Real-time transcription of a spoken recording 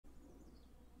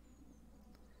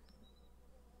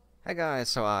Hey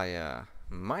guys, how are ya?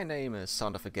 My name is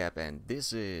Sound of a Gap and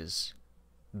this is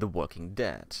The Walking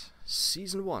Dead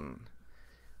Season 1.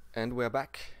 And we're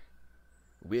back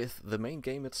with the main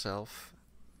game itself.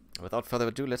 Without further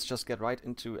ado, let's just get right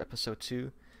into episode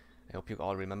 2. I hope you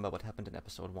all remember what happened in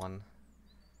episode 1,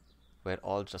 where it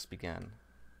all just began.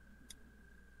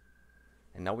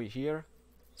 And now we're here,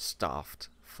 starved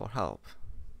for help.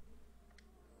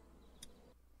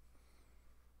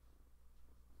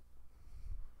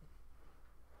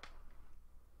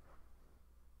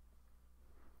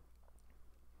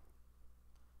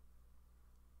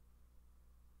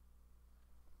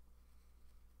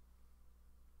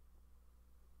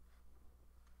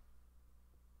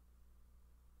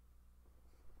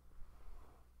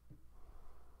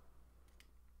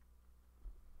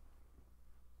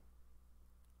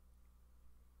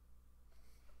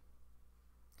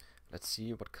 Let's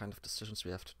see what kind of decisions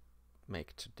we have to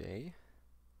make today.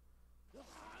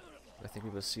 I think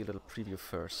we will see a little preview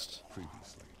first.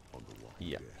 Previously on The Walking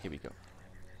Yeah, Dead. here we go.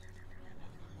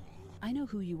 I know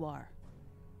who you are.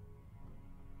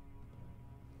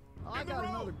 I got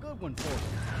another good one for you.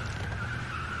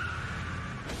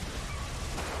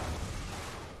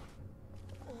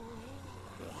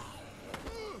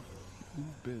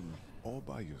 You've been all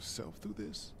by yourself through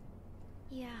this?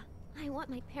 Yeah, I want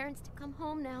my parents to come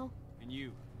home now. And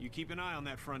you keep an eye on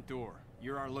that front door.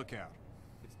 You're our lookout.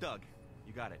 It's Doug.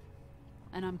 You got it.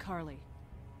 And I'm Carly.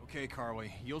 Okay,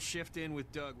 Carly, you'll shift in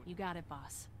with Doug. You got it,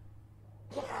 boss.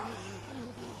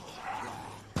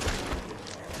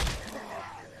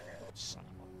 Son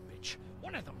of a bitch.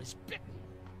 One of them is bitten.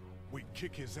 We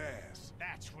kick his ass.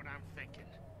 That's what I'm thinking.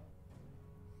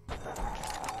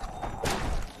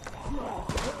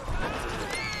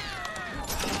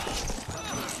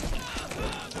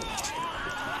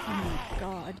 Oh my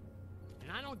god.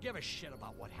 And I don't give a shit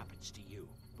about what happens to you.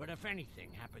 But if anything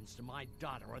happens to my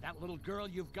daughter or that little girl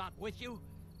you've got with you,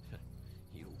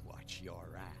 you watch your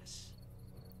ass.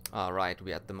 Alright,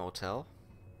 we're at the motel,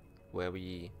 where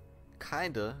we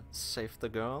kinda saved the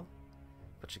girl,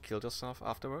 but she killed herself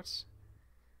afterwards.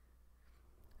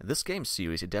 This game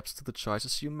series adapts to the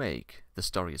choices you make. The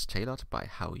story is tailored by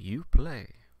how you play.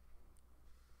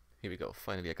 Here we go,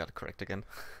 finally I got it correct again.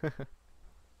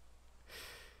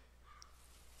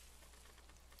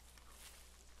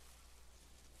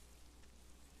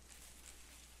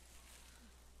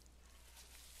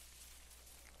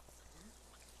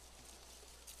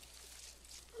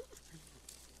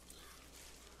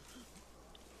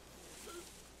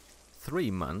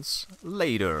 3 months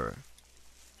later.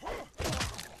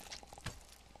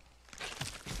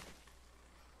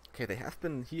 Okay, they have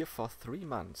been here for 3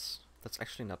 months. That's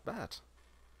actually not bad.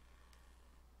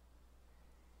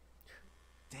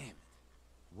 Damn it.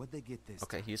 What'd they get this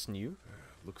Okay, time? he's new.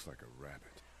 Looks like a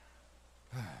rabbit.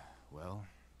 Well,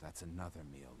 that's another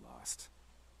meal lost.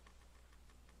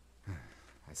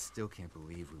 I still can't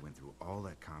believe we went through all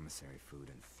that commissary food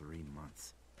in 3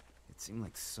 months. It seemed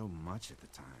like so much at the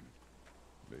time.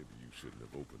 Maybe you shouldn't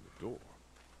have opened the door.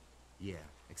 Yeah,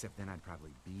 except then I'd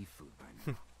probably be food by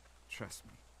now. Trust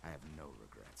me, I have no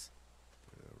regrets.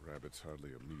 Rabbit's hardly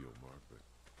a meal, Mark, but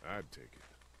I'd take it.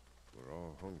 We're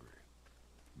all hungry.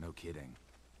 No kidding.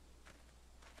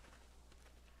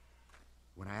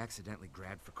 When I accidentally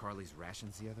grabbed for Carly's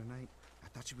rations the other night, I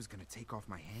thought she was gonna take off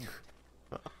my hand.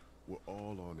 We're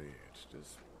all on edge.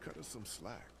 Just cut us some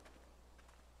slack.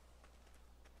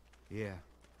 Yeah,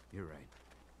 you're right.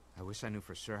 I wish I knew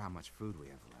for sure how much food we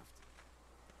have left.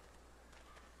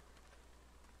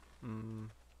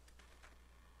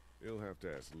 You'll have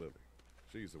to ask Lily.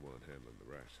 She's the one handling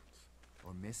the rations.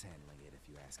 Or mishandling it if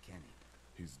you ask Kenny.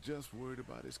 He's just worried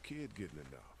about his kid getting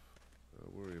enough. I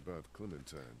worry about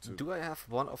Clementine, too. Do I have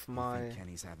one of You my think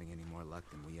Kenny's having any more luck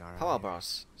than we are? power out here?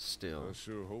 bars still? I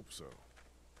sure hope so.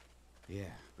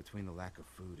 Yeah, between the lack of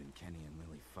food and Kenny and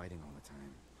Lily fighting all the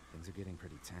time, things are getting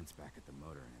pretty tense back at the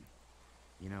motor inn.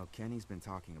 You know, Kenny's been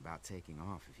talking about taking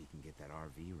off if he can get that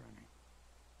RV running.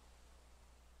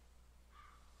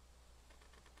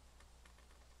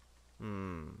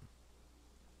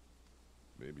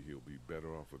 Maybe he'll be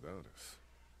better off without us.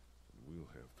 And we'll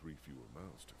have 3 fewer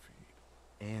mouths to feed.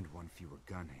 And 1 fewer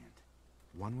gun hand.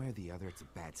 One way or the other, it's a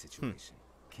bad situation.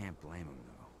 Can't blame him,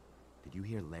 though. Did you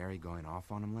hear Larry going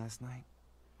off on him last night?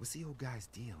 What's the old guy's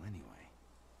deal, anyway?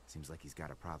 Seems like he's got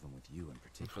a problem with you in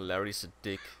particular. Larry's a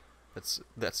dick.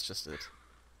 That's just it.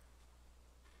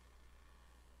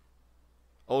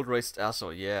 Old racist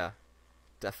asshole, yeah.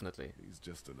 Definitely. He's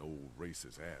just an old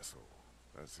racist asshole.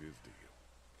 That's his deal.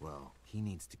 Well, he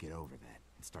needs to get over that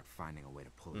and start finding a way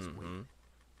to pull his weight.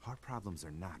 Heart problems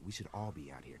or not, we should all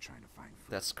be out here trying to find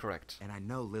food. That's correct. And I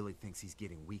know Lily thinks he's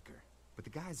getting weaker, but the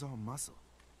guy's all muscle.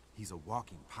 He's a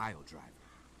walking pile driver.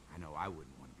 I know I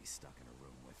wouldn't want to be stuck in a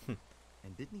room with him.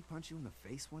 And didn't he punch you in the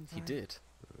face one time? He did.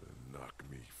 Knock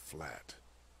me flat.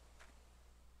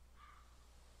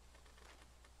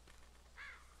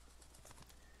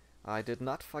 I did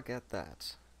not forget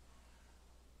that.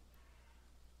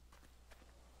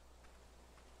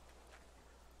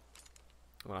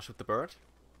 Wanna shoot the bird?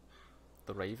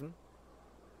 The raven?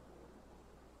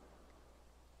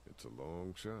 It's a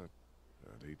long shot.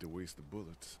 I'd hate to waste the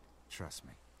bullets. Trust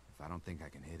me, if I don't think I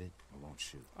can hit it, I won't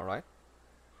shoot. Alright.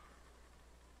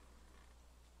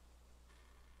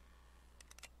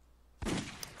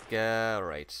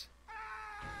 Great.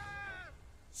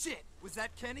 Shit! Was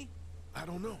that Kenny? I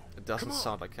don't know. It doesn't Come on.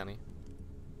 sound like Kenny.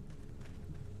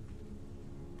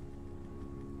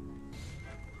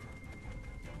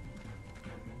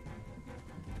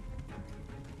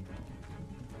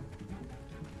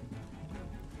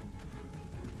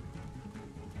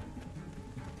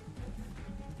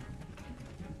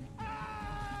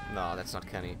 No, that's not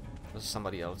Kenny. This is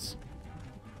somebody else.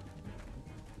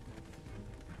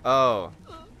 Oh,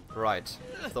 right.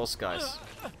 Those guys.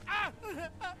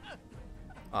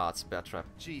 Ah, it's a bear trap.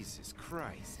 Jesus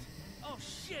Christ. Oh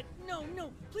shit! No,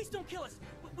 no! Please don't kill us!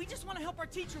 We just want to help our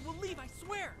teacher. We'll leave, I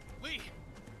swear! Lee,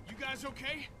 you guys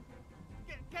okay?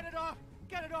 Get it off!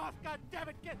 Get it off! God damn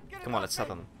it! Get it Come off! on, let's help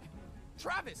them.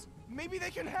 Travis, maybe they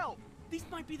can help. These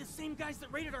might be the same guys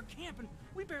that raided our camp, and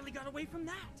we barely got away from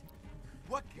that.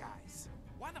 What guys?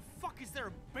 Why the fuck is there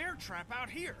a bear trap out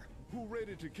here? Who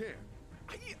raided your camp?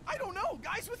 I don't know.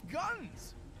 Guys with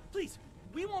guns. Please,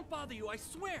 we won't bother you, I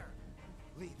swear.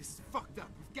 Lee, this is fucked up.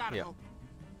 We've got to Yeah. help.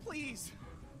 Please,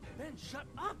 Ben, shut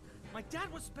up! My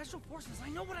dad was special forces. I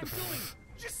know what I'm doing.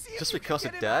 just see if Just you can because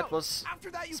get your him dad out. was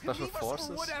After that, you special can leave us forces?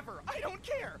 or whatever. I don't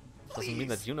care. Please. Doesn't mean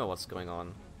that you know what's going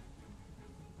on.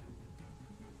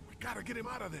 We gotta get him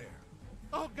out of there.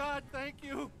 Oh God, thank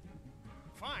you.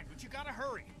 Fine, but you gotta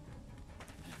hurry.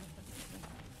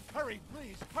 Hurry,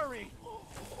 please, hurry.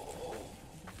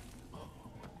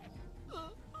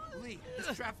 Lee,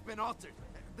 this trap's been altered.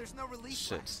 There's no release.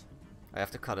 Shit. latch. I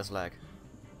have to cut his leg.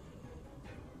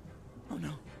 Oh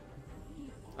no.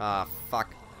 Ah,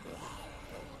 fuck.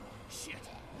 Shit,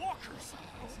 walkers.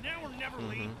 It's now or never,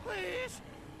 Lee. Please,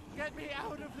 get me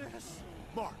out of this.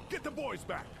 Mark, get the boys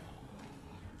back.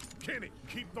 Kenny,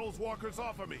 keep those walkers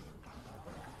off of me.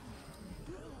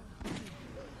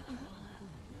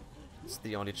 It's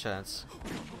the only chance.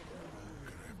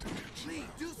 Lee,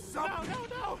 do something.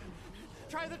 No.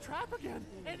 Try the trap again.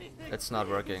 Anything. It's not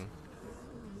working.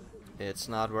 It's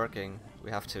not working. We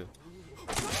have to.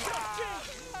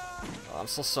 Oh, I'm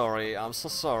so sorry. I'm so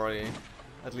sorry.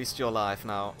 At least you're alive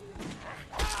now.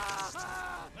 Let's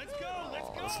go.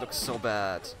 Oh, this looks so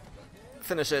bad.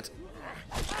 Finish it.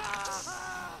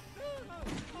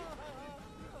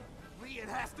 Lee, it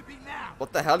has to be now.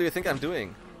 What the hell do you think I'm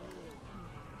doing?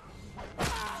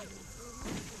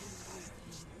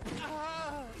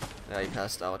 Yeah, he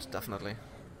passed out, definitely.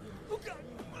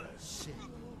 Shit.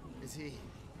 Is he?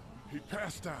 He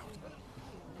passed out.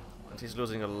 And he's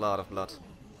losing a lot of blood.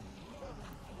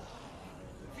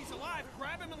 If he's alive,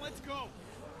 grab him and let's go.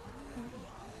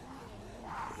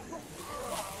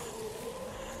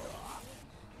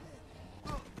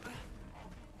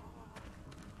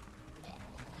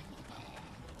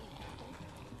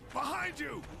 Behind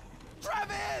you!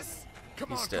 Travis! Come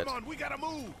He's on, dead. come on, we gotta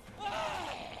move!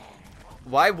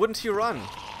 Why wouldn't you run?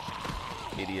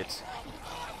 Idiot.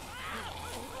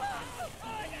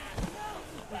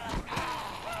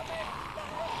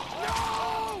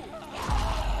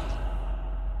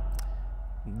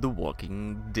 The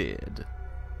Walking Dead.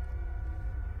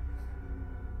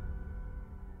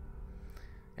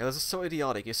 Yeah, this is so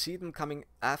idiotic. You see them coming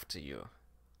after you.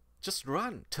 Just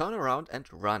run. Turn around and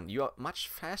run. You are much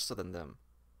faster than them.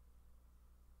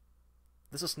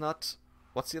 This is not...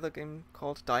 What's the other game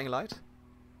called? Dying Light?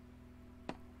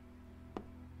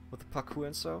 With the parkour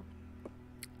and so?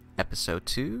 Episode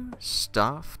 2,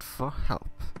 Starved for Help.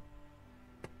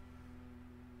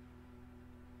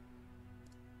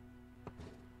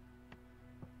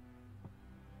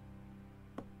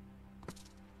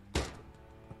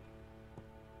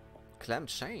 Clem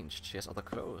changed. She has other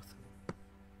clothes.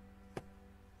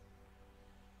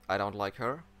 I don't like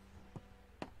her.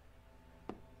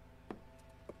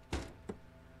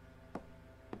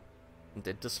 And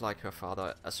did dislike her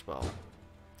father as well.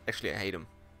 Actually, I hate him.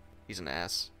 He's an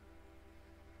ass.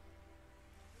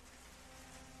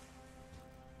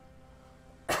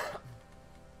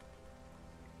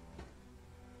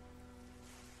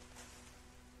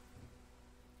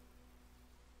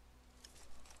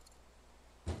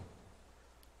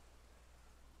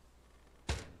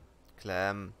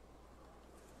 Clem.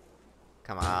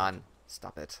 Come on.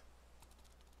 Stop it.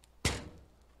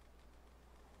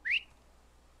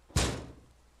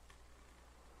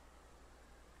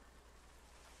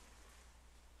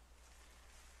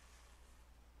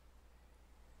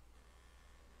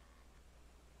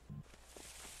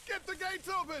 Get the gates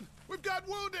open! We've got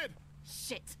wounded!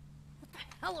 Shit! What the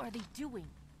hell are they doing?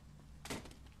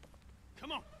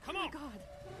 Come on, come on! God.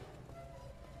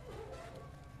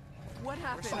 What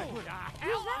happened? What the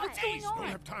hell? What's going Don't on?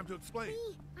 have time to explain.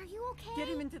 Lee, are you okay? Get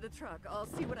him into the truck. I'll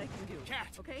see what I can do.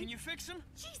 Cat, okay? can you fix him?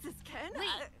 Jesus, Ken. Lee.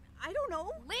 I don't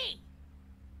know. Lee!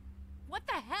 What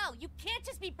the hell? You can't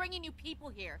just be bringing new people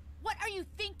here. What are you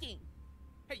thinking?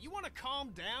 Hey, you want to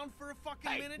calm down for a fucking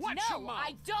Hey, minute? watch your No, mouth.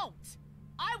 I don't.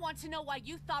 I want to know why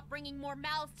you thought bringing more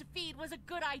mouths to feed was a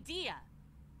good idea.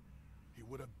 He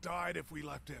would have died if we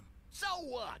left him. So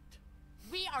what?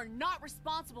 We are not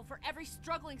responsible for every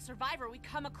struggling survivor we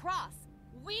come across.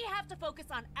 We have to focus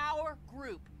on our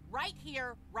group, right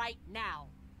here, right now.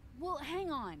 Well, hang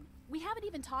on. We haven't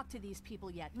even talked to these people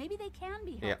yet. Maybe they can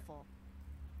be Yeah. helpful.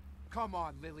 Come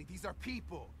on, Lily. These are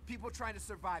people. People trying to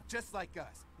survive just like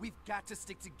us. We've got to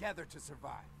stick together to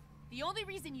survive. The only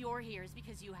reason you're here is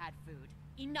because you had food.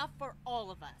 Enough for all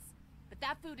of us. But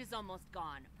that food is almost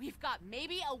gone. We've got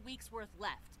maybe a week's worth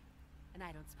left. And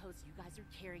I don't suppose you guys are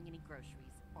carrying any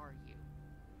groceries, are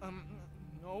you?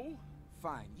 No.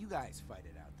 Fine, you guys fight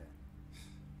it out then.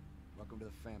 Welcome to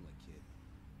the family, kid.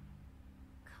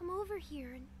 Come over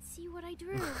here and see what I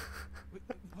drew.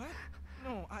 What?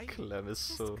 No, Clem is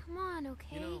Just so... come on,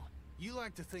 okay? You know, you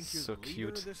like to think you're So the leader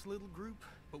cute. of this little group,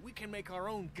 but we can make our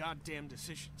own goddamn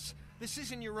decisions. This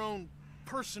isn't your own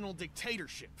personal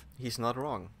dictatorship. He's not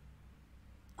wrong.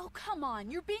 Oh, come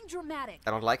on. You're being dramatic.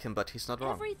 I don't like him, but he's not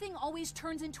wrong. Everything always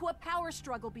turns into a power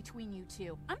struggle between you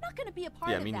two. I'm not going to be a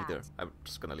part Yeah, of me that. neither. I'm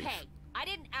just gonna leave. Hey, I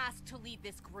didn't ask to lead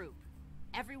this group.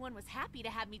 Everyone was happy to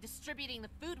have me distributing the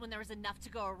food when there was enough to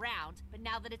go around, but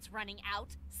now that it's running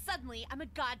out, suddenly I'm a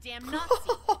goddamn Nazi.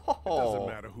 It doesn't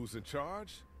matter who's in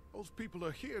charge. Those people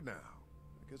are here now.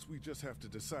 I guess we just have to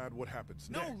decide what happens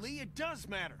No, next. Lee, it does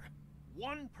matter.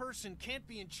 One person can't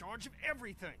be in charge of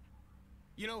everything.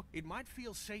 You know, it might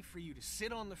feel safe for you to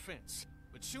sit on the fence,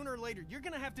 but sooner or later, you're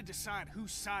gonna have to decide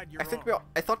whose side you're on.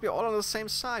 I thought we were all on the same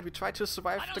side. We tried to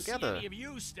survive I don't together. see any of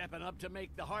you stepping up to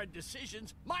make the hard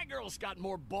decisions. My girl's got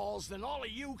more balls than all of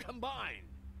you combined.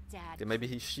 Dad, Yeah,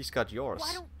 maybe she's got yours.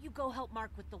 why don't you go help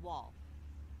Mark with the wall?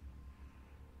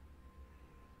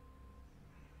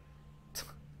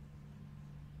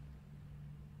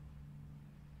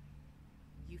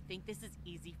 You think this is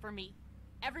easy for me?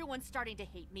 Everyone's starting to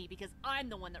hate me because I'm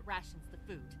the one that rations the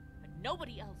food, but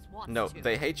nobody else wants No, to.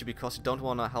 they hate you because you don't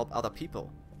want to help other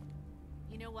people.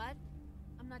 You know what?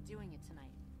 I'm not doing it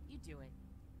tonight. You do it.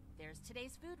 There's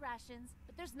today's food rations,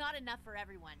 but there's not enough for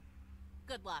everyone.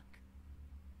 Good luck.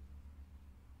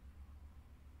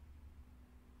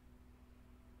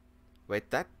 Wait,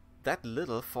 that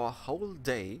little for a whole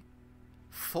day?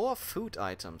 4 food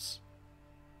items.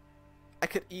 I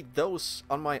could eat those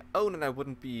on my own and I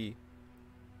wouldn't be...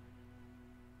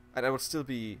 And I would still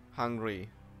be hungry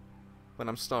when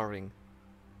I'm starving.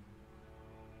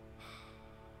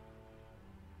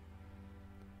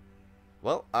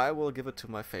 Well, I will give it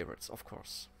to my favorites, of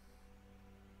course.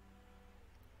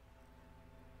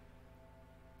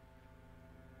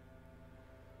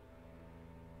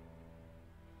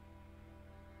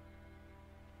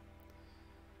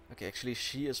 Okay, actually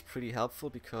she is pretty helpful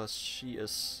because she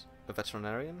is a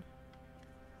veterinarian.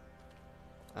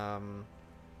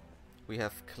 We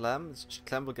have Clem.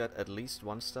 Clem will get at least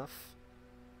 1 stuff.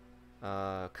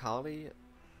 Carly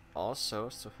also,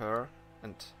 so her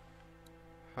and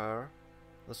her.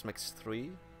 This makes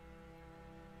 3.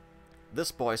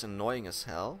 This boy's annoying as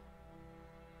hell.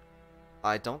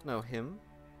 I don't know him.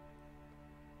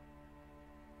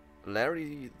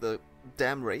 Larry, the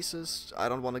damn racist, I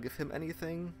don't want to give him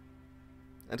anything.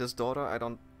 And his daughter, I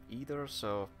don't either,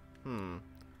 so...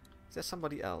 Is there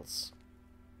somebody else?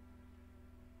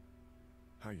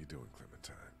 How you doing,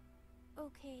 Clementine?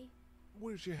 Okay.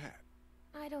 Where's your hat?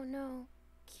 I don't know.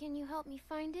 Can you help me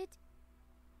find it?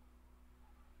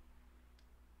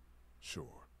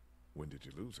 Sure. When did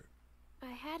you lose it?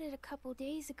 I had it a couple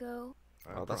days ago.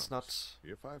 I Oh, that's promise.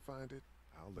 If I find it,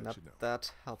 I'll let not you know.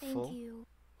 that helpful. Thank you.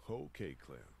 Okay,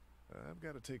 Clem. I've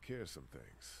got to take care of some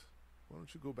things. Why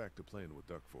don't you go back to playing with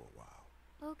Duck for a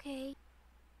while? Okay.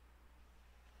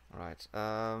 Alright,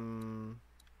 I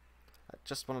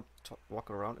just want to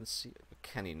walk around and see...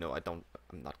 Kenny, no, I'm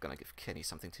not gonna give Kenny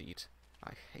something to eat.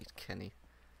 I hate Kenny.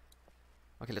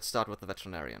 Okay, let's start with the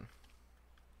veterinarian.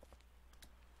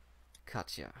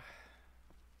 Katja.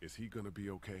 Is he gonna be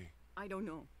okay? I don't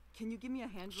know. Can you give me a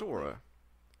hand? Sure.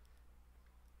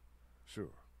 Sure.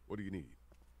 What do you need?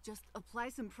 Just apply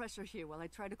some pressure here while I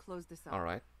try to close this up. All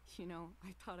right. You know,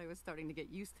 I thought I was starting to get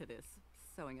used to this,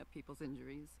 sewing up people's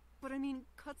injuries. But I mean,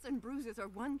 cuts and bruises are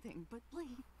one thing, but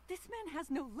Lee, this man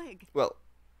has no leg. Well,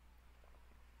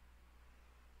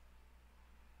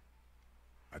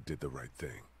 I did the right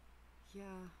thing.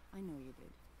 Yeah, I know you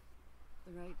did.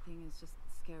 The right thing is just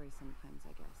scary sometimes,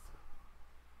 I guess.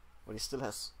 but he still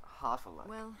has half a leg.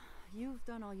 Well, you've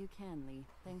done all you can, Lee.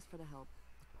 Thanks for the help.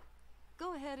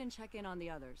 Go ahead and check in on the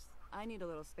others. I need a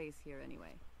little space here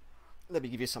anyway. Let me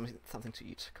give you something to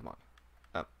eat. Come on.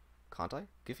 Can't I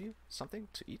give you something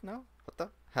to eat now? What the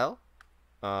hell?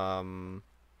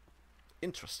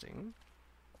 Interesting.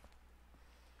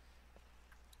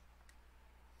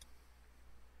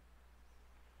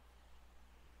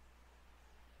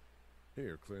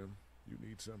 Here, Clem. You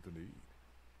need something to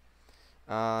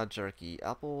eat. Jerky,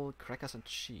 apple, crackers, and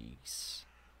cheese.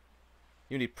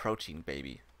 You need protein,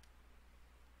 baby.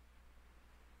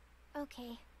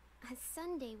 Okay, a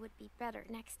Sunday would be better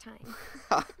next time.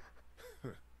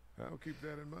 I'll keep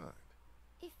that in mind.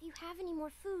 If you have any more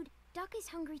food, Duck is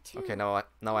hungry too. Okay, now I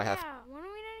have. Yeah, why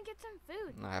don't we go get some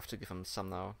food? I have to give him some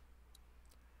now.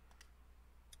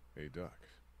 Hey, Doc.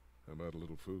 How about a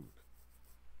little food?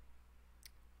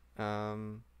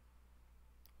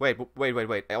 Wait.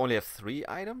 I only have 3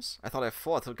 items? I thought I have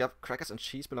 4. So crackers and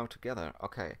cheese belong together.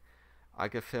 Okay. I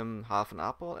give him half an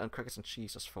apple and crackers and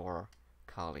cheese is for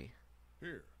Carly.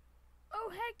 Here. Oh,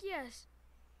 heck yes.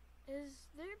 Is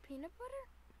there peanut butter?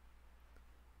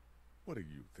 What do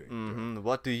you think, Duck?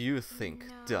 What do you think,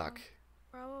 No, Duck?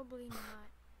 Probably not.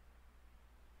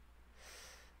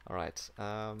 Alright,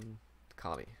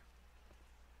 Carly.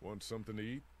 Want something to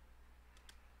eat?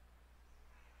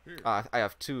 Here. I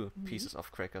have 2 pieces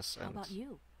of crackers How and... about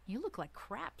you? You look like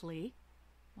crap, Lee.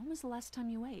 When was the last time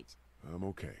you ate? I'm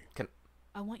okay.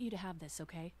 I want you to have this,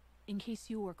 okay? In case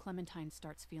you or Clementine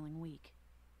starts feeling weak.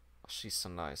 Oh, she's so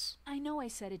nice. I know I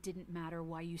said it didn't matter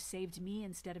why you saved me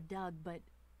instead of Doug, but...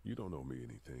 You don't owe me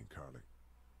anything, Carly.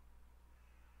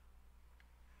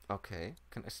 Okay,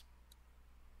 let's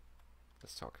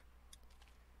talk.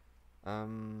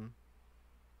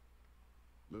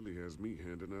 Lily has me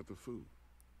handing out the food.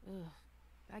 Ugh,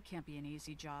 that can't be an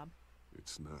easy job.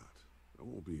 It's not. I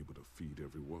won't be able to feed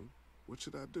everyone. What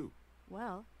should I do?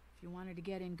 Well, if you wanted to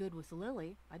get in good with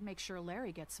Lily, I'd make sure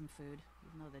Larry gets some food,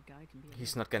 even though that guy can be...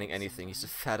 He's not getting anything, he's the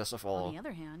fattest of all. On the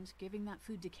other hand, giving that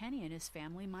food to Kenny and his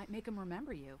family might make him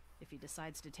remember you, if he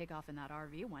decides to take off in that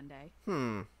RV one day.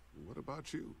 What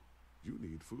about you? You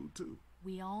need food too.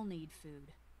 We all need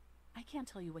food. I can't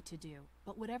tell you what to do,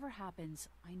 but whatever happens,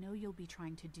 I know you'll be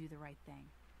trying to do the right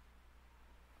thing.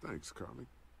 Thanks, Carly.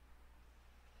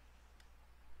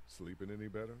 Sleeping any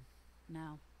better?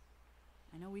 No.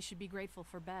 I know we should be grateful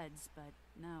for beds, but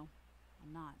no,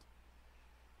 I'm not.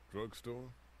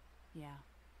 Drugstore? Yeah.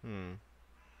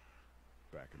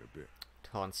 Back in a bit.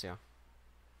 Taunts, yeah.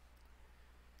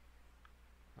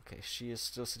 Okay, she is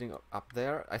still sitting up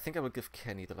there. I think I will give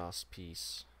Kenny the last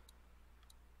piece.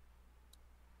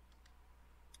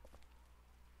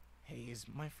 Hey, is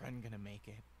my friend gonna make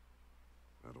it?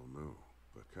 I don't know,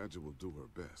 but Kaja will do her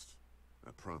best.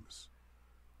 I promise.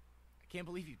 I can't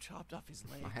believe you chopped off his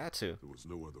leg. I had to. There was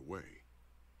no other way.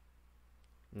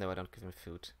 No, I don't give him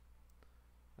food.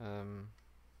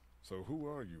 So who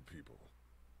are you people?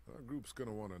 Our group's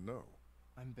gonna want to know.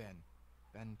 I'm Ben.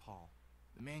 Ben Paul.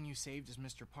 The man you saved is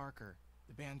Mr. Parker,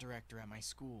 the band director at my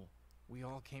school. We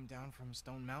all came down from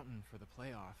Stone Mountain for the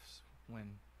playoffs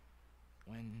when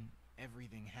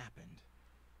everything happened.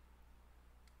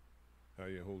 How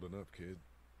you holding up, kid?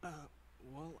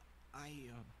 Well,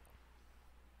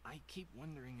 I keep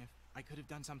wondering if I could have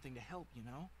done something to help, you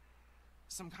know?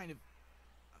 Some kind of,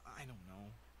 I don't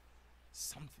know,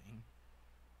 something.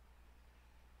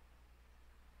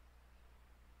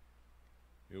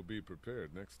 You'll be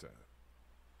prepared next time.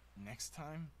 Next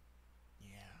time?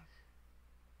 Yeah.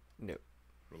 No.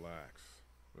 Relax.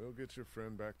 We'll get your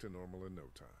friend back to normal in no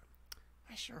time.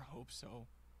 I sure hope so.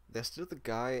 There's still the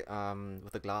guy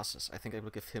with the glasses. I think I will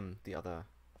give him the other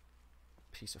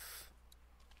piece of...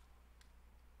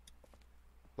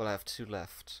 Well, I have 2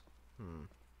 left.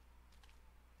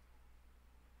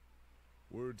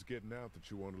 Word's getting out that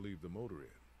you want to leave the motor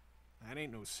in. That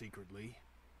ain't no secret, Lee.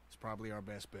 It's probably our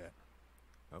best bet.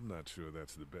 I'm not sure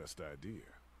that's the best idea.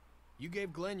 You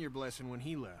gave Glenn your blessing when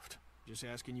he left. Just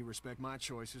asking you respect my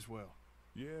choice as well.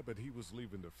 Yeah, but he was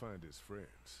leaving to find his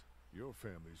friends. Your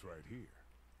family's right here.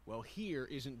 Well, here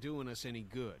isn't doing us any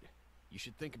good. You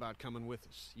should think about coming with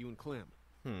us, you and Clem.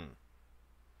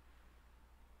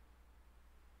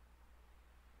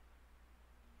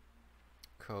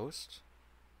 coast.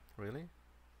 Really?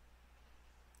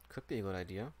 Could be a good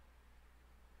idea.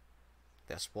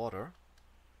 There's water.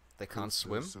 They can't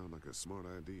swim. Does sound like a smart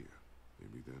idea.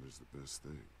 Maybe that is the best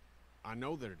thing. I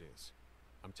know that it is.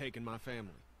 I'm taking my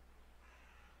family.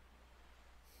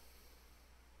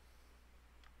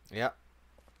 Yeah.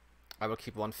 I will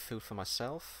keep one food for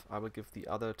myself. I will give the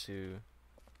other to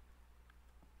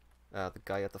the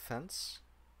guy at the fence.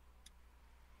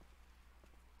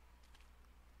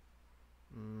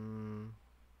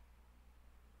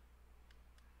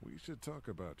 We should talk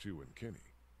about you and Kenny.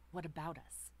 What about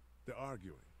us? The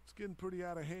arguing. It's getting pretty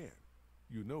out of hand.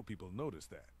 You know people notice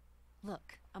that.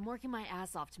 Look, I'm working my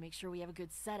ass off to make sure we have a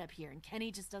good setup here, and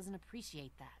Kenny just doesn't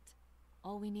appreciate that.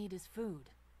 All we need is food.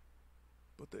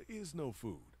 But there is no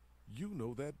food. You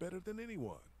know that better than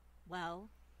anyone. Well,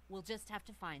 we'll just have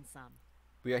to find some.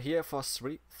 We are here for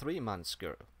three months,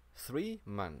 girl. 3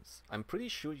 months. I'm pretty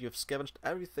sure you've scavenged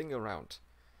everything around.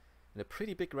 In a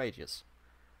pretty big radius.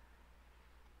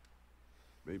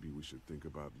 Maybe we should think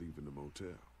about leaving the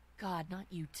motel. God, not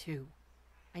you too.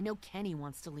 I know Kenny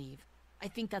wants to leave. I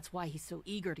think that's why he's so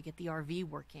eager to get the RV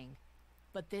working.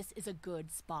 But this is a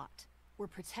good spot. We're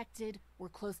protected, we're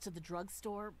close to the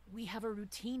drugstore, we have a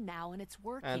routine now and it's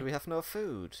working. And we have no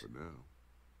food. For now.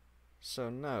 So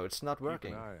no, it's not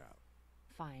working. Keep an eye out.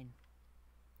 Fine.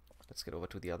 Let's get over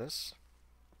to the others.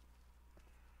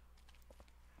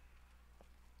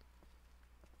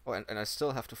 Oh, and I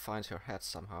still have to find her head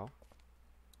somehow.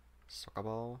 Soccer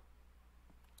ball.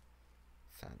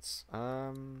 Fence.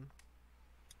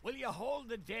 Will you hold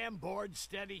the damn board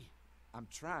steady? I'm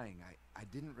trying. I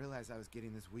didn't realize I was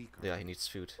getting this weak. Yeah, he needs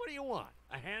food. What do you want?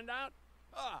 A handout?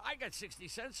 Oh, I got 60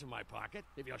 cents in my pocket.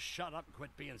 If you'll shut up and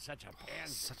quit being such a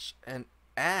pansy. Such an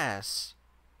ass.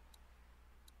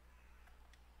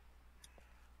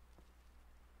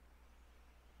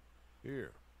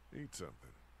 Here, eat something.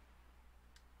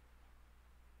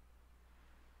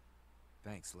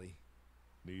 Thanks, Lee.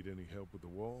 Need any help with the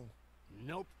wall?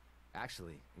 Nope.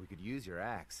 Actually, we could use your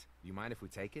axe. Do you mind if we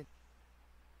take it?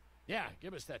 Yeah,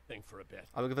 give us that thing for a bit.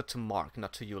 I will give it to Mark,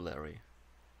 not to you, Larry.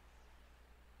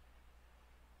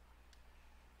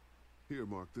 Here,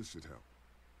 Mark, this should help.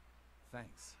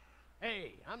 Thanks.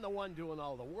 Hey, I'm the one doing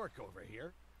all the work over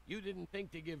here. You didn't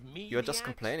think to give me You're the just axe?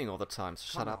 complaining all the time, so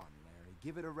shut Come up. on, Larry.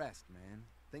 Give it a rest, man.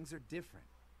 Things are different.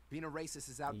 Being a racist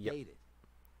is outdated.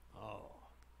 Oh,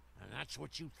 and that's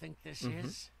what you think this Mhm.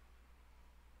 is?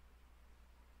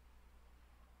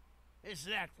 Is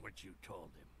that what you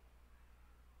told him?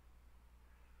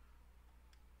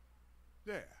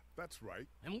 Yeah, that's right.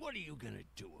 And what are you gonna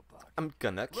do about it? I'm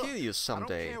gonna kill you I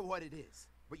someday. don't care what it is,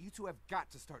 but you two have got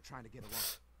to start trying to get along.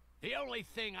 The only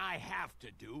thing I have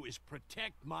to do is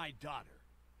protect my daughter.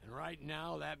 And right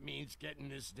now, that means getting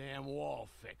this damn wall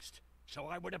fixed. So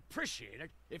I would appreciate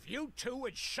it if you two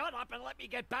would shut up and let me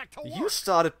get back to work. You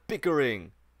started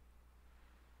bickering.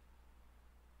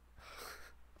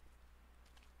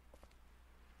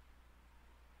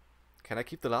 Can I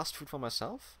keep the last food for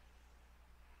myself?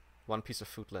 1 piece of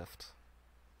food left.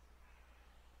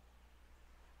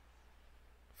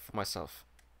 For myself.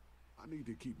 I need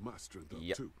to keep my strength up,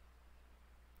 Yep. too.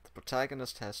 The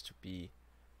protagonist has to be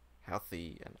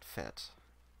healthy and fat.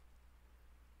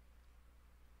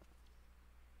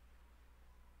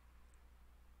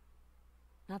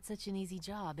 Not such an easy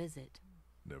job, is it?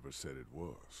 Never said it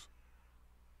was.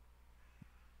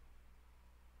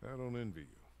 I don't envy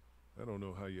you. I don't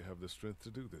know how you have the strength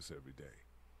to do this every day.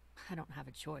 I don't have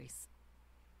a choice.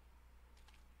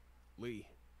 Lee.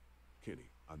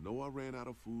 Kenny, I know I ran out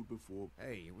of food before.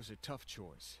 Hey, it was a tough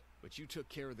choice, but you took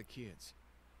care of the kids.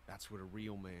 That's what a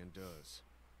real man does.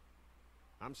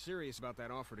 I'm serious about that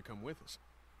offer to come with us.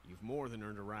 You've more than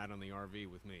earned a ride on the RV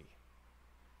with me.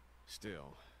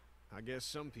 Still, I guess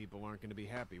some people aren't going to be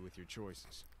happy with your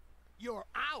choices. You're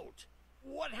out!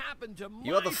 What happened to my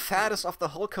You're the food? fattest of the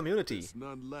whole community. There's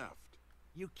none left.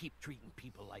 You keep treating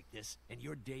people like this, and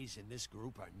your days in this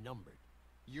group are numbered.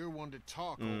 You're one to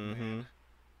talk, old Mhm. man.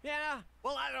 Yeah?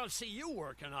 Well, I don't see you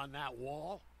working on that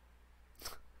wall.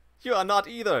 You are not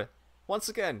either. Once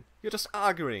again, you're just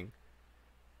arguing.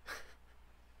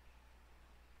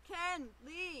 Ken,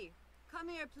 Lee, come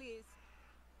here, please.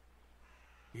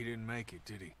 He didn't make it,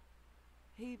 did he?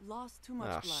 He lost too much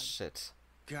Ah, blood. shit.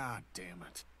 God damn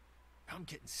it. I'm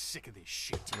getting sick of this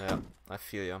shit. Yeah, I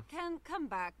feel you. Ken, come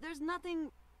back. There's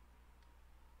nothing.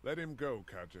 Let him go,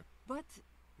 Katja. But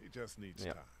He just needs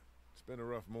Yeah. time. It's been a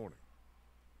rough morning.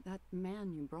 that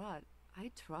man you brought, I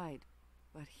tried,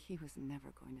 but he was never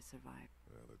going to survive.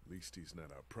 Well, at least he's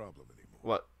not our problem anymore.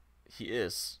 What? He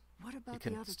is. What about He the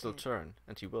can other still kid? turn,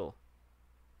 and he will.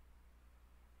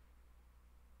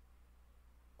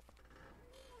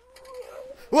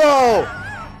 Whoa!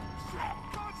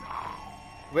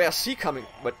 Where's he coming?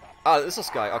 What? Ah, this is this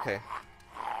guy. Okay.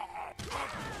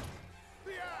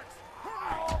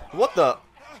 What the?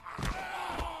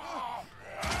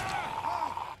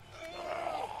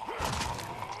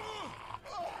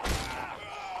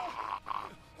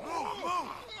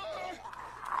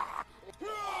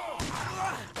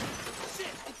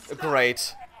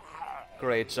 Great.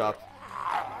 Great job.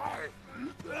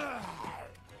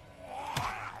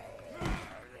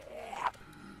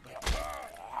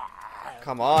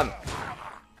 Come on.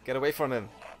 Get away from him.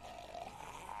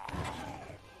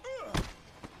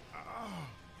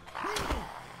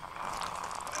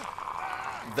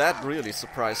 That really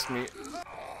surprised me.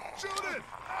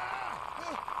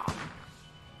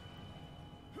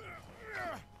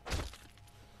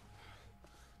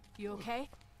 You okay?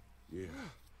 Yeah,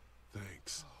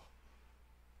 thanks.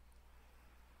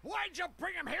 Why'd you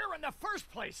bring him here in the first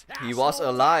place? He was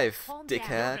asshole? alive, Calm down. You're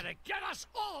dickhead. gonna get us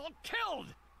all killed!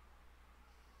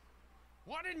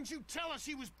 Why didn't you tell us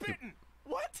he was bitten?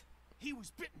 What? He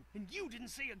was bitten, and you didn't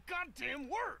say a goddamn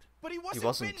word. But he He wasn't,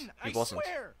 wasn't. bitten, He I wasn't.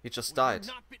 swear. He just Well, died.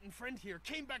 your not bitten friend here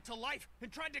came back to life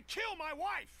and tried to kill my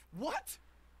wife. What?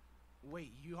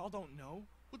 Wait, you all don't know?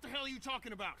 What the hell are you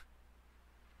talking about?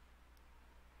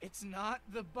 It's not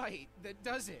the bite that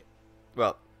does it.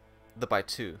 Well, the bite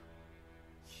too.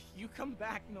 You come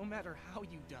back no matter how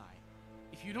you die.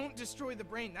 If you don't destroy the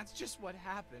brain, that's just what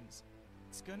happens.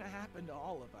 It's gonna happen to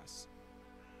all of us.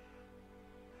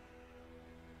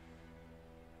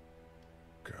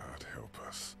 God help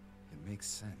us. It makes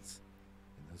sense.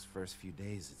 In those first few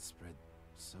days, it spread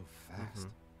so fast.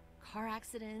 Car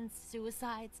accidents,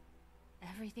 suicides.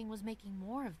 Everything was making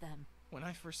more of them. When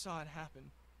I first saw it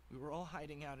happen, we were all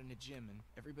hiding out in a gym and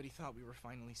everybody thought we were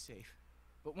finally safe.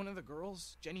 But one of the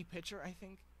girls, Jenny Pitcher, I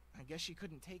think, I guess she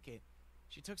couldn't take it.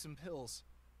 She took some pills.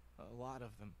 A lot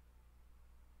of them.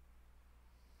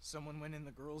 Someone went in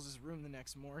the girls' room the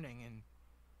next morning and...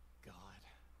 God.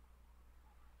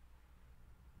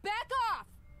 Back off!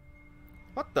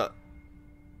 What the?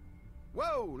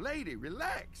 Whoa, lady,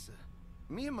 relax.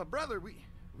 Me and my brother,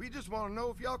 we just want to know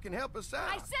if y'all can help us out.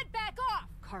 I said back off!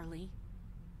 Carly.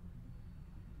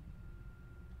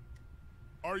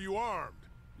 Are you armed?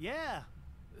 Yeah,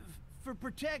 for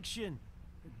protection.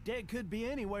 Dead could be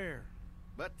anywhere.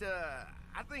 But,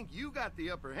 I think you got the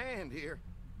upper hand here.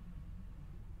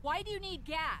 Why do you need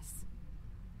gas?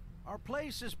 Our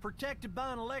place is protected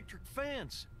by an electric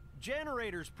fence.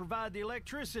 Generators provide the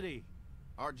electricity.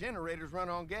 Our generators run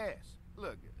on gas.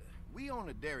 Look, we own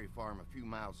a dairy farm a few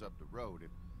miles up the road. If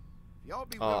y'all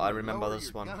be willing I to remember lower this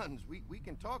your one. guns, we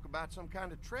can talk about some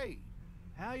kind of trade.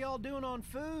 How y'all doing on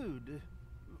food?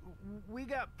 We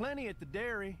got plenty at the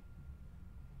dairy.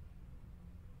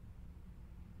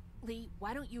 Lee,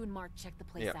 why don't you and Mark check the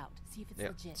place out? See if it's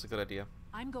legit. It's a good idea.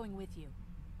 I'm going with you.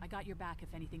 I got your back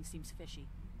if anything seems fishy.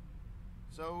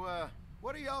 So,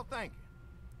 what are y'all thinking?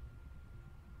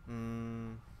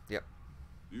 Yep.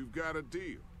 You've got a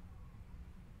deal.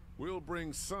 We'll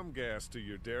bring some gas to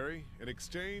your dairy. In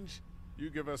exchange, you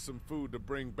give us some food to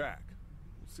bring back.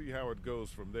 We'll see how it goes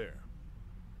from there.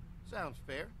 Sounds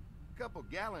fair. A couple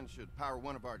gallons should power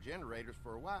one of our generators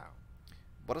for a while.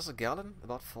 What is a gallon?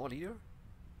 About 4 liter?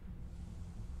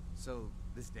 So,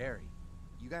 this dairy,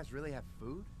 you guys really have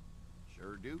food?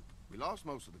 Sure do. We lost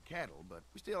most of the cattle, but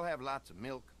we still have lots of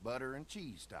milk, butter, and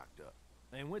cheese stocked up.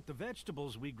 And with the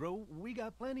vegetables we grow, we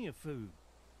got plenty of food.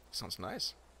 Sounds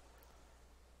nice.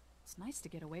 It's nice to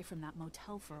get away from that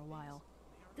motel for a while.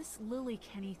 This Lily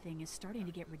Kenny thing is starting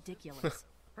to get ridiculous.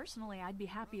 Personally, I'd be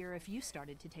happier if you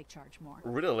started to take charge more.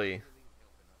 Really?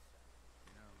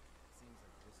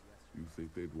 You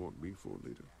think they'd want me for a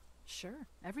leader? Sure.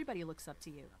 Everybody looks up to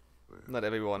you. Well, Not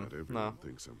everyone. Not everyone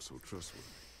thinks I'm so trustworthy.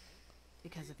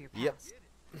 Because of your past.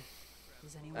 Yep.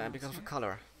 Does anyone And else because of the know?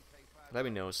 color. Larry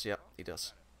knows. Yep, he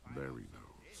does. Larry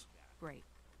knows. Great.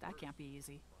 That can't be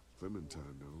easy.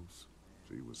 Clementine knows.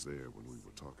 She was there when we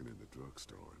were talking in the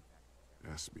drugstore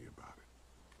and asked me about it.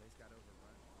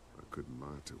 I couldn't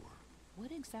lie to her.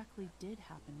 What exactly did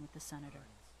happen with the senator?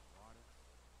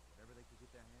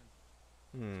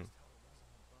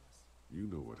 You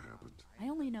know what happened. I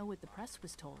only know what the press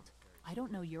was told. I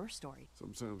don't know your story.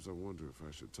 Sometimes I wonder if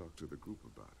I should talk to the group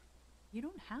about it. You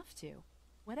don't have to.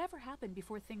 Whatever happened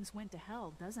before things went to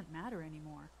hell doesn't matter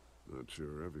anymore. Not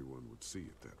sure everyone would see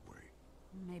it that way.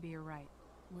 Maybe you're right.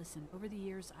 Listen, over the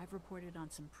years, I've reported on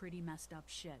some pretty messed up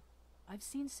shit. I've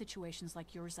seen situations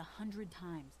like yours 100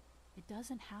 times. It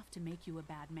doesn't have to make you a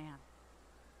bad man.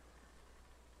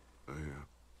 I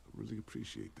really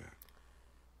appreciate that.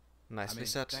 Nicely I mean,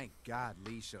 said. thank God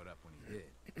Lee showed up when he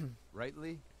did. Right,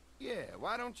 Lee? Yeah,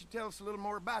 why don't you tell us a little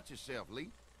more about yourself, Lee?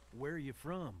 Where are you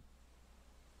from?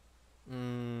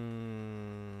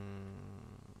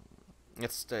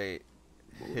 Let's stay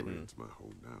hidden. It's my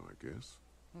home now, I guess.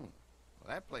 Well,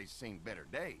 that place seen better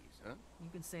days, huh? You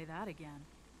can say that again.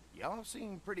 Y'all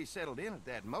seem pretty settled in at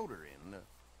that motor inn.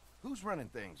 Who's running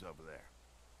things over there?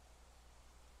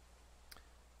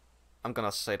 I'm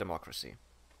gonna say democracy.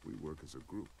 We work as a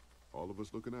group, all of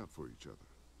us looking out for each other.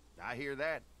 I hear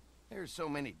that. There's so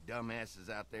many dumbasses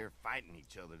out there fighting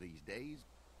each other these days.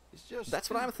 It's just... That's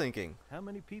what I'm thinking. How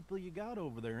many people you got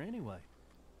over there anyway?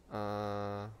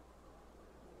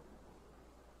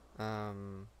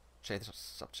 Change the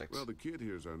subject. Well, the kid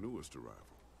here's our newest arrival,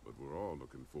 but we're all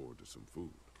looking forward to some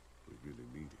food. We really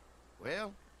need it.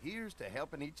 Well, here's to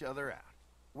helping each other out.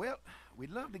 Well,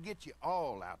 we'd love to get you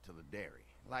all out to the dairy.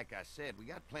 Like I said, we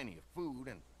got plenty of food,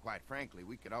 and quite frankly,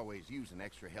 we could always use an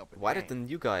extra helping Why hand. did the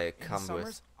new guy In the come summers,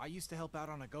 with? I used to help out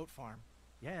on a goat farm.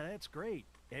 Yeah, that's great.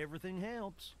 Everything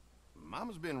helps.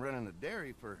 Mama's been running the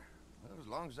dairy for well, as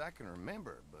long as I can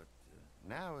remember, but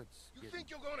now it's... You think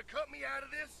you're gonna cut me out of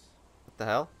this? What the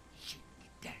hell? Shit,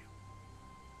 get down.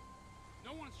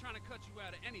 No one's trying to cut you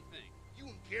out of anything. You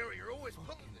and Gary are always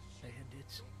pulling this shit.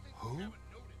 Bandits. Who?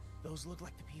 Those look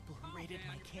like the people who raided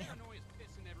my camp.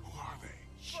 Who are they?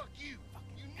 Fuck you.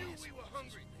 You knew we were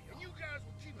hungry, and you guys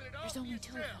were keeping it all There's to only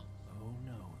two of yourself. them. Oh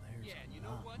no, there's Yeah, and you a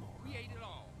know lot what? more. We ate it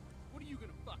all. What are you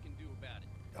gonna fucking do about it?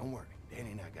 Don't worry,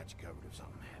 Danny and I got you covered if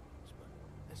something happens, but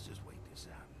let's just wait this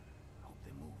out and hope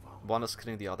they move on. One is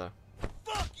killing the other.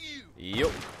 Fuck you! Yup.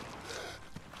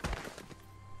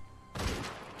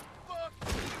 Fuck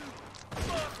you!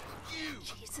 Fuck you!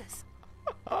 Jesus.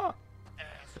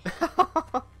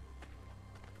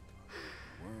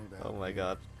 Oh my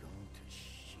god. Going to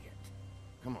shit.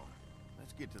 Come on,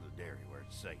 let's get to the dairy where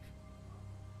it's safe.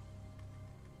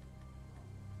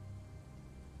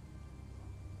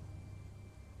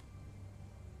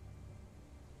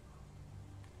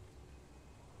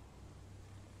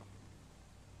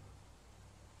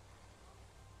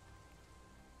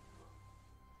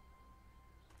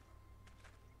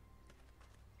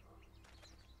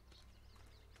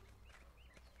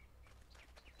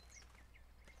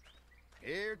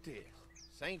 Here it is,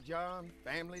 St. John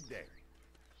Family Dairy.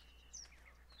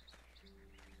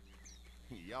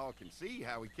 Y'all can see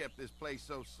how we kept this place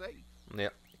so safe. Yeah,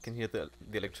 you can hear the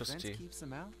electricity. Fence keeps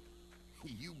them out?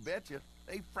 You betcha.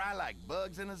 They fry like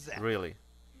bugs in a zap. Really?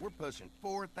 We're pushing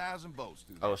 4,000 volts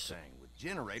through Oh, that shit. thing with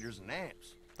generators and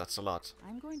amps. That's a lot.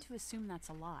 I'm going to assume that's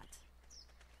a lot.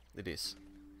 It is.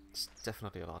 It's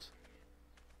definitely a lot.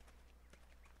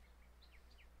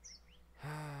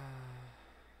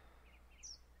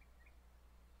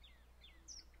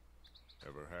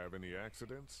 Ever have any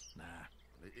accidents? Nah.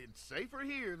 It's safer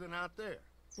here than out there.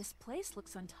 This place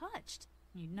looks untouched.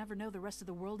 You'd never know the rest of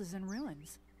the world is in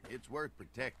ruins. It's worth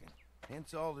protecting.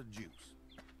 Hence all the juice.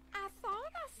 I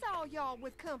thought I saw y'all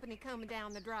with company coming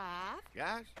down the drive.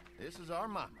 Guys, this is our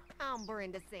mama. I'm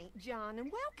Brenda St. John,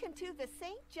 and welcome to the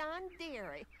St. John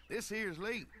Dairy. This here's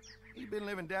Lee. He's been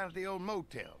living down at the old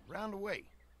motel, round the way.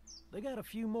 They got a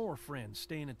few more friends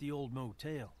staying at the old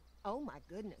motel. Oh my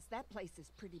goodness, that place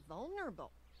is pretty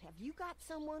vulnerable. Have you got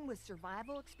someone with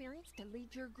survival experience to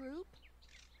lead your group?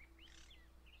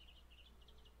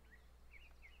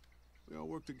 We all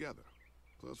work together.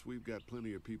 Plus, we've got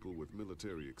plenty of people with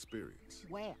military experience.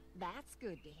 Well, that's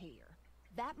good to hear.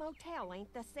 That motel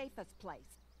ain't the safest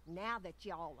place. Now that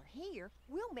y'all are here,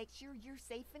 we'll make sure you're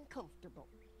safe and comfortable.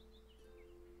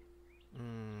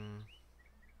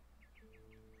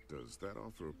 Does that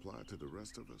offer apply to the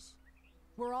rest of us?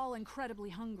 We're all incredibly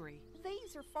hungry.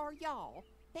 These are for y'all.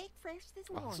 Baked fresh this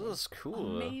morning. Oh, this is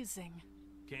cool. Amazing.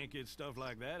 Can't get stuff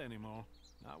like that anymore.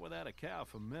 Not without a cow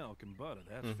for milk and butter,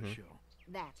 that's for sure.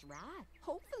 That's right.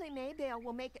 Hopefully Maybelle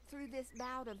will make it through this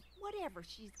bout of whatever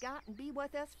she's got and be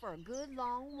with us for a good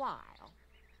long while.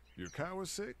 Your cow is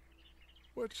sick?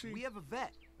 What's she? We have a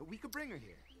vet. We could bring her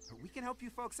here. We can help you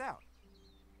folks out.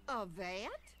 A vet?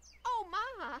 Oh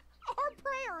my! Our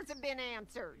prayers have been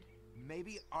answered.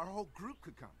 Maybe our whole group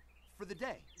could come for the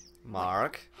day.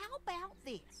 Mark. How about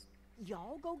this?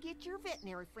 Y'all go get your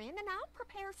veterinary friend and I'll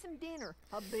prepare some dinner.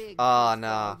 A big Ah, feast for no.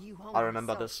 all you I hungry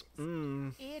remember souls.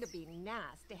 this. It'll be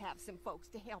nice to have some folks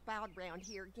to help out around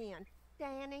here again.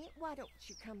 Danny, why don't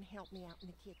you come help me out in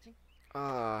the kitchen?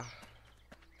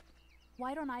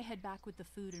 Why don't I head back with the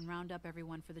food and round up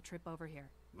everyone for the trip over here?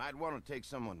 Might want to take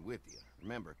someone with you.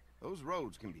 Remember, those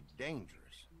roads can be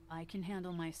dangerous. I can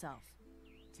handle myself.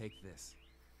 Take this.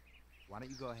 Why don't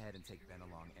you go ahead and take Ben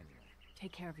along anyway?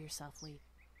 Take care of yourself, Lee.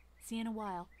 See you in a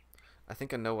while. I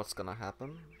think I know what's gonna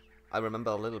happen. I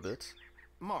remember a little bit.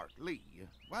 Mark, Lee,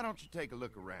 why don't you take a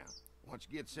look around? Once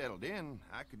you get settled in,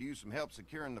 I could use some help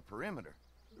securing the perimeter.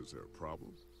 Is there a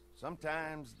problem?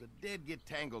 Sometimes the dead get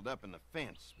tangled up in the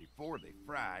fence before they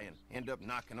fry and end up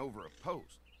knocking over a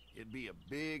post. It'd be a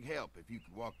big help if you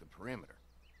could walk the perimeter.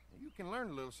 You can learn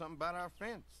a little something about our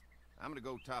fence. I'm gonna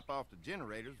go top off the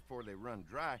generators before they run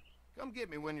dry. Come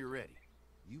get me when you're ready.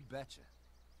 You betcha.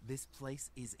 This place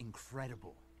is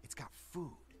incredible. It's got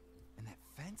food. And that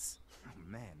fence? Oh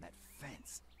man, that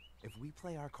fence. If we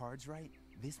play our cards right,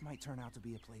 this might turn out to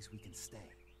be a place we can stay.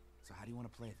 So how do you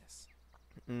want to play this?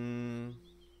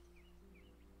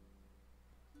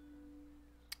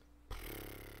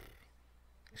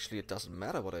 Actually, it doesn't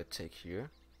matter what I take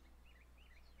here.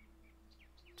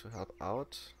 To help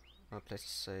out. Place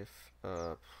safe.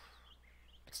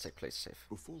 Let's take place safe.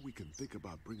 Before we can think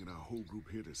about bringing our whole group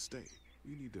here to stay,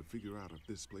 we need to figure out if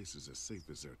this place is as safe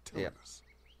as they're telling us.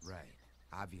 Right.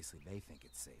 Obviously they think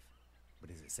it's safe. But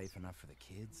is it safe enough for the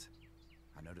kids?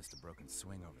 I noticed a broken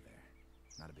swing over there.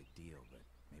 Not a big deal, but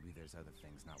maybe there's other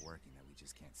things not working that we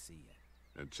just can't see yet.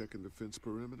 And checking the fence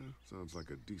perimeter sounds like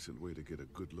a decent way to get a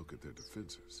good look at their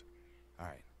defenses.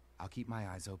 Alright, I'll keep my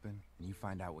eyes open, and you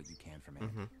find out what you can from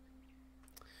Andy.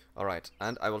 Alright,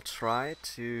 and I will try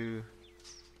to...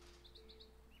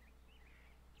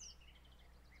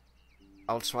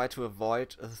 I'll try to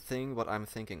avoid the thing what I'm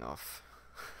thinking of.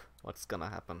 What's gonna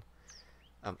happen.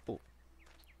 Oh.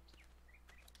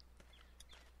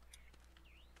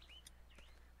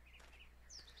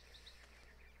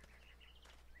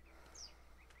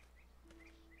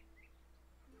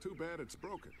 Too bad it's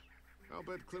broken. I'll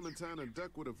bet Clementine and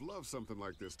Duck would have loved something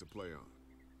like this to play on.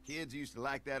 Kids used to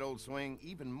like that old swing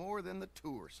even more than the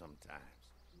tour sometimes.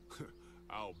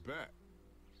 I'll bet.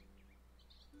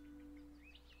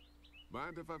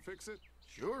 Mind if I fix it?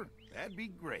 Sure, that'd be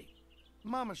great.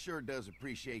 Mama sure does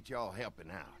appreciate y'all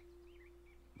helping out.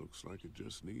 Looks like it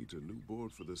just needs a new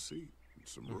board for the seat and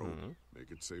some rope. Make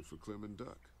it safe for Clem and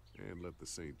Duck. And let the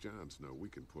St. John's know we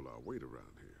can pull our weight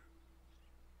around here.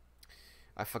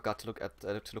 I forgot to look at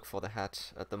to look for the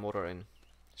hat at the motor inn.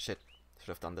 Shit, should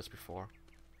have done this before.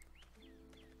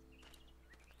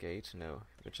 Gate, no.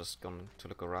 We're just going to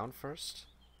look around first.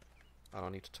 I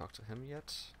don't need to talk to him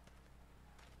yet.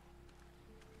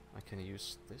 I can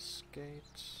use this gate.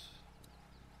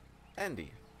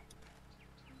 Andy.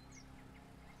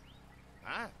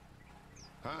 Hi.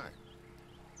 Hi.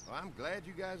 Well, I'm glad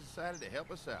you guys decided to help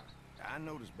us out. I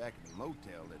noticed back at the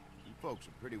motel that you folks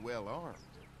are pretty well armed.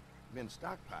 Been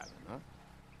stockpiling, huh?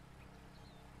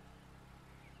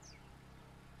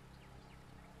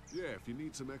 Yeah, if you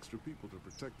need some extra people to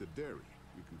protect the dairy,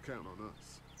 you can count on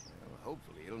us. Well,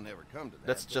 hopefully it'll never come to that.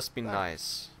 Let's just be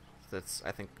nice. That's,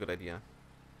 I think, a good idea.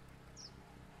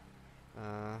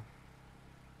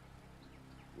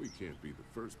 We can't be the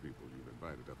first people you've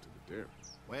invited up to the dairy.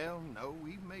 Well, no,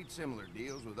 we've made similar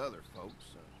deals with other folks,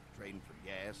 trading for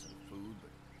gas and food,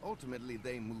 but ultimately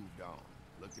they moved on,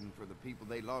 looking for the people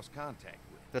they lost contact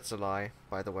with. That's a lie,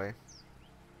 by the way.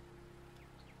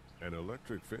 An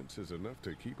electric fence is enough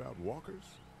to keep out walkers?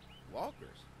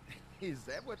 Walkers? Is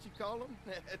that what you call them?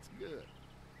 That's good.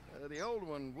 The old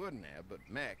one wouldn't have, but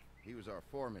Mac, he was our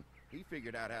foreman, he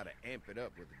figured out how to amp it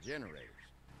up with the generators.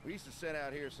 We used to sit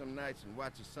out here some nights and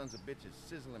watch the sons of bitches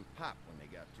sizzle and pop when they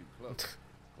got too close.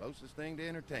 Closest thing to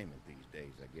entertainment these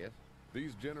days, I guess.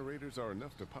 These generators are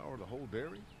enough to power the whole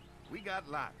dairy? We got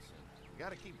lots, and we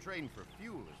gotta keep trading for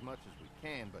fuel as much as we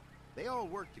can, but they all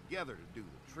work together to do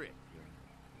the trick,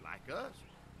 like us.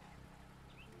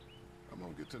 I'm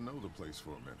gonna get to know the place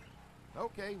for a minute.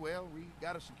 Okay, well, we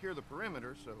gotta secure the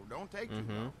perimeter, so don't take too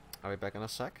long. I'll be back in a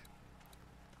sec.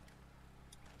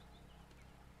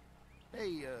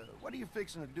 Hey, what are you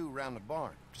fixing to do around the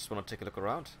barn? Just want to take a look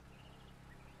around.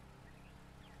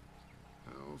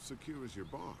 How secure is your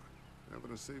barn?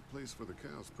 Having a safe place for the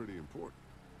cows pretty important.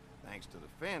 Thanks to the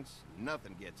fence,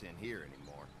 nothing gets in here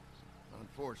anymore.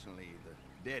 Unfortunately,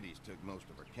 the Daddies took most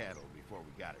of our cattle before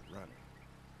we got it running.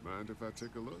 Mind if I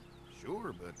take a look?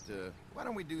 Sure, but why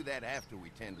don't we do that after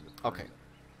we tend to the perimeter? Okay.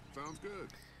 Sounds good.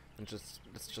 And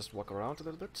let's just walk around a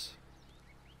little bit.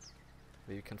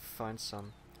 Maybe you can find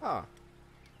some... Ah.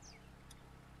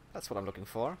 That's what I'm looking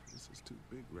for. This is too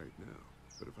big right now,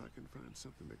 but if I can find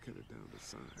something to cut it down to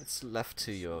size... It's left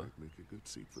to you. Might make a good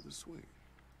seat for the swing.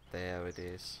 There it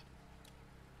is.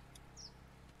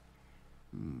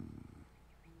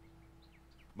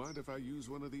 Mind if I use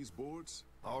one of these boards?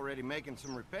 Already making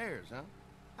some repairs, huh?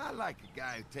 I like a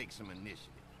guy who takes some initiative.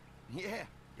 Yeah,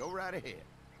 go right ahead.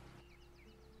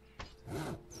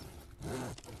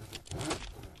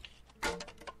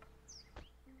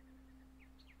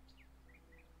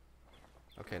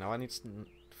 Okay, now I need to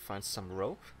find some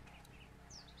rope.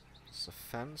 There's a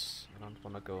fence. I don't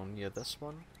want to go near this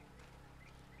one.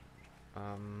 There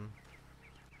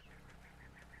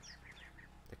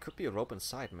could be a rope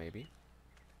inside, maybe.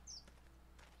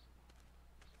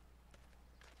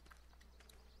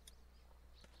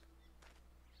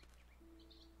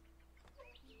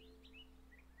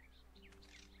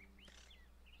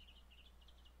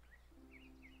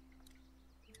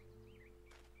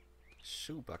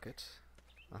 Shoe bucket.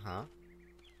 Uh-huh.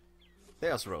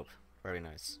 There's rope. Very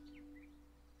nice.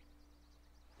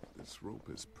 This rope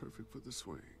is perfect for the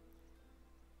swing.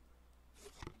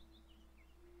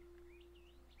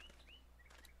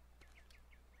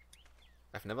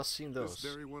 I've never seen those.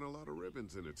 This dairy won a lot of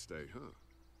ribbons in its day, huh?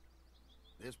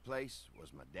 This place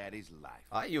was my daddy's life.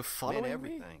 Are you following Meant me?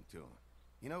 everything to him.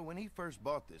 You know, when he first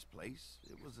bought this place,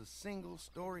 it was a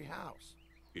single-story house.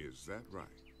 Is that right?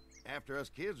 After us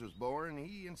kids was born,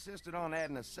 he insisted on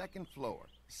adding a second floor.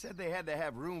 He said they had to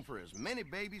have room for as many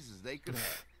babies as they could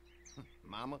have.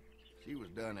 Mama, she was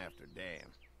done after Dan.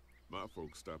 My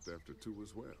folks stopped after 2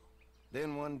 as well.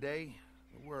 Then one day,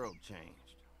 the world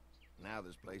changed. Now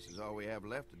this place is all we have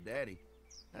left of Daddy.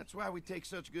 That's why we take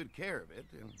such good care of it,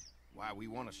 and why we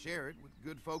want to share it with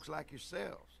good folks like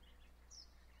yourselves.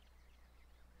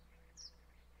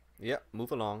 Yeah,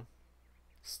 move along.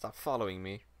 Stop following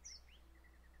me.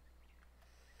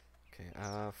 Okay,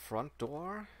 front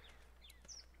door.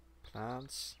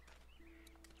 Plants.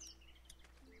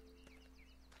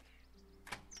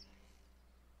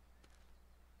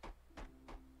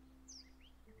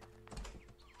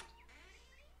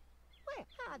 Well,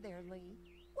 hi there, Lee.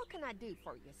 What can I do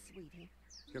for you, sweetie?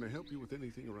 Can I help you with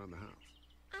anything around the house?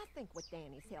 I think with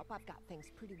Danny's help, I've got things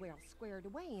pretty well squared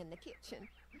away in the kitchen.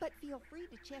 But feel free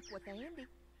to check with Andy.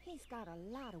 He's got a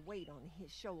lot of weight on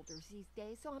his shoulders these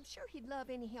days, so I'm sure he'd love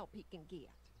any help he can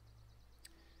get.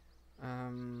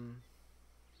 How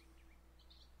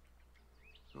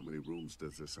many rooms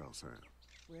does this house have?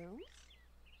 Rooms?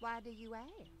 Why do you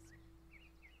ask?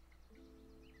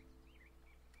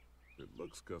 It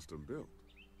looks custom built.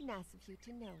 Nice of you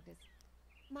to notice.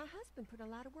 My husband put a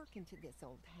lot of work into this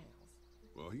old house.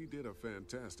 Well, he did a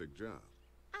fantastic job.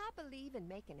 I believe in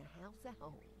making a house a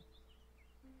home.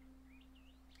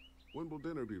 When will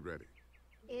dinner be ready?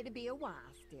 It'll be a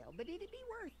while still, but it'll be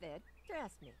worth it.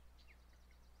 Trust me.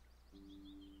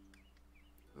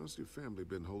 How's your family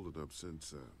been holding up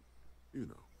since, you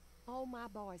know? All my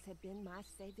boys have been my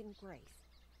saving grace.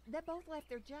 They both left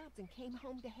their jobs and came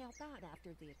home to help out after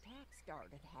the attack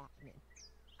started happening.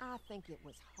 I think it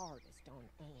was hardest on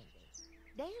Andy.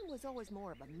 Dan was always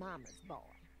more of a mama's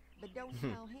boy, but don't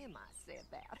tell him I said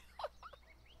that.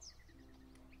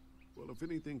 Well, if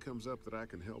anything comes up that I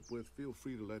can help with, feel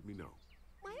free to let me know.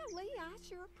 Well, Lee, I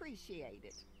sure appreciate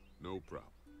it. No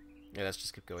problem. Yeah, let's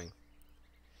just keep going.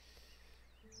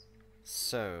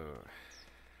 So,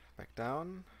 back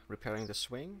down, repairing the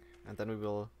swing, and then we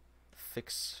will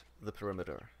fix the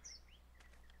perimeter.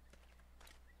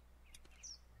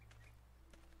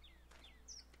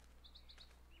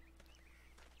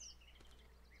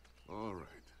 All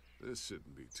right, this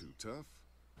shouldn't be too tough.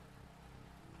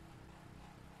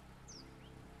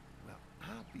 Well,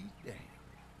 I'll be damned.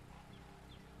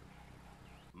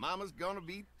 Mama's gonna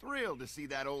be thrilled to see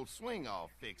that old swing all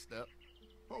fixed up.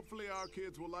 Hopefully our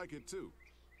kids will like it too.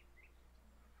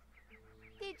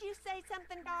 Did you say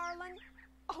something, darling?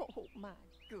 Oh, my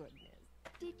goodness.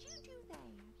 Did you do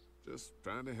that? Just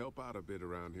trying to help out a bit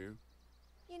around here.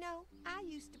 You know, I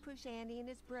used to push Andy and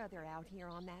his brother out here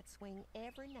on that swing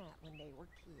every night when they were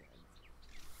kids.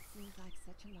 Seems like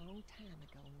such a long time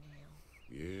ago now.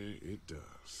 Yeah, it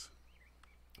does.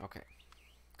 Okay,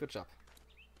 good job.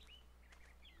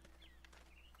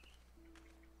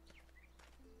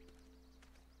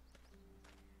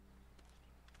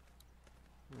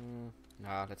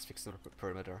 Nah, let's fix the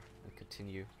perimeter and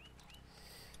continue.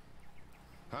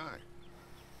 Hi.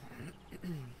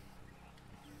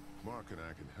 Mark and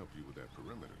I can help you with that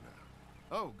perimeter now.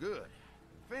 Oh, good.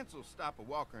 The fence will stop a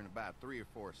walker in about 3 or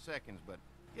 4 seconds, but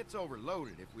gets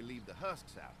overloaded if we leave the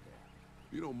husks out there.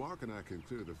 You know, Mark and I can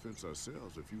clear the fence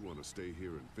ourselves if you want to stay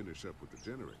here and finish up with the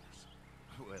generators.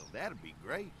 Well, that'd be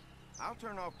great. I'll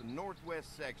turn off the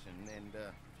northwest section, and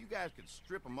if you guys could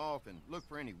strip them off and look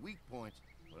for any weak points,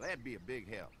 well, that'd be a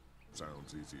big help.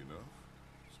 Sounds easy enough.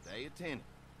 Stay attentive.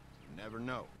 You never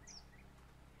know.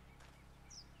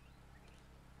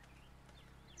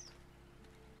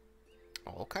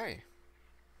 Okay.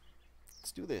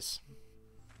 Let's do this.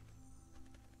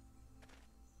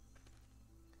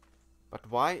 But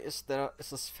why is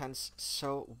this fence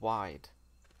so wide?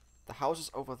 The house is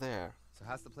over there. So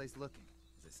how's the place looking?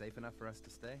 Is it safe enough for us to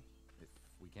stay? If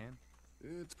we can?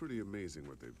 It's pretty amazing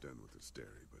what they've done with this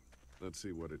dairy, but let's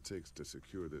see what it takes to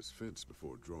secure this fence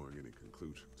before drawing any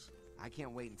conclusions. I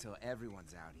can't wait until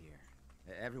everyone's out here.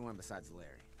 Everyone besides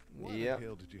Larry. Why the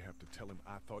hell did you have to tell him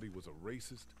I thought he was a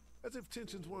racist? As if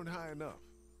tensions weren't high enough.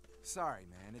 Sorry,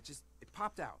 man. It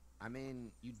popped out. I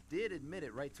mean, you did admit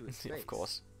it right to his face. Of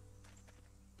course.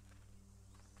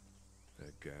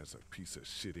 That guy's a piece of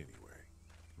shit anyway.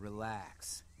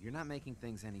 Relax. You're not making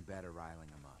things any better riling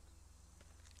him up.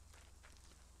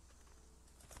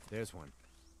 There's one.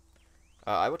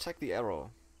 I would take the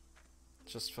arrow.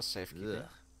 Just for safekeeping. Ugh.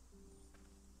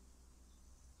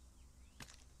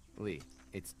 Lee,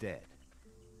 it's dead.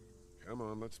 Come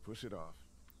on, let's push it off.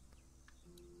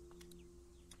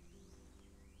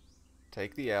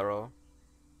 Take the arrow.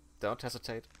 Don't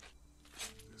hesitate.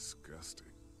 Disgusting.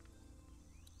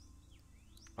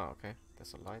 Oh, okay.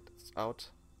 There's a light. It's out.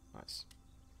 Nice.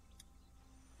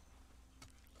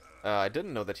 I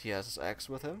didn't know that he has his axe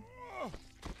with him.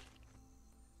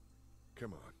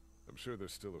 Come on. I'm sure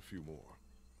there's still a few more.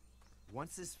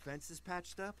 Once this fence is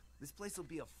patched up, this place will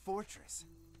be a fortress.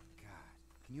 God,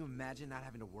 can you imagine not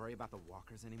having to worry about the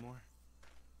walkers anymore?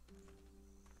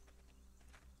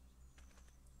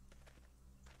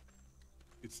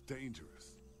 It's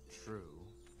dangerous. True,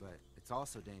 but it's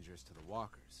also dangerous to the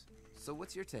walkers. So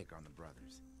what's your take on the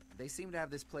brothers? They seem to have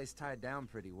this place tied down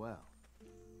pretty well.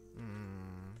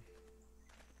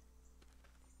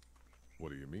 What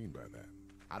do you mean by that?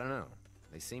 I don't know.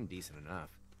 They seem decent enough.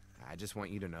 I just want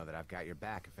you to know that I've got your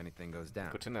back if anything goes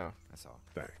down. Good to know. That's all.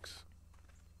 Thanks.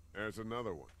 There's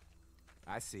another one.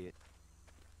 I see it.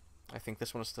 I think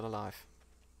this one is still alive.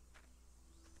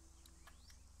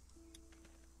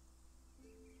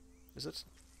 Is it?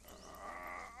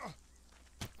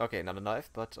 Okay, not a knife,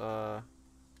 but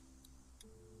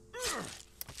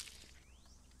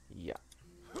yeah.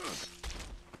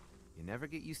 You never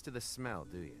get used to the smell,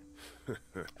 do you?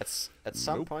 At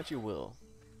some point you will.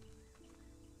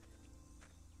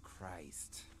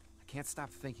 Christ. I can't stop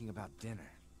thinking about dinner.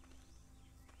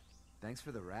 Thanks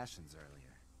for the rations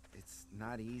earlier. It's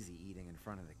not easy eating in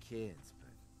front of the kids,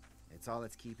 but it's all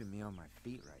that's keeping me on my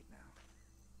feet right now.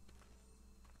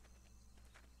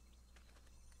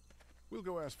 We'll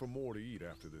go ask for more to eat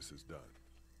after this is done.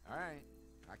 All right.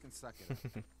 I can suck it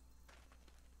up.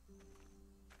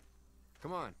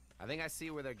 Come on. I think I see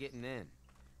where they're getting in.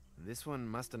 This one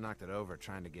must have knocked it over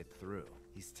trying to get through.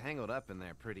 He's tangled up in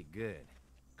there pretty good.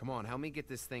 Come on, help me get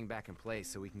this thing back in place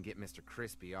so we can get Mr.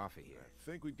 Crispy off of here. I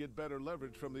think we'd get better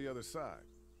leverage from the other side.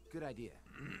 Good idea.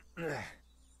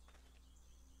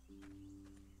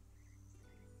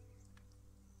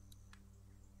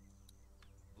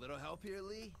 Little help here,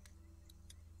 Lee?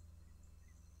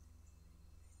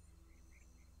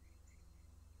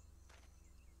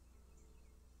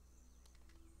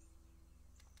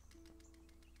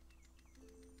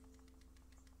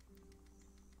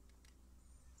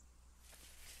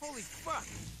 Holy fuck!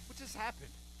 What just happened?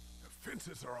 The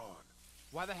fences are on.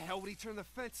 Why the hell would he turn the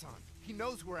fence on? He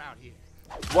knows we're out here.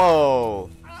 Whoa!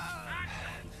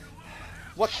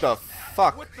 What the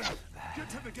fuck? What the? Get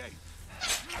to the gate.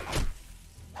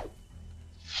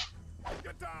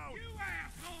 Get down! You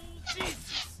asshole!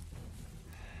 Jesus!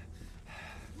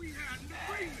 We had an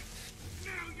agreement.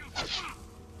 Now you're fucked.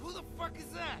 Who the fuck is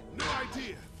that? No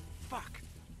idea. Fuck.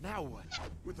 Now what?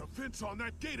 With a fence on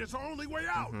that gate, it's our only way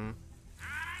out.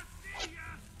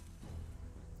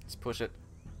 Let's push it.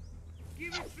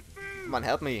 Give us the food. Come on,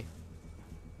 help me.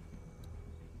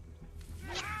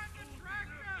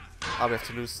 Oh, we have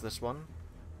to lose this one.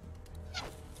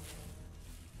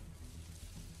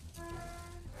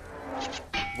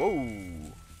 Whoa.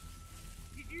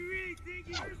 Did you really think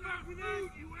you could fuck with us,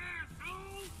 you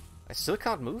asshole? I still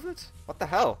can't move it? What the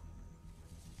hell?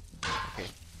 Okay.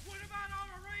 What about our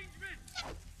arrangement?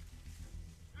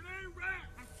 It ain't right.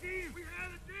 I see we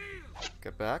had a deal.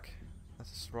 Get back.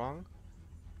 That's wrong.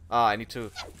 Ah, I need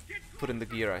to put in the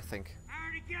gear, I think. I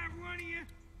already got one of you.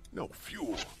 No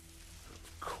fuel.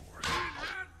 Of course.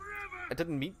 I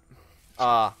didn't mean...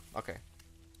 Ah, okay.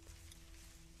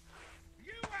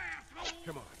 You asshole.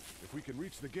 Come on. If we can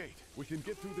reach the gate, we can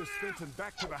get through this fence and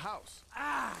back to the house.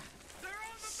 Ah!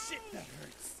 Shit, that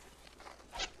hurts.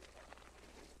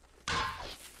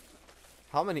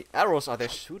 How many arrows are they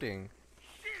shooting?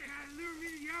 Shit, had to lure me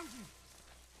to the ocean.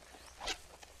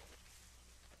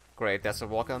 Great, there's a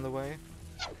walker on the way.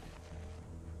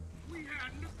 We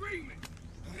had an agreement.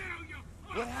 Now you're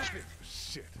fucked. What happened?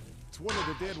 Shit. It's one of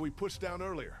the dead we pushed down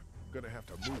earlier. Gonna have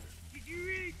to move it. Did you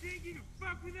really think you could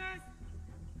fuck with us?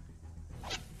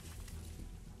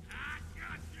 I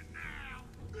got you now.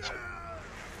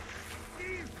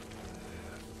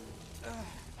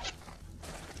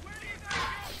 Where do you think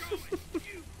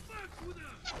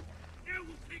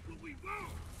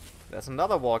There's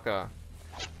another walker.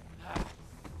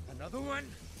 Another one?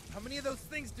 How many of those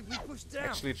things did we push down?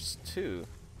 Actually, just 2.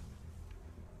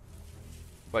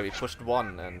 Well, we pushed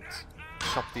one and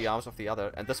chopped the arms of the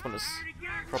other, and this one is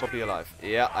probably alive.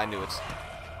 Yeah, I knew it.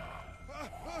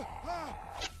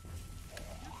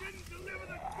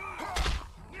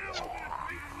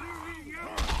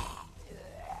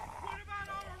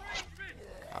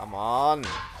 Come on.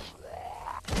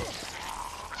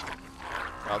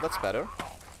 Oh, that's better.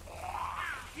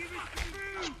 You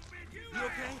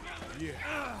okay?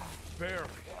 Yeah, barely.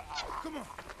 Come on.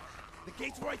 The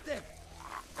gate's right there.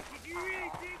 If you really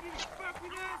think you can fuck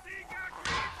with us, I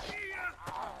can't see ya.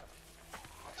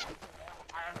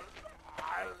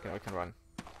 Okay, we can run.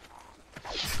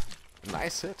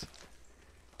 Nice hit.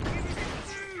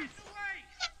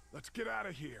 Let's get out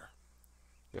of here.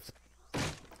 You have to.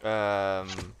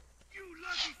 You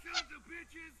lucky sons of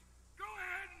bitches. Go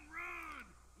ahead and run.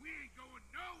 We ain't going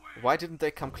nowhere. Why didn't they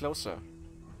come closer?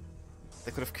 They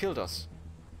could have killed us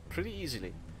pretty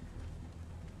easily.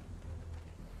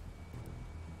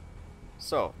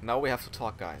 So, now we have to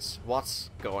talk, guys. What's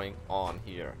going on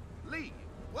here? Lee,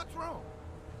 what's wrong?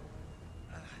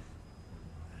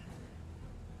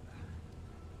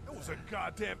 There was a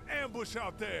goddamn ambush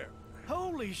out there.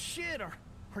 Holy shit,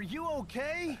 are you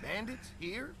okay? Bandits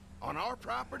here? On our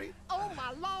property? Oh,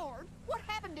 my lord! What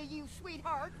happened to you,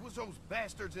 sweetheart? It was those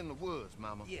bastards in the woods,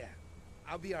 Mama. Yeah,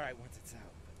 I'll be alright once it's out.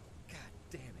 But god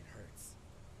damn, it hurts.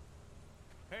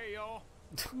 Hey, y'all.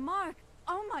 Mark,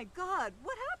 oh my god,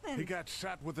 what happened? He got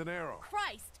shot with an arrow.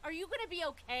 Christ, are you gonna be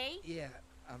okay? Yeah,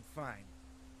 I'm fine.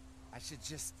 I should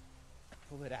just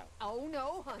pull it out. Oh,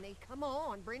 no, honey. Come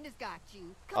on. Brenda's got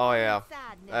you. Come Oh, on yeah.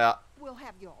 inside now. Yeah. We'll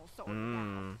have you all sorted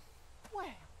out. Well,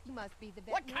 you must be the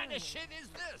What veterinarian. kind of shit is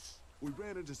this? We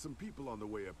ran into some people on the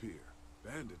way up here.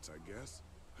 Bandits, I guess.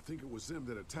 I think it was them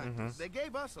that attacked us. They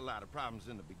gave us a lot of problems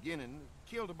in the beginning.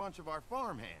 Killed a bunch of our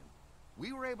farmhands.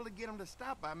 We were able to get them to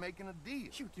stop by making a deal.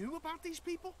 You knew about these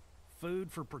people?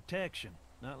 Food for protection.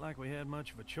 Not like we had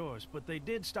much of a choice, but they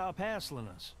did stop hassling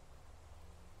us.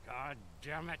 God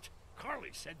damn it. Carly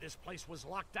said this place was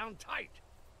locked down tight.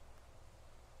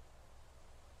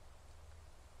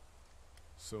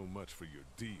 So much for your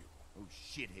deal. Those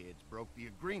shitheads broke the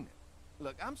agreement.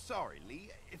 Look, I'm sorry, Lee.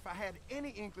 If I had any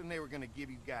inkling they were gonna give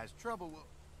you guys trouble, well,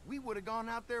 we would have gone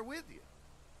out there with you.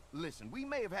 Listen, we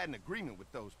may have had an agreement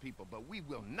with those people, but we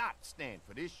will not stand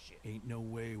for this shit. Ain't no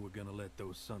way we're gonna let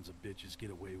those sons of bitches get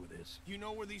away with this. You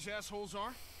know where these assholes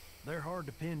are? They're hard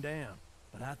to pin down,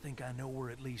 but I think I know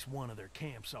where at least one of their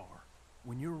camps are.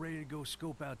 When you're ready to go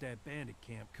scope out that bandit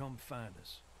camp, come find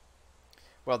us.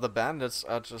 Well, the bandits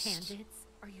are just Bandits?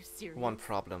 Are you serious? one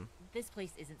problem. This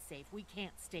place isn't safe. We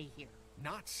can't stay here.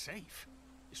 Not safe?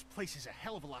 This place is a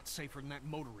hell of a lot safer than that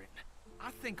motor inn. I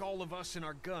think all of us and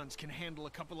our guns can handle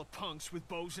a couple of punks with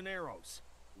bows and arrows.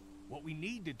 What we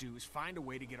need to do is find a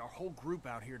way to get our whole group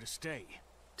out here to stay.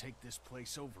 Take this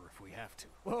place over if we have to.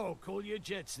 Whoa, cool your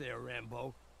jets there,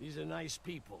 Rambo. These are nice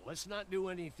people. Let's not do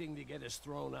anything to get us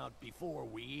thrown out before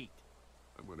we eat.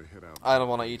 I'm gonna head out. I don't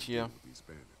want to eat here. With these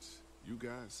bandits. You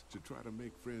guys should try to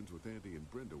make friends with Andy and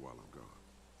Brenda while I'm gone.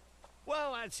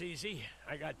 Well, that's easy.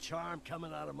 I got charm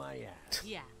coming out of my ass.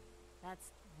 Yeah,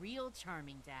 that's real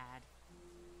charming, Dad.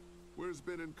 Where's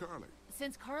Ben and Carly?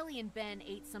 Since Carly and Ben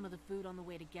ate some of the food on the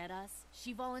way to get us,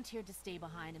 she volunteered to stay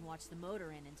behind and watch the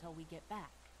motor inn until we get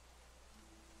back.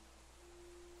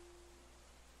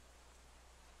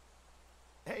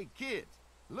 Hey, kids,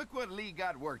 look what Lee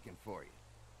got working for you.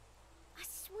 A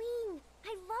swing.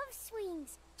 I love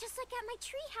swings. Just like at my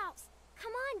treehouse.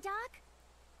 Come on, Doc.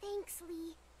 Thanks,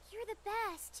 Lee. You're the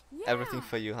best. Yeah. Everything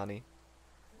for you, honey.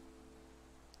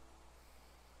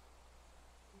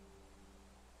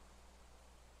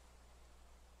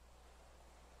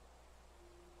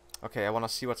 Okay, I want to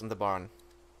see what's in the barn.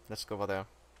 Let's go over there.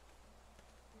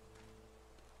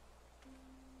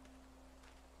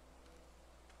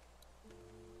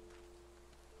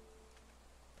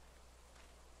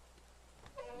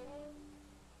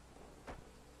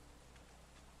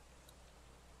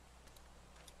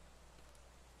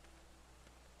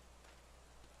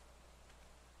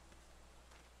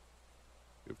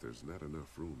 If there's not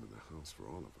enough room in the house for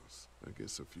all of us, I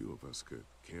guess a few of us could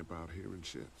camp out here in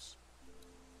shifts.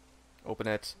 Open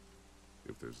it.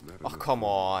 If there's not Oh, enough come room in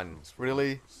the on. house for all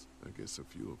Really? of us, I guess a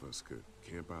few of us could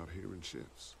camp out here in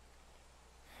shifts.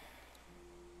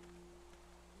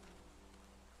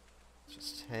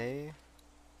 Just hay.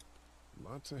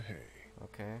 Lots of hay.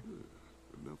 Okay.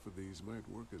 Enough of these might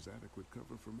work as adequate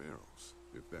cover from arrows,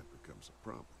 if that becomes a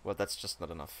problem. Well, that's just not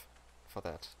enough for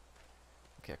that.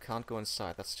 Okay, I can't go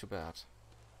inside. That's too bad.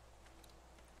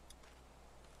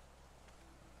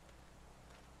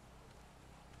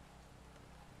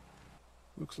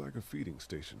 Looks like a feeding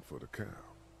station for the cow.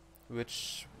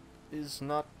 Which is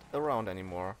not around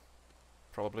anymore,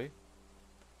 probably.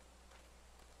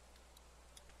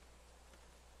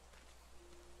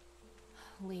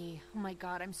 Lee, oh my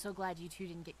god, I'm so glad you two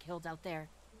didn't get killed out there.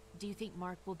 Do you think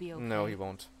Mark will be okay? No, he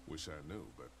won't. Wish I knew,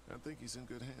 but I think he's in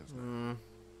good hands now.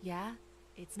 Yeah?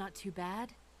 It's not too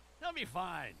bad? He'll be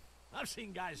fine. I've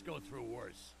seen guys go through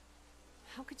worse.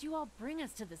 How could you all bring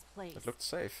us to this place? It looked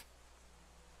safe.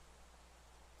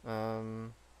 How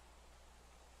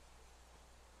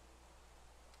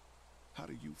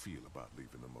do you feel about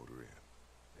leaving the motor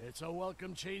in? It's a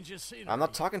welcome change of scenery. I'm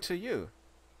not talking to you.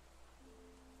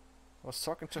 I was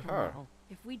talking to her. Well,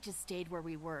 if we just stayed where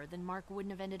we were, then Mark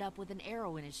wouldn't have ended up with an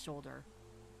arrow in his shoulder.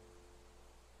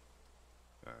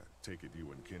 I take it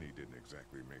you and Kenny didn't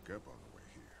exactly make up on the way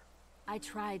here. I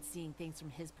tried seeing things from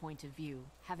his point of view,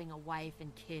 having a wife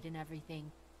and kid and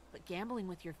everything, but gambling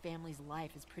with your family's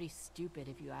life is pretty stupid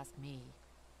if you ask me.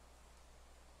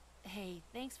 Hey,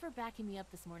 thanks for backing me up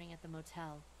this morning at the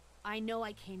motel. I know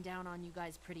I came down on you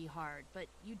guys pretty hard, but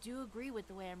you do agree with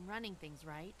the way I'm running things,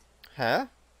 right? Huh?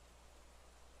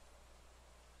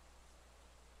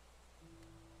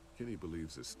 Kenny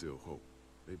believes there's still hope.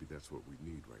 Maybe that's what we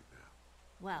need right now.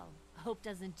 Well, hope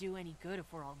doesn't do any good if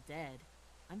we're all dead.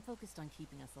 I'm focused on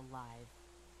keeping us alive.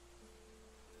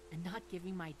 And not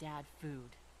giving my dad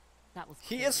food. That was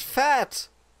He crazy. is fat!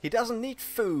 He doesn't need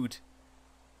food.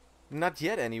 Not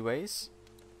yet, anyways.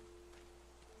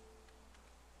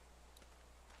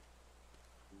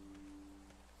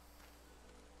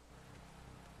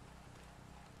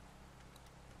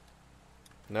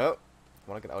 No. I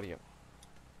wanna get out of here.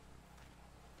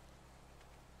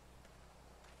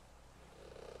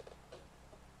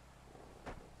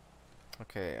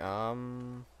 Okay,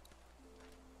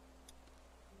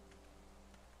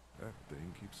 That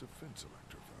thing keeps a fence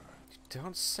electrified. you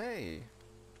don't say.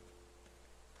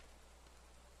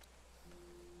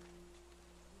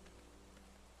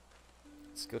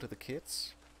 Let's go to the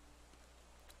kids.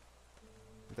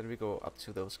 And then we go up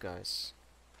to those guys.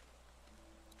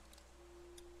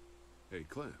 Hey,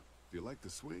 Clem, do you like the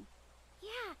swing?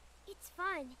 Yeah, it's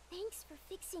fun. Thanks for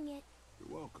fixing it.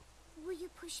 You're welcome. Will you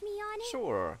push me on it?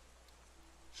 Sure.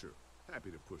 Sure. Happy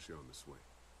to push you on the swing.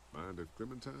 Mind if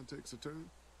Clementine takes a turn?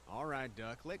 All right,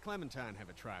 Duck. Let Clementine have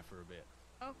a try for a bit.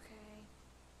 Okay.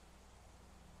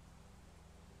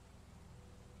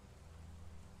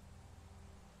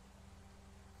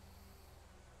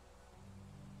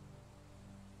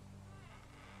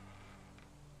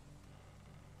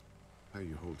 How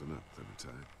you holding up,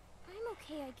 Clementine? I'm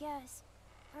okay, I guess.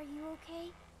 Are you okay?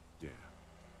 Yeah.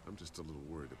 I'm just a little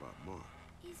worried about Mark.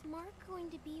 Is Mark going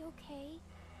to be okay?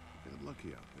 Got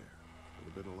lucky out there. Could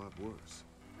have been a lot worse.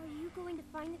 Are you going to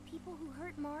find the people who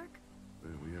hurt Mark?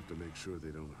 And we have to make sure they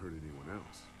don't hurt anyone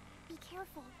else. Be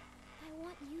careful. I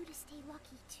want you to stay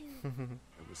lucky, too.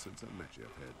 Ever since I met you,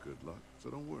 I've had good luck, so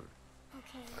don't worry.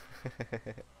 Okay.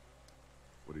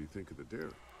 What do you think of the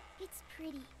dairy? It's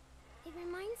pretty. It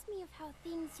reminds me of how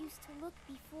things used to look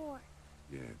before.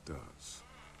 Yeah, it does.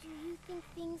 Do you think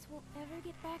things will ever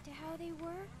get back to how they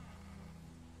were?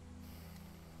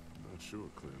 Not sure,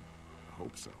 Clem. I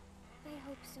hope so. I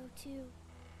hope so, too.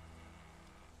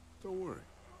 Don't worry.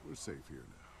 We're safe here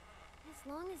now. As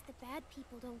long as the bad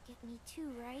people don't get me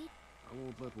too, right? I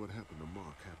won't let what happened to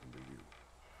Mark happen to you.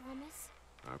 Promise?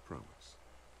 I promise.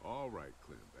 All right,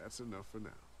 Clem. That's enough for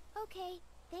now. Okay.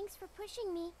 Thanks for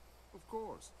pushing me. Of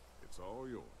course. It's all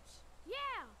yours.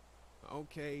 Yeah!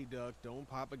 Okay, Duck. Don't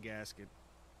pop a gasket.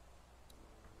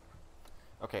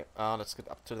 Okay, let's get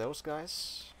up to those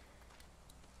guys.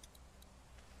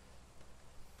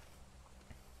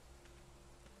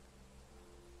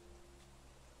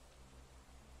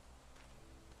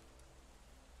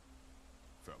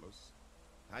 Fellas.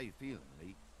 How you feeling,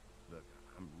 Lee? Look,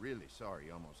 I'm really sorry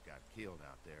you almost got killed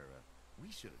out there.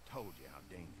 We should have told you how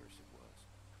dangerous it was.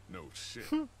 No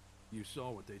shit. You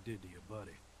saw what they did to your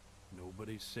buddy.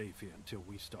 Nobody's safe here until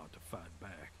we start to fight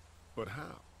back. But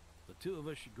how? The two of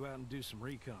us should go out and do some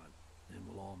recon. Then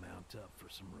we'll all mount up for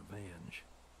some revenge.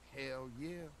 Hell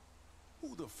yeah.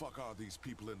 Who the fuck are these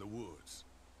people in the woods?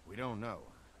 We don't know.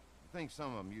 I think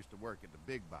some of them used to work at the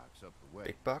big box up the way.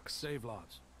 Big bucks? Save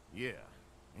lots. Yeah.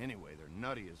 Anyway, they're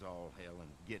nutty as all hell and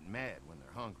get mad when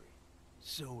they're hungry.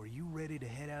 So are you ready to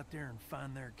head out there and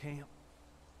find their camp?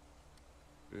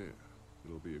 Yeah.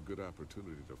 It'll be a good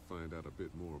opportunity to find out a bit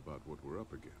more about what we're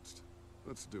up against.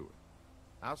 Let's do it.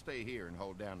 I'll stay here and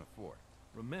hold down the fort.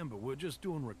 Remember, we're just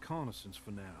doing reconnaissance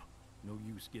for now. No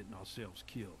use getting ourselves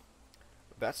killed.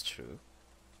 That's true.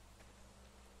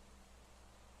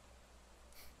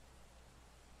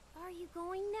 Are you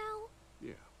going now?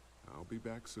 Yeah. I'll be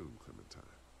back soon, Clementine.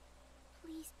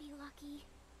 Please be lucky.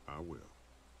 I will.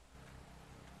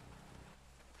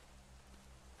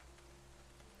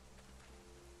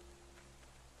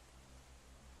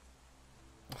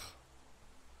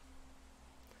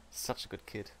 Such a good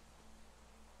kid.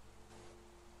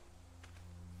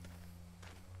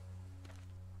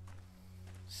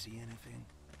 See anything?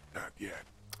 Not yet.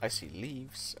 I see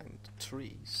leaves and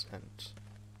trees and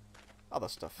other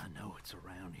stuff. I know it's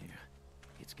around here.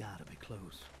 It's gotta be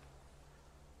close.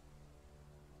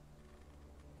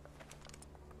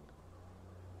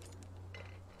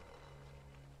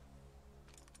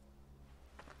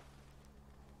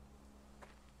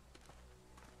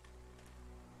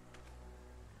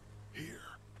 Here.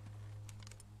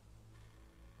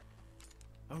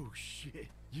 Oh shit,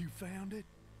 you found it?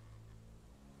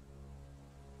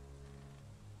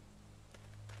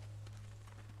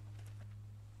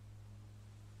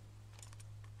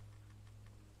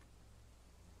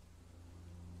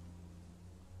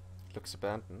 Looks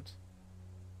abandoned.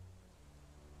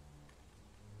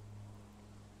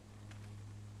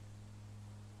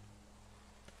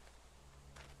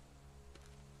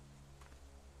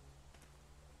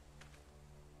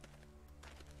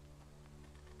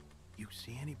 You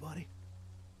see anybody?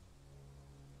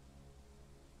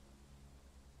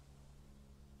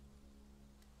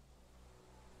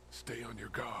 Stay on your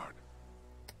guard.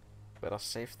 Better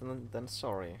safe than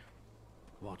sorry.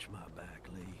 Watch my back,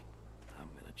 Lee. I'm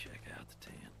gonna check out the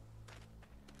tent.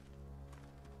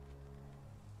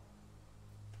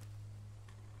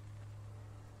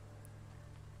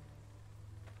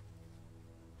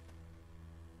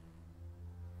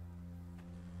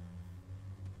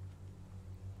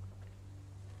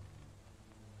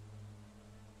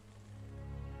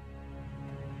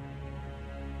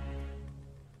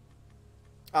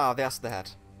 Ah, there's the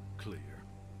hat. Clear.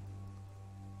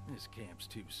 This camp's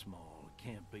too small. It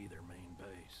can't be their main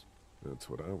base. That's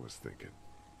what I was thinking.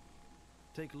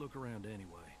 Take a look around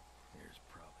anyway. There's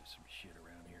probably some shit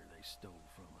around here they stole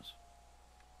from us.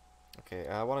 Okay,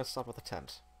 I want to start with the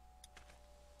tent.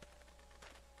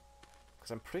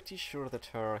 Because I'm pretty sure that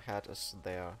her hat is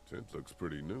there. Tent looks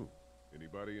pretty new.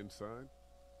 Anybody inside?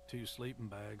 2 sleeping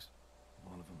bags.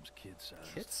 One of them's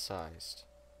kid-sized. Kid-sized?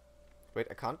 Wait,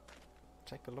 I can't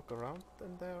take a look around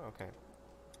in there? Okay.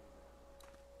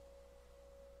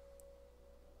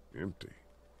 Empty.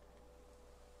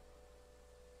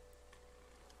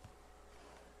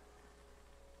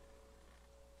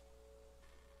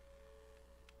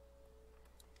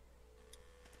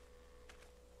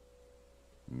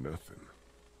 Nothing.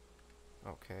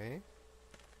 Okay.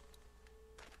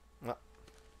 Ah.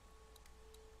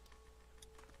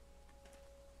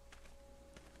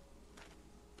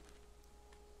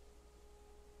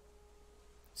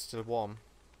 Still warm.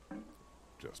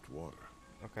 Just water.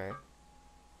 Okay.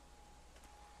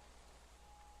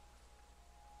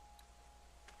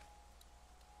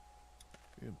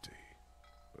 Empty.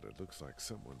 But it looks like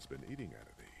someone's been eating out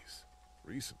of these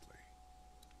recently.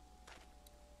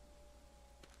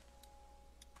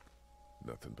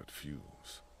 Nothing but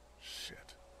fumes.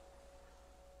 Shit.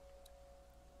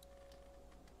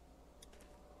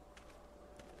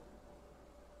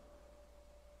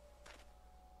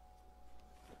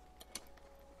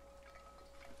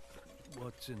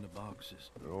 What's in the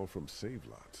boxes? They're all from save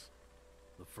lots.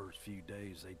 The first few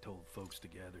days they told folks to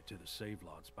gather to the save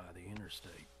lots by the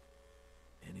interstate.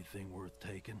 Anything worth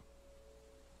taking?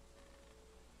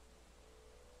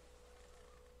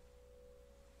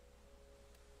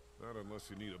 Not unless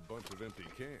you need a bunch of empty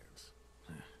cans.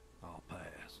 I'll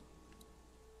pass.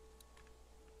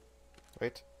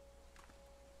 Wait.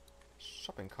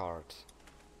 Shopping cart.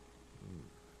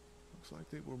 Looks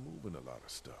like they were moving a lot of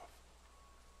stuff.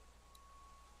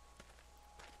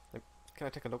 Can I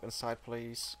take a look inside,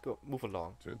 please? Go, move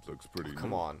along. Tent looks pretty Oh,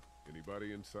 come new. on.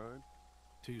 Anybody inside?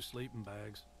 2 sleeping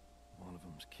bags. One of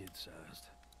them's kid-sized.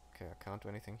 Okay, I can't do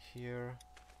anything here.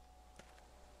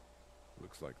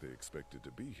 Looks like they expected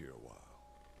to be here a while.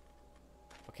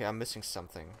 Okay, I'm missing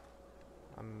something.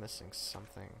 I'm missing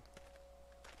something.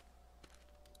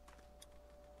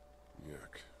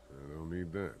 Yuck. I don't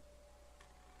need that.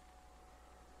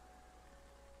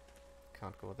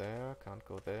 Can't go there, can't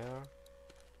go there.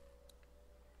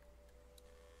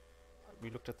 We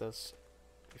looked at this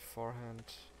beforehand.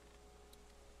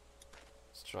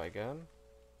 Let's try again.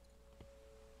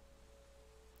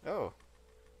 Oh,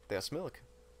 there's milk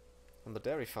from the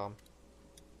dairy farm.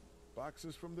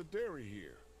 Boxes from the dairy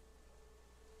here.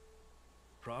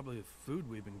 Probably the food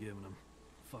we've been giving them.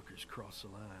 Fuckers cross the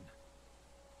line.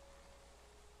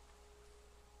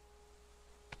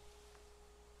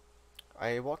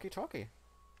 A walkie-talkie.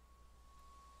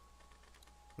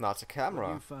 No, it's a camera. What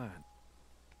do you find?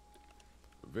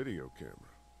 A video camera.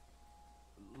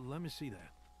 Let me see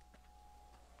that.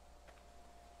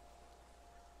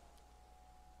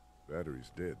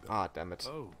 Battery's dead, though. Ah, damn it.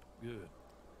 Oh, good.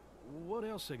 What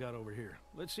else they got over here?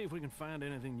 Let's see if we can find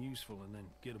anything useful and then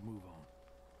get a move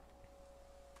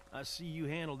on. I see you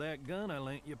handled that gun I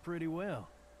lent you pretty well.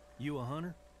 You a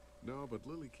hunter? No, but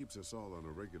Lily keeps us all on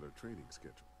a regular training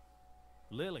schedule.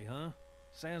 Lily, huh?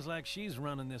 Sounds like she's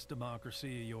running this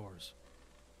democracy of yours.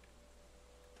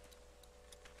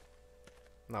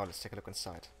 Now let's take a look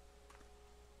inside.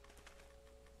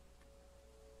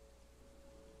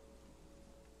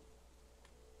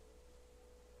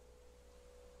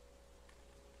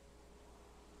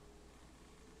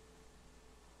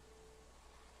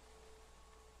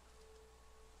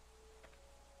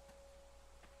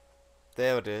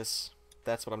 There it is.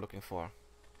 That's what I'm looking for.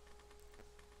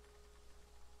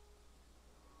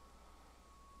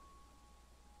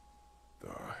 The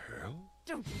hell?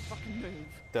 Don't you fucking move.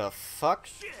 The fuck?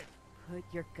 Put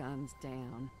your guns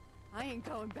down. I ain't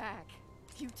going back.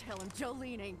 You tell him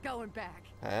Jolene ain't going back.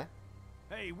 Huh?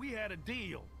 Hey, we had a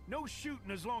deal. No shooting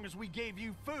as long as we gave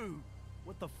you food.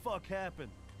 What the fuck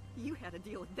happened? You had a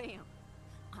deal with them.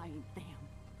 I ain't them.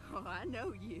 Oh, I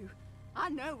know you. I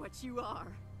know what you are.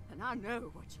 And I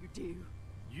know what you do.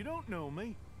 You don't know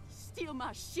me. Steal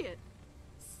my shit.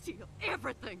 Steal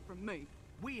everything from me.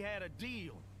 We had a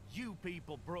deal. You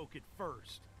people broke it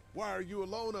first. Why are you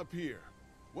alone up here?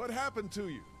 What happened to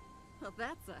you? Well,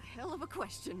 that's a hell of a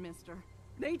question, mister.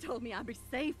 They told me I'd be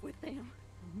safe with them.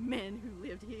 Men who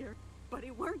lived here. But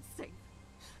it weren't safe.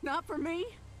 Not for me.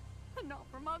 And not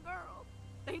for my girl.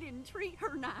 They didn't treat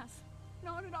her nice.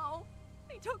 Not at all.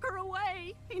 They took her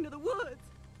away into the woods.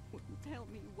 Wouldn't tell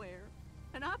me where.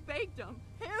 And I begged them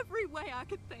every way I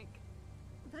could think.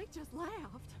 They just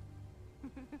laughed.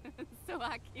 So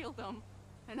I killed them.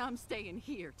 And I'm staying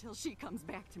here till she comes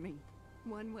back to me.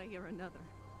 One way or another.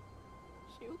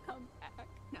 She'll come back.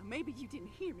 Now maybe you didn't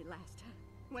hear me last time.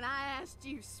 When I asked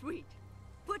you, sweet,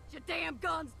 put your damn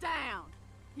guns down.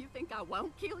 You think I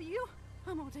won't kill you?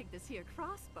 I'm gonna take this here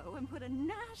crossbow and put a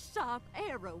nice sharp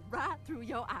arrow right through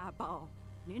your eyeball.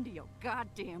 And into your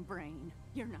goddamn brain.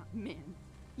 You're not men.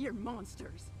 You're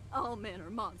monsters. All men are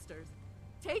monsters.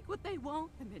 Take what they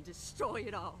want and then destroy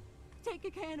it all. Take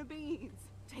a can of beans.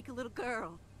 Take a little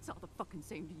girl. It's all the fucking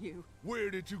same to you. Where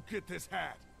did you get this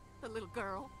hat? The little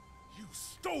girl. You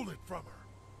stole it from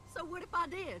her. So what if I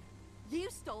did? You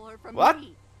stole her from What?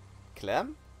 me.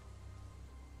 Clem?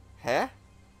 Huh?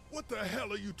 What the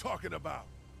hell are you talking about?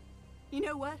 You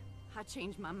know what? I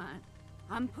changed my mind.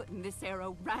 I'm putting this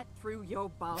arrow right through your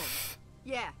balls.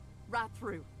 Yeah, right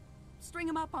through. String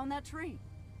them up on that tree.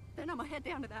 Then I'm gonna head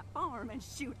down to that farm and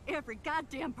shoot every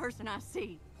goddamn person I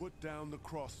see. Put down the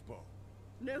crossbow.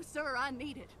 No, sir, I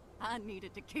need it. I need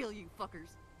it to kill you fuckers.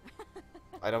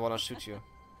 I don't want to shoot you.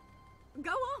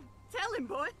 Go on. Tell him,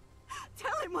 boy.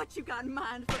 Tell him what you got in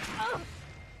mind for...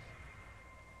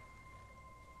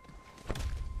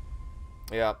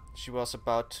 Yeah, she was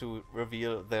about to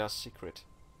reveal their secret.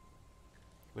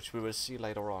 Which we will see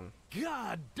later on.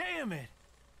 God damn it!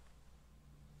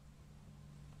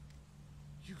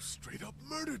 You straight up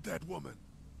murdered that woman.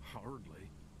 Hardly.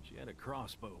 She had a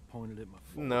crossbow pointed at my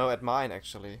forehead. No, at mine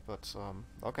actually, but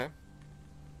okay.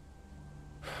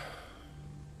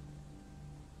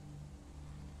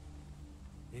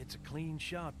 It's a clean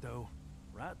shot though.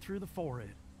 Right through the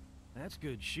forehead. That's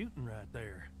good shooting right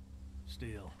there.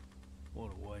 Still,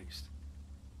 what a waste.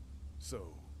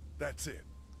 So, that's it.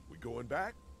 We going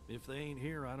back? If they ain't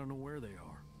here, I don't know where they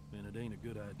are. And it ain't a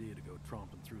good idea to go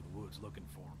tromping through the woods looking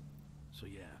for them. So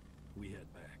yeah, we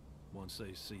head back. Once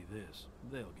they see this,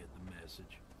 they'll get the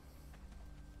message.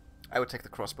 I would take the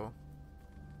crossbow.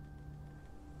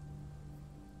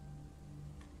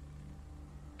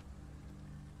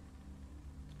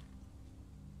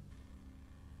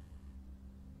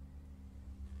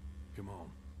 Come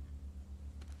on.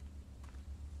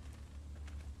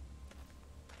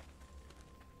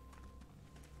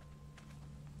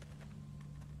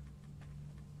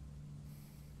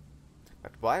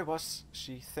 But why was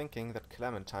she thinking that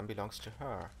Clementine belongs to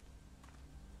her?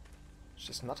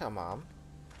 She's not her mom.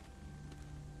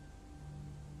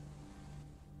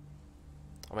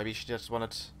 Or maybe she just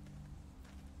wanted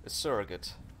a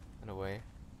surrogate, in a way.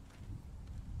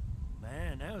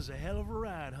 Man, that was a hell of a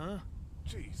ride, huh?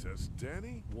 Jesus,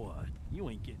 Danny. What? You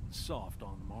ain't getting soft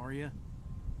on them, are ya?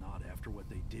 Not after what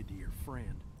they did to your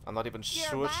friend. I'm not even You're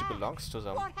sure she back. belongs to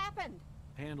them. What happened?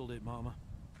 Handled it, Mama.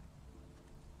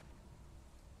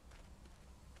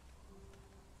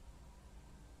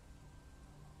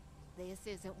 This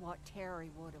isn't what Terry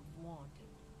would have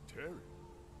wanted. Terry?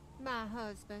 My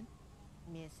husband.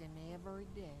 Miss him every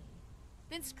day.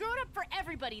 Then screw it up for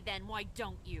everybody then, why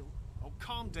don't you? Oh,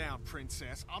 calm down,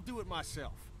 princess. I'll do it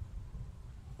myself.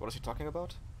 What is he talking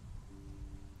about?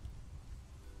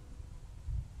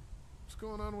 What's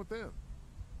going on with them?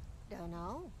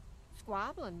 Dunno.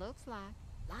 Squabbling, looks like.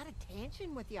 Lot of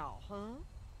tension with y'all, huh?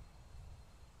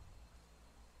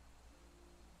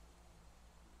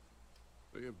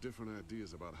 They have different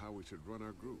ideas about how we should run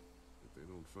our group. If they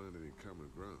don't find any common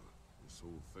ground, this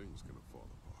whole thing's gonna fall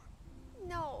apart.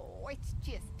 No, it's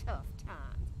just tough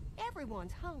times.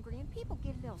 Everyone's hungry and people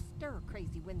get a little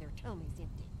stir-crazy when their tummy's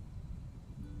empty.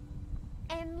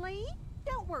 And Lee,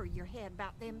 don't worry your head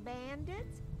about them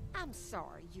bandits. I'm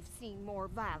sorry you've seen more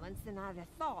violence than I'd have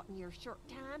thought in your short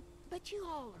time, but you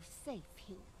all are safe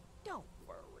here. Don't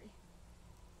worry.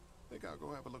 Think I'll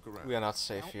go have a look around. We are not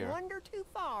safe Don't here. wander too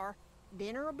far.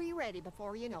 Dinner will be ready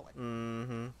before you know it.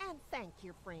 Mm-hmm. And thank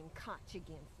your friend Koch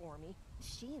again for me.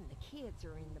 She and the kids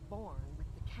are in the barn with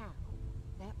the cow.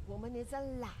 That woman is a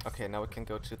lassie. Okay, now we can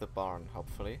go to the barn,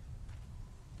 hopefully.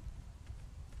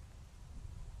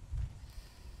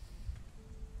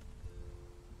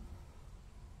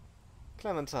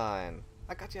 Clementine,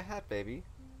 I got your hat, baby.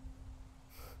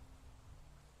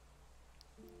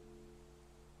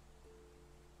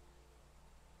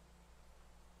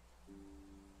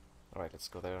 Alright, let's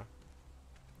go there.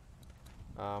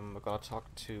 We're gonna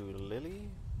talk to Lily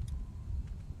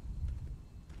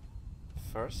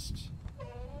first,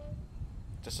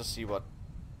 just to see what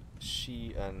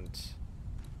she and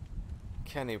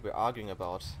Kenny were arguing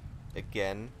about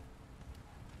again.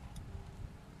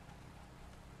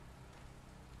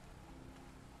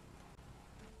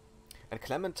 And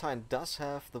Clementine does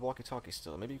have the walkie-talkie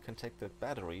still. Maybe you can take the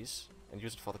batteries and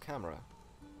use it for the camera.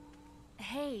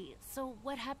 Hey, so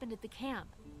what happened at the camp?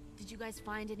 Did you guys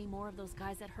find any more of those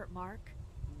guys that hurt Mark?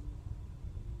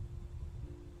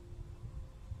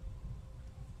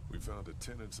 We found a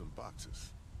tin and some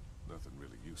boxes. Nothing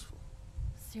really useful.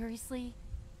 Seriously?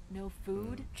 No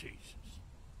food? Jesus.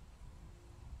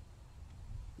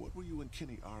 What were you and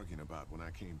Kenny arguing about when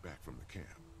I came back from the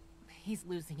camp? He's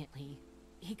losing it, Lee.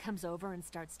 He comes over and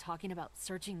starts talking about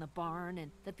searching the barn and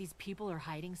that these people are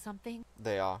hiding something.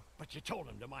 They are. But you told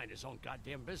him to mind his own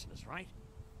goddamn business, right?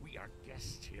 We are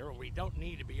guests here. We don't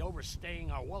need to be overstaying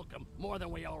our welcome more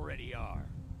than we already are.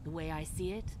 The way I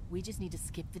see it, we just need to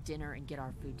skip the dinner and get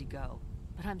our food to go.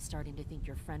 But I'm starting to think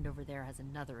your friend over there has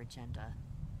another agenda.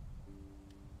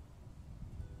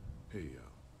 Hey,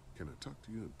 can I talk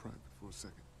to you in private for a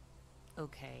second?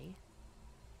 Okay.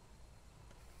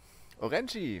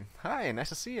 Orenji, hi, nice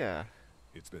to see ya.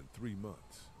 It's been 3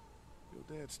 months.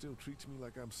 Your dad still treats me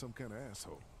like I'm some kind of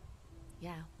asshole.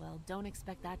 Yeah, well, don't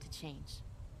expect that to change.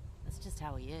 That's just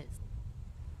how he is.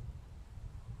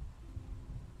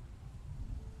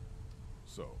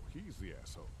 So, he's the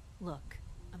asshole. Look,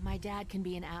 my dad can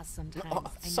be an ass sometimes. Oh, I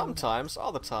know sometimes, that.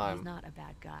 all the time. He's not a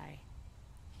bad guy.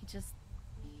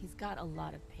 He's got a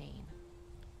lot of pain.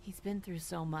 He's been through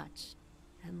so much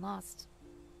and lost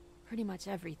pretty much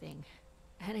everything.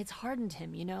 And it's hardened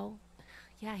him, you know?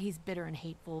 Yeah, he's bitter and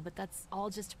hateful, but that's all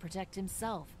just to protect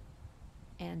himself.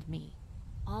 And me.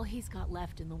 All he's got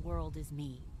left in the world is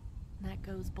me. And that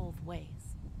goes both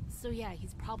ways. So yeah,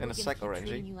 he's probably gonna keep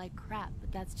treating you like crap, but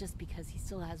that's just because he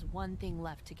still has one thing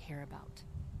left to care about.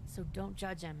 So don't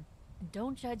judge him. And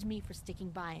don't judge me for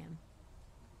sticking by him.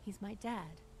 He's my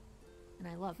dad. And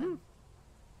I love him.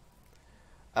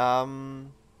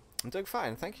 I'm doing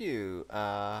fine, thank you.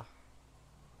 Not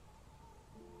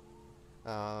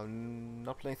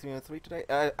playing 303 today?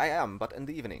 I am, but in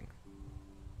the evening.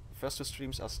 First 2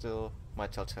 streams are still my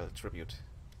Telltale tribute.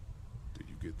 Did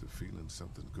you get the feeling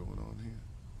something's going on here?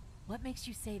 What makes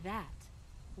you say that?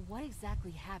 What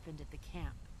exactly happened at the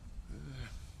camp?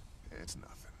 It's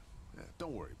nothing.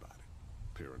 Don't worry about it.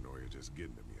 Paranoia just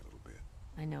getting to me a little bit.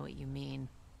 I know what you mean.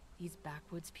 These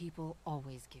backwoods people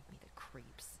always give me the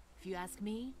creeps. If you ask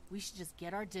me, we should just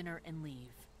get our dinner and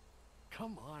leave.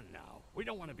 Come on now. We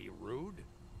don't want to be rude.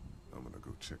 I'm gonna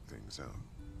go check things out.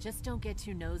 Just don't get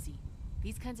too nosy.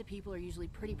 These kinds of people are usually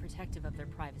pretty protective of their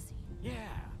privacy.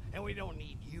 Yeah, and we don't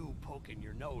need you poking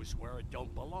your nose where it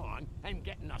don't belong and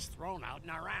getting us thrown out in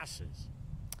our asses.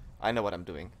 I know what I'm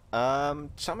doing.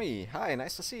 Chummy, hi,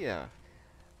 nice to see ya.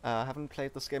 Haven't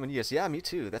played this game in years. Yeah, me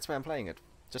too. That's why I'm playing it.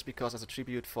 Just because as a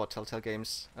tribute for Telltale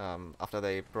Games, after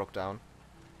they broke down.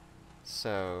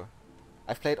 So,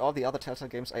 I've played all the other Telltale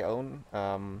games I own,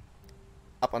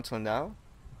 up until now.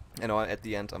 And at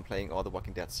the end I'm playing all the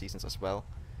Walking Dead seasons as well.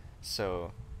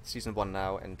 So, Season 1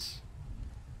 now, and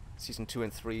Season 2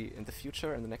 and 3 in the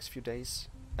future, in the next few days.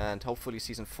 And hopefully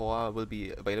Season 4 will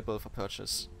be available for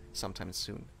purchase sometime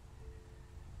soon.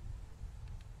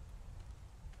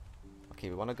 Okay,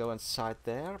 we want to go inside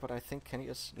there, but I think Kenny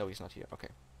is... No, he's not here. Okay.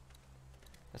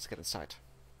 Let's get inside.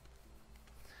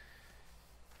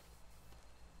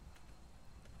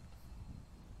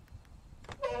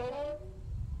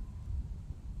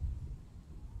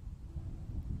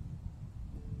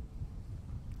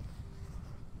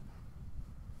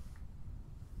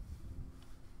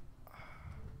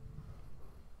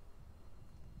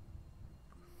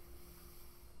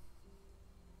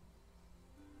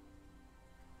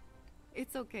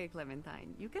 It's okay,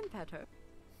 Clementine. You can pet her.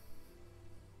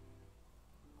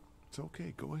 It's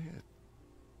okay, go ahead.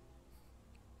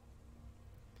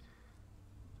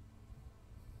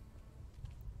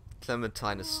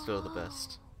 Clementine is still the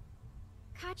best.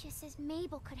 Katya says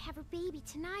Mabel could have her baby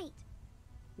tonight.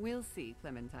 We'll see,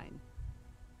 Clementine.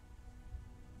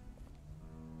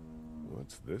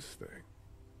 What's this thing?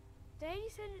 Daddy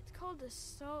said it's called a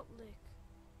salt lick.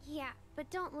 Yeah, but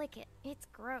don't lick it. It's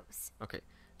gross. Okay,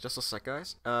 just a sec,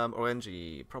 guys.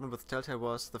 ONG, problem with Telltale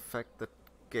was the fact that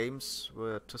games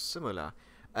were too similar.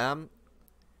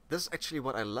 This is actually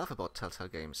what I love about Telltale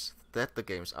Games, that the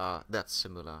games are that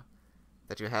similar.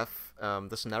 That you have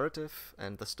this narrative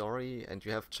and the story, and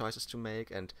you have choices to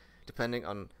make, and depending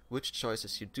on which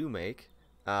choices you do make,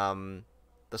 the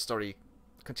story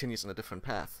continues on a different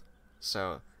path.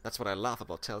 So that's what I love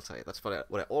about Telltale. That's what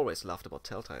I always loved about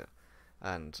Telltale.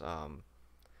 And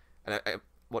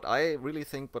what I really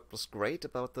think what was great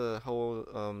about the whole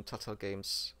Telltale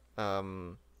Games,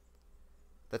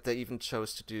 that they even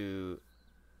chose to do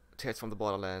Tales from the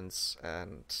Borderlands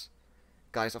and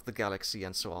Guys of the Galaxy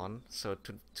and so on. So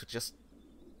to just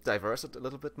diverse it a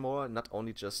little bit more, not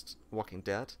only just Walking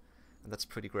Dead, and that's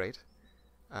pretty great.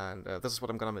 And this is what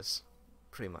I'm gonna miss,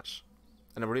 pretty much.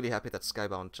 And I'm really happy that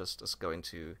Skybound just is going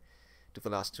to do the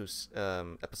last two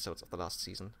episodes of the last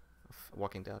season of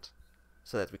Walking Dead,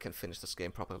 so that we can finish this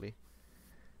game properly,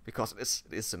 because it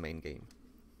is the main game.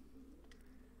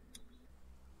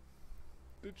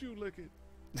 Did you lick it?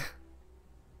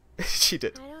 She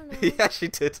did. I don't know. Yeah, she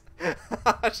did.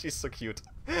 She's so cute.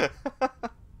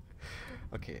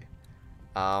 Okay.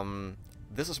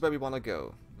 This is where we want to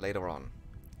go later on.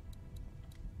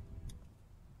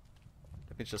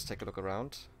 Let me just take a look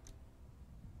around.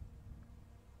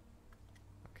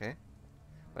 Okay.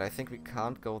 But I think we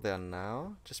can't go there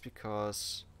now, just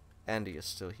because Andy is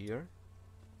still here.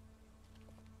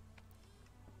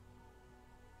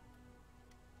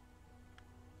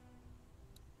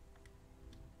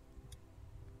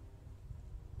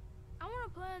 I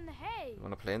want to play in the hay. You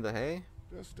want to play in the hay?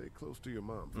 Just stay close to your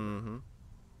mom. Mm-hmm.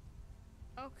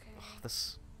 Okay. Oh,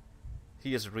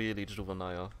 he is really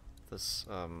juvenile, this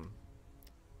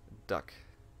duck.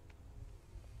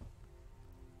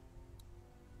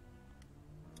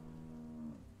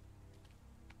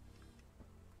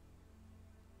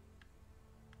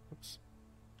 Oops.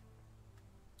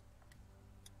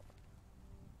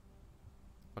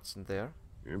 What's in there?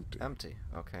 Empty. Empty,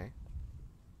 okay.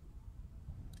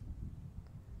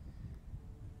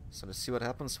 So let's see what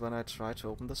happens when I try to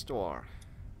open this door.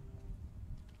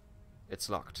 It's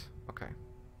locked. Okay.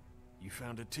 You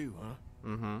found it too, huh?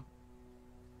 Mm-hmm.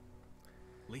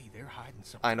 Lee, they're hiding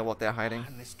something. I know what they're hiding.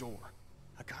 Behind this door.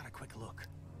 I got a quick look.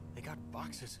 They got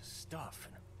boxes of stuff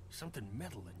and something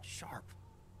metal and sharp.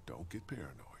 Don't get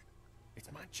paranoid.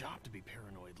 It's my job to be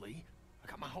paranoid, Lee. I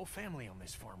got my whole family on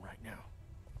this farm right now.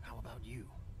 How about you?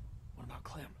 What about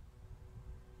Clem?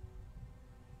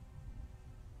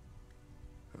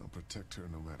 I'll protect her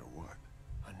no matter what.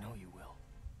 I know you will.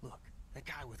 Look, that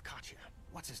guy with Katya,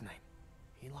 what's his name?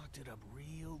 He locked it up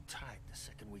real tight the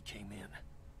second we came in.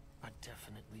 I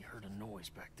definitely heard a noise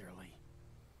back there, Lee.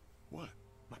 What?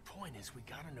 My point is, we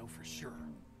gotta know for sure.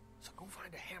 So go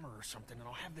find a hammer or something and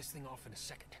I'll have this thing off in a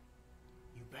second.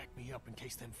 You back me up in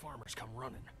case them farmers come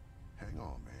running. Hang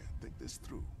on, man. Think this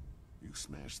through. You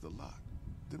smashed the lock.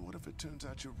 Then what if it turns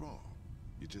out you're wrong?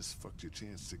 You just fucked your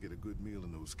chance to get a good meal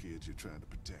in those kids you're trying to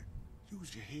protect.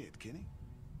 Use your head, Kenny.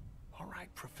 All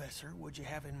right, Professor, what'd you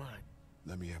have in mind?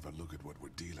 Let me have a look at what we're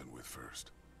dealing with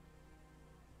first.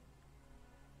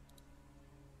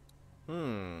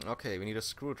 Okay, we need a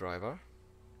screwdriver.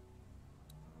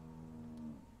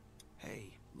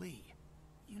 Hey, Lee,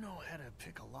 you know how to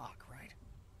pick a lock, right?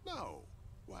 No.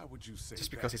 Why would you say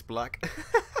Just that? because he's black?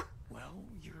 Well,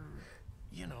 you're,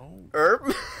 you know...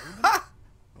 Herb?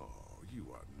 Oh, you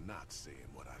are not saying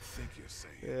what I think you're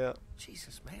saying. Yeah.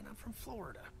 Jesus, man, I'm from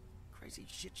Florida. Crazy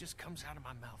shit just comes out of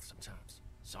my mouth sometimes.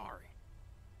 Sorry.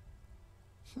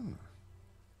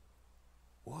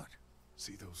 What?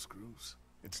 See those screws?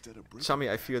 Instead of breaking Tommy,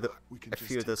 I that feel lock, we can I just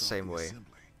feel take the off same way.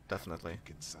 assembly, Definitely.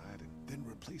 look inside and then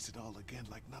replace it all again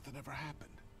like nothing ever happened.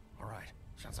 All right,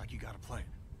 sounds like you got a plan.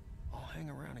 I'll hang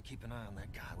around and keep an eye on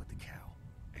that guy with the cow.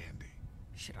 Andy.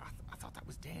 Shit, I thought that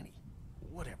was Danny.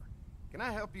 Whatever. Can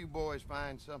I help you boys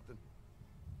find something?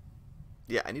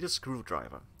 Yeah, I need a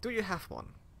screwdriver. Do you have one?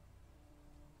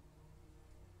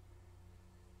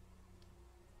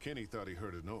 Kenny thought he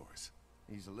heard a noise.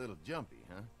 He's a little jumpy,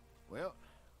 huh? Well,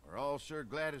 we're all sure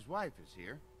glad his wife is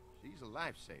here. She's a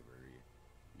lifesaver.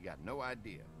 You got no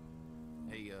idea.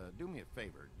 Hey, do me a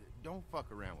favor. Don't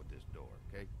fuck around with this door,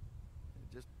 okay?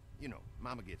 Just, you know,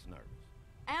 Mama gets nervous.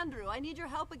 Andrew, I need your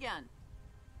help again.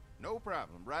 No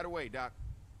problem. Right away, Doc.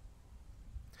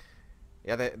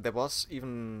 Yeah, there was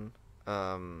even...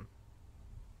 the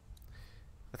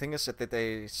thing is that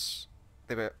they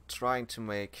were trying to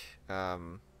make a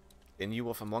new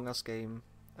Wolf Among Us game,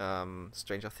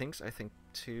 Stranger Things, I think,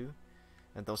 too.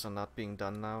 And those are not being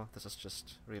done now. This is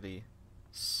just really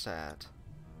sad.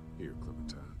 Here,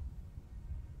 Clementine.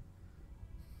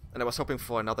 And I was hoping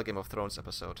for another Game of Thrones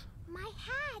episode. My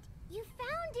hat! You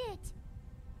found it!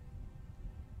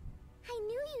 I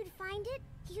knew you'd find it.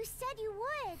 You said you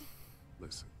would.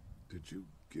 Listen, did you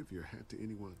give your hat to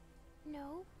anyone?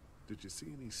 No. Did you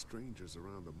see any strangers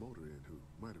around the motor inn who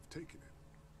might have taken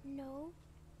it? No.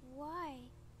 Why?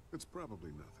 It's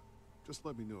probably nothing. Just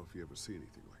let me know if you ever see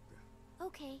anything like that.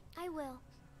 Okay, I will.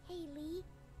 Hey, Lee.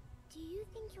 Do you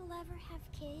think you'll ever have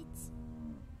kids?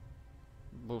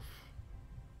 Oof.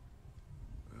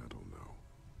 I don't know.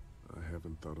 I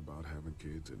haven't thought about having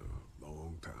kids in a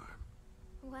long time.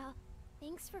 Well,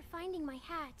 thanks for finding my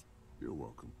hat. You're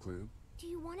welcome, Clem. Do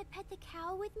you want to pet the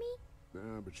cow with me?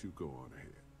 Nah, but you go on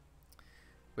ahead.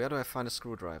 Where do I find a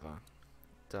screwdriver?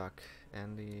 Duck,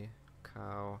 Andy,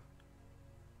 cow,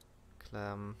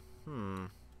 Clem.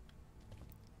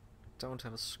 Don't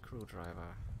have a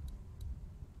screwdriver.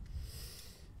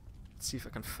 Let's see if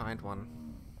I can find one.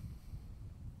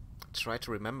 Try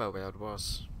to remember where it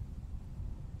was.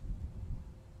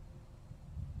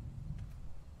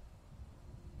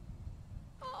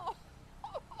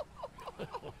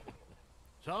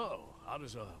 So, how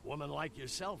does a woman like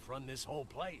yourself run this whole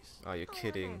place? Are you I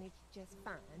kidding? managed just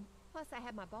fine. Plus, I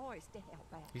have my boys to help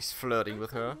out. He's flirting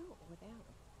with her. I couldn't do it without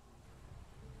 'em.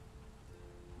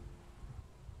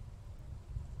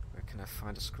 Where can I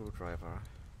find a screwdriver?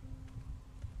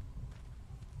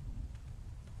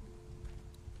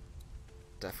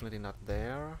 Definitely not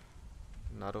there.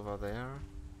 Not over there.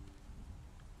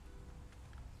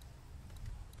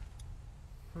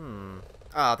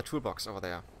 Ah, the toolbox over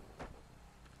there.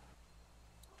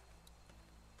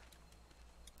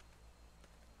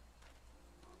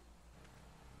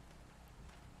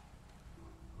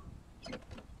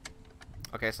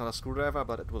 Okay, it's not a screwdriver,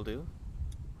 but it will do.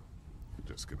 I'm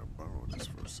just gonna borrow this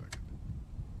for a second.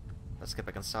 Let's get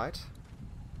back inside.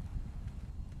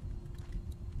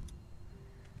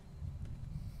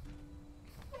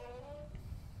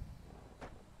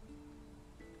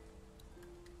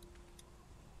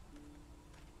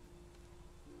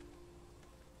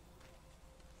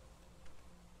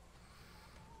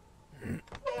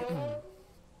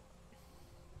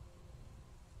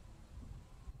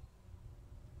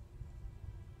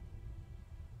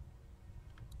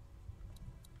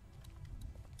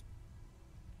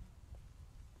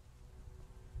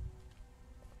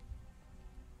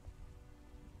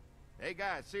 Hey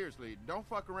guys, seriously, don't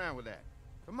fuck around with that.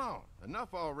 Come on,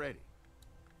 enough already.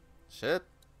 Shit.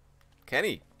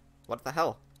 Kenny, what the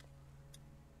hell?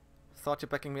 Thought you're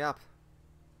backing me up.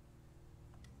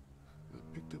 I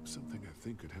picked up something I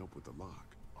think could help with the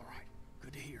lock. Alright,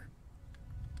 good to hear.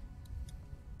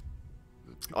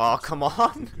 Oh, come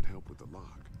on! Could help with the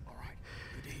lock. Alright,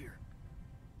 good to hear.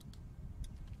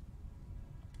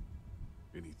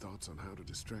 Any thoughts on how to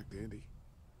distract Andy?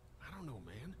 I don't know,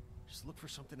 man. Just look for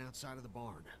something outside of the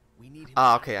barn. We need him.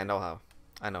 Ah, okay, I know how.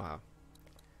 I know how.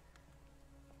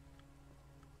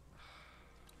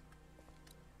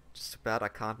 Just too bad I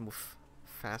can't move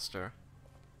faster.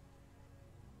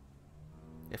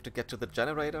 You have to get to the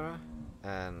generator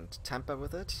and tamper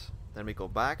with it. Then we go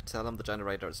back, tell them the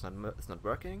generator is not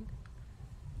working.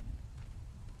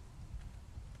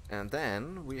 And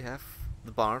then we have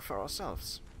the barn for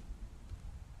ourselves.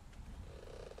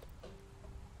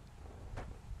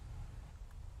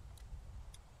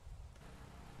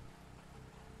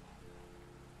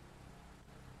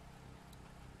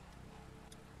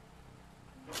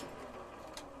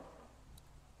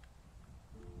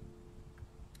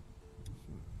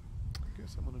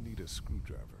 Guess I'm gonna need a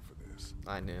screwdriver for this.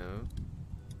 I know.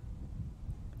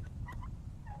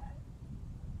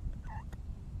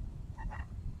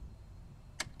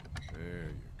 There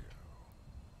you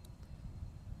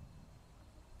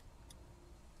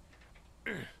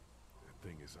go. That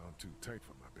thing is on too tight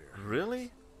for my bare hands.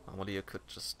 Really? Normally you could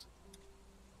just...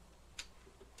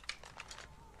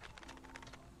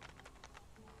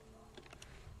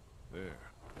 There,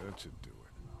 that should do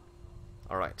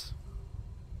it. Alright.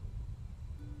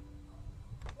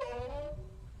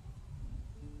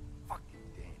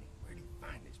 Fucking Danny, where'd he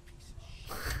find this piece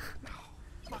of shit? Oh,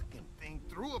 fucking thing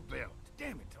threw a belt.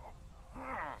 Damn it, dog.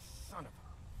 Ah, son of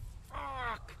a...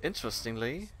 Fuck!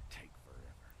 Interestingly,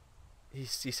 he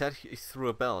said he threw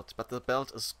a belt, but the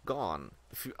belt is gone.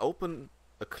 If you open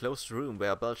a closed room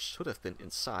where a belt should have been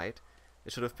inside,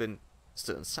 it should have been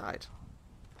still inside.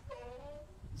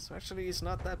 So actually he's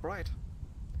not that bright.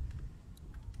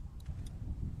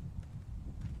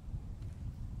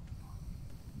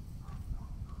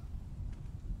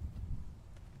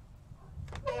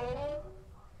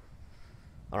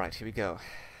 Alright, here we go.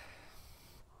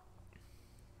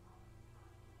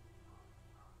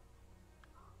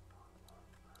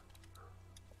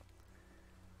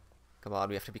 Come on,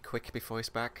 we have to be quick before he's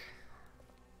back.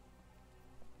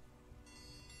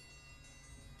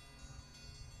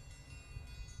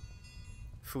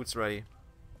 Food's ready.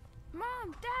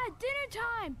 Mom, Dad, dinner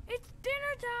time! It's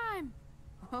dinner time!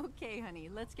 Okay, honey,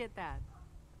 let's get that.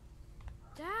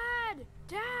 Dad!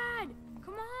 Dad!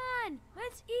 Come on!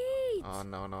 Let's eat! Oh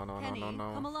no, no, no, Kenny, no, no,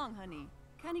 no. come along, honey.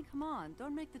 Kenny, come on.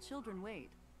 Don't make the children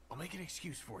wait. I'll make an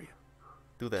excuse for you.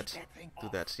 Do that. Keep that thing Do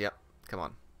off. that. Yep. Come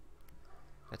on.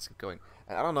 Let's get going.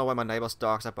 I don't know why my neighbor's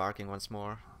dogs are barking once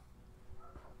more.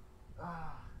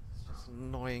 It's just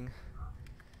annoying.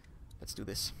 Let's do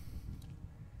this.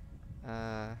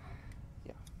 Yeah.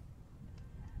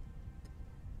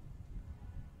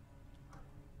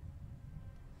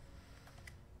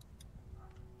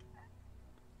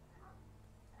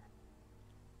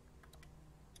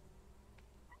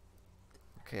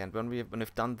 Okay, and when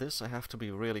we've done this, I have to be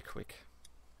really quick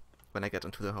when I get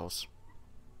into the house.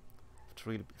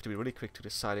 Have to be really quick to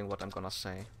deciding what I'm gonna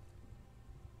say.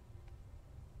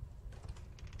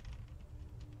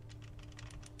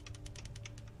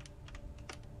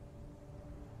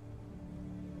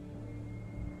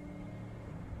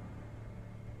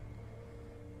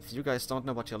 If you guys don't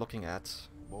know what you're looking at,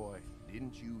 Boy,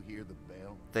 didn't you hear the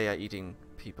bell? they are eating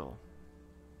people.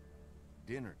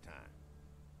 Dinner time.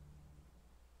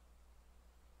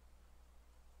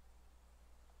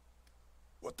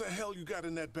 What the hell you got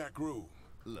in that back room?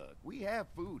 Look, we have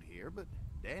food here, but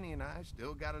Danny and I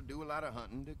still gotta do a lot of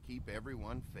hunting to keep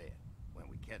everyone fed. When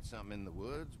we catch something in the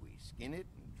woods, we skin it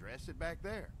and dress it back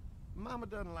there. Mama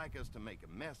doesn't like us to make a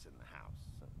mess in the house,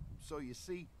 so you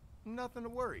see, nothing to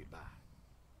worry about.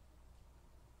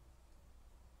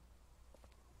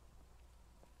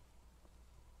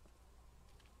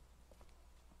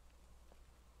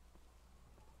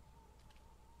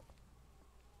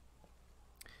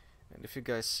 And if you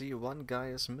guys see, one guy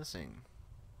is missing.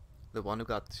 The one who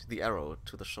got the arrow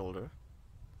to the shoulder.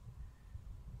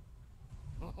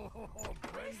 Oh,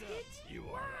 Brenda, you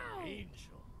are an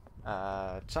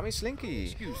angel. Tommy Slinky,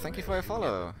 Excuse thank me, you for your we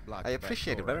follow. had to block I the back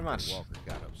appreciate it door very after much. Walker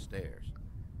got upstairs.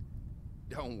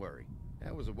 Don't worry,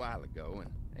 that was a while ago, and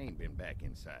ain't been back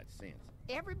inside since.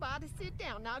 Everybody sit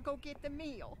down. I'll go get the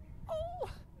meal. Oh,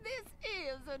 this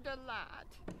is a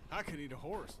delight. I could eat a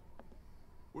horse.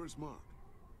 Where's Mark?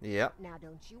 Yep. Now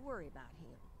don't you worry about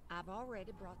him. I've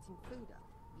already brought some food up.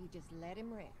 You just let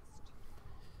him rest.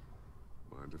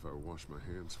 Mind if I wash my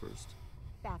hands first?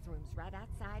 Bathroom's right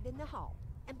outside in the hall.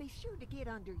 And be sure to get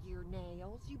under your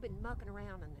nails. You've been mucking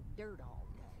around in the dirt all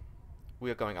day. We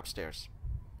are going upstairs.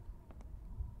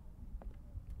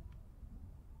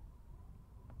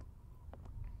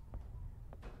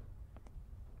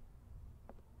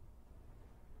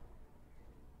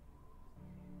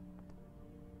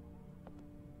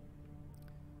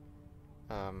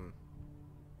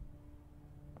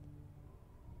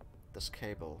 This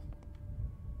cable.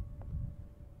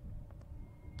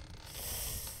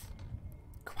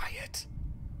 Quiet.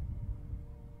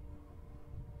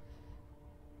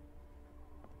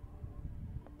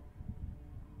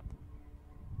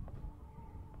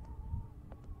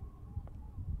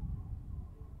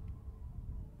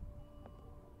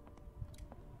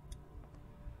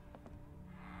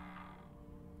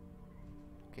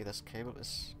 Okay, this cable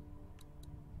is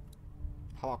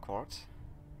power cord.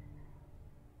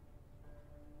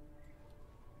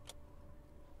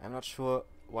 I'm not sure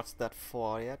what's that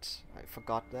for yet. I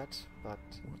forgot that, but...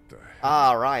 What the hell?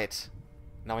 Ah, right!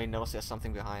 Now he knows there's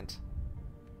something behind.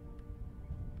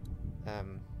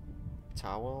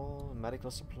 Towel, medical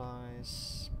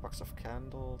supplies, box of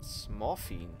candles,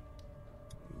 morphine.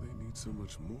 What do they need so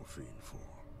much morphine for?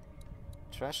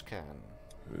 Trash can.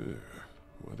 Ugh,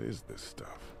 what is this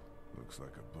stuff? Looks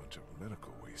like a bunch of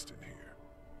medical waste in here.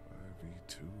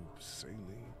 RV2,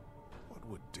 saline. What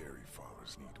would dairy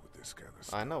farmers need with this kind of I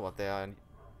stuff? know what they are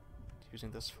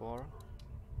using this for.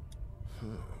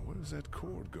 Where's that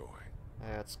cord going?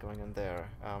 It's going in there.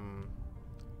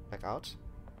 Back out.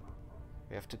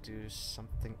 We have to do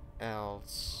something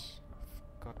else.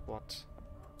 I forgot what.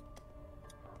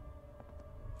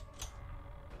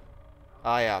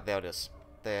 Ah, yeah, there it is.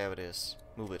 There it is.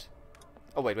 Move it.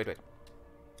 Oh, wait. Is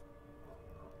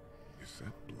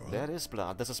that blood? That is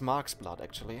blood. This is Mark's blood,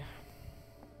 actually.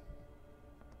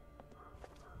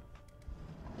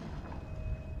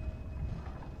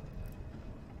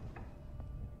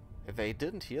 They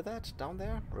didn't hear that down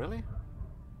there? Really?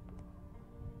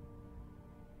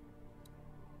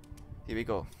 Here we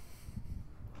go.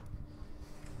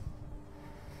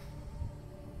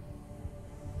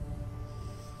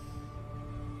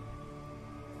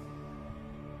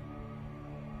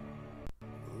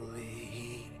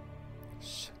 Lee.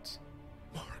 Shit.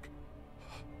 Mark.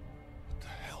 What the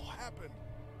hell happened?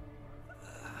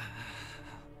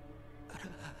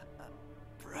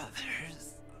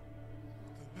 Brothers.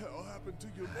 What the hell happened to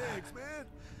your legs, man?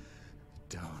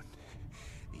 Don't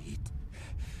eat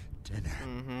dinner.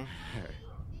 Mm-hmm.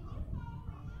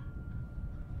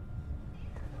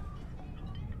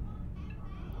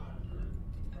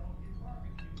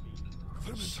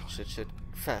 Shit.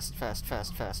 Fast. Fast.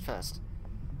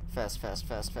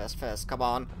 Come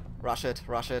on. Rush it.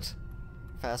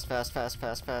 Fast.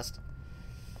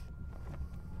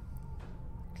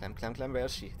 Clem. Where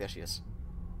is she? There she is.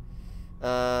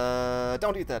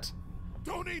 Don't eat that.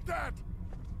 Don't eat that!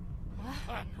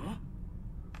 Huh?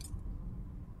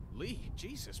 Lee,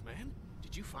 Jesus, man.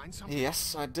 Did you find something?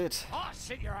 Yes, I did. Oh,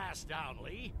 sit your ass down,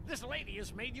 Lee. This lady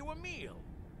has made you a meal.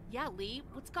 Yeah, Lee,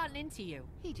 what's gotten into you?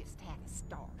 He just had a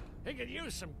start. He could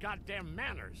use some goddamn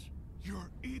manners.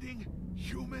 You're eating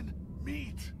human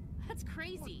meat! That's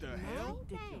crazy. What the hell?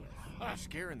 You're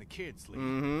scaring the kids, Lee.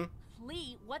 Mm-hmm.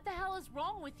 Lee, what the hell is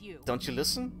wrong with you? Don't you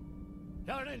listen?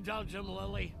 Don't indulge him,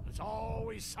 Lily. There's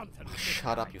always something.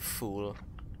 Shut up, you fool.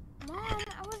 Mom,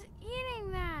 I was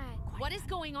eating that. What is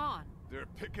going on? They're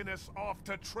picking us off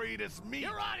to trade as meat!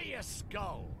 You're out of your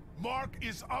skull. Mark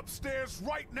is upstairs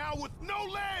right now with no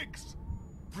legs!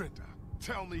 Brenda,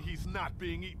 tell me he's not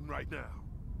being eaten right now.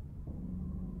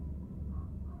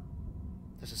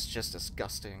 This is just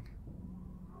disgusting.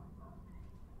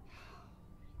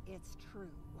 It's true.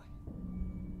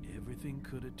 Everything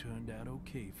could have turned out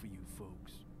okay for you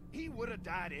folks. He would have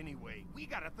died anyway. We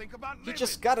gotta think about He living.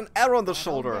 just got an arrow on the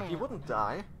Settle shoulder. down. He wouldn't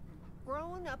die.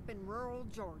 Growing up in rural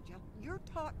Georgia, you're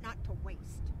taught not to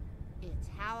waste. It's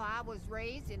how I was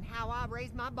raised and how I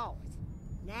raised my boys.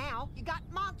 Now, you got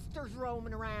monsters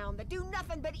roaming around that do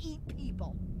nothing but eat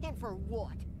people. And for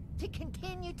what? To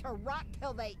continue to rot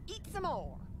till they eat some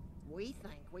more. We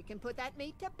think we can put that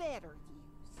meat to better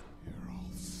use. You're all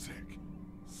sick.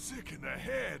 Sick in the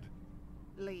head.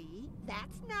 Lee,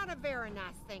 that's not a very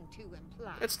nice thing to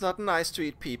imply. It's not nice to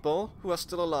eat people who are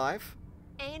still alive.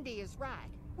 Andy is right.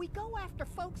 We go after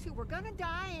folks who were gonna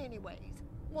die anyways,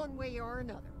 one way or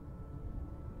another.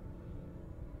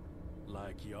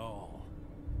 Like y'all.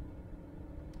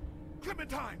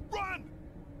 Clementine, run!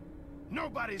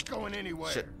 Nobody's going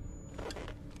anywhere. Shit.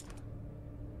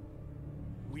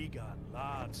 We got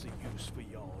lots of use for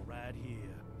y'all right here.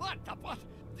 What the what?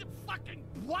 The fucking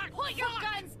what? Put your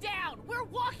guns down! We're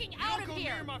walking out of Go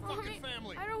here! near my Mommy, fucking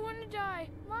family. I don't want to die.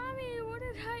 Mommy, what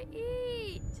did I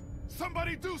eat?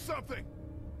 Somebody do something!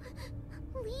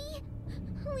 Lee?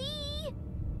 Lee?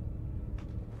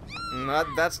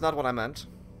 That's not what I meant.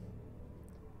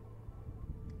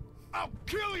 I'll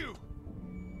kill you!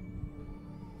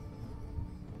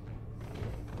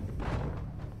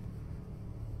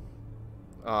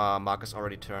 Marcus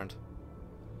already turned.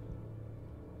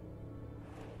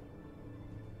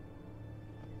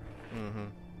 Mm-hmm.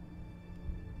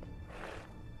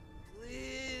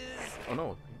 Please. Oh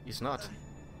no, he's not.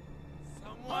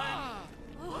 Someone.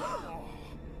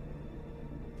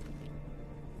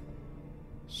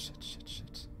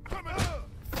 Shit. Come here!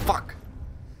 Fuck!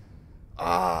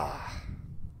 Ah.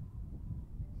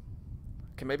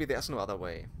 Okay, maybe there's no other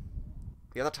way.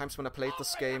 The other times when I played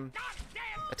this game,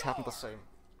 it happened the same.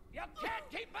 You can't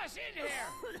keep us in here!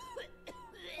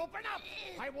 Open up!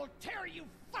 I will tear you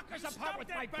fuckers apart with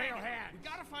my bare hands! We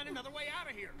gotta find another way out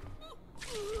of here.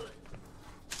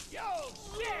 You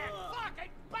sick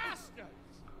fucking bastards!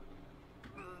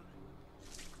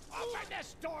 Open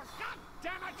this door, god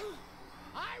damn it!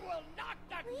 I will knock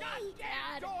the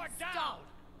goddamn door down!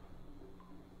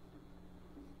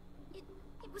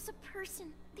 It was a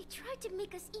person. They tried to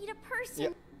make us eat a person.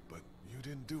 Yep. But you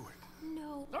didn't do it.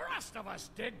 No. The rest of us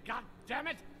did,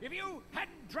 goddammit! If you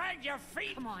hadn't dragged your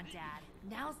feet! Come on, Dad.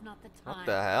 Now's not the time. What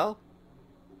the hell?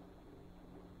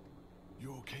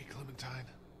 You okay, Clementine?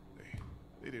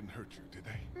 They didn't hurt you, did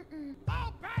they?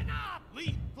 Open up!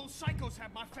 Lee, those psychos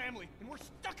have my family, and we're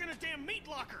stuck in a damn meat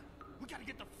locker. We gotta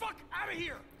get the fuck out of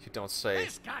here! You don't say.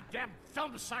 This goddamn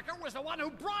thumb sucker was the one who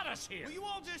brought us here! Will you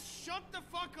all just shut the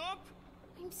fuck up?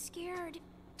 I'm scared.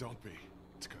 Don't be.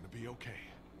 It's gonna be okay.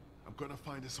 I'm gonna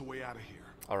find us a way out of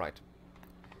here. Alright.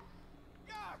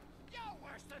 You're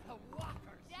worse than the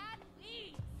walkers! Dad,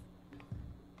 please!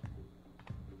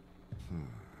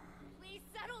 Please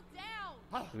settle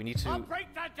down! We need to. I'll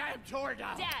break that damn door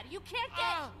down! Dad, you can't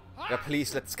get... Yeah,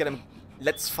 please, let's get him.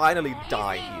 Let's finally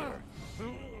die here.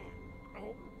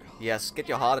 Yes, get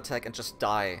your heart attack and just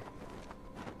die.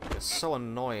 You're so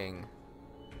annoying.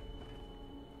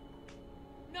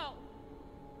 No!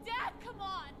 Dad, come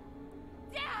on!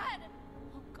 Dad!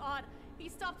 Oh God, he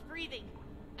stopped breathing.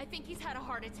 I think he's had a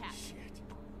heart attack. Shit.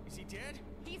 Is he dead?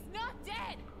 He's not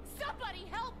dead! Somebody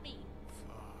help me!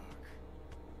 Fuck.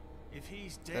 If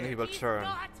he's dead... Then he will turn. He's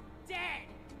not dead!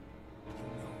 You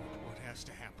know what has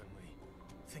to happen, Lee.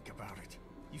 Think about it.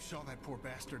 You saw that poor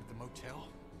bastard at the motel?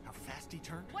 How fast he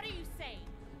turned? What are you saying?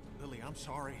 Lily, I'm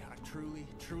sorry. I truly,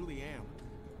 truly am.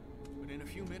 But in a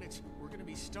few minutes, we're gonna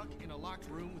be stuck in a locked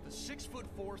room with a 6'4",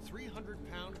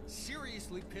 300-pound,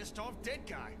 seriously pissed off dead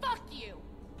guy. Fuck you!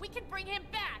 We can bring him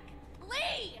back!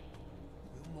 Lee!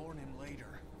 We'll mourn him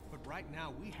later. But right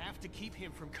now, we have to keep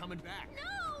him from coming back.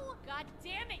 No! God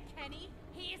damn it, Kenny!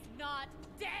 He's not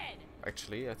dead!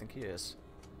 Actually, I think he is.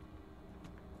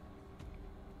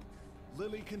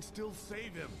 Lily can still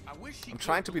save him. I wish he I'm could,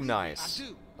 trying to be believe me, nice, I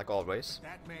do. like always.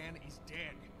 That man is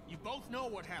dead. You both know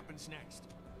what happens next.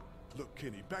 Look,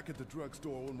 Kenny, back at the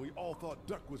drugstore when we all thought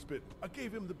Duck was bitten, I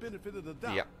gave him the benefit of the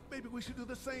doubt. Yeah. Maybe we should do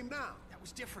the same now. That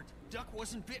was different. Duck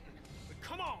wasn't bitten. But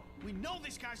come on, we know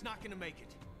this guy's not gonna make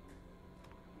it.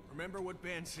 Remember what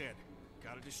Ben said.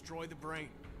 Gotta destroy the brain.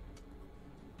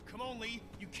 Come on, Lee.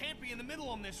 You can't be in the middle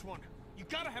on this one. You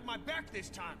gotta have my back this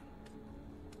time.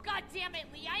 God damn it,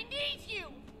 Lee! I need you!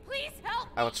 Please help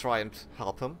me! I will try and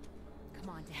help him. Come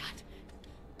on, Dad.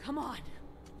 Come on.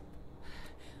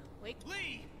 Wait.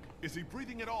 Lee! Is he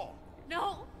breathing at all?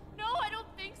 No! No, I don't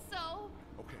think so!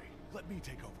 Okay, let me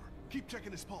take over. Keep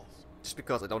checking his pulse. Just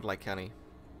because I don't like Kenny.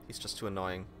 He's just too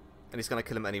annoying. And he's gonna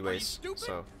kill him Are you anyways, stupid?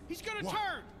 so... He's gonna What?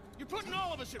 turn! You're putting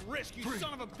all of us at risk, you 3,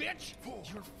 son of a bitch! 4.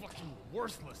 You're fucking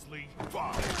worthless, Lee.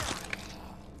 5.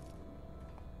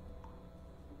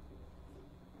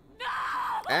 No!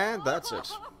 And that's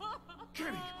it.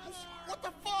 Kenny, what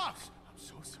the fuck? I'm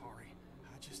so sorry.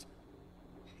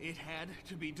 It had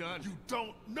to be done. You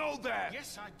don't know that!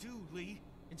 Yes, I do, Lee.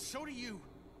 And so do you.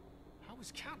 I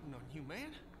was counting on you,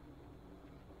 man.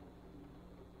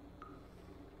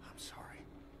 I'm sorry.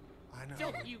 I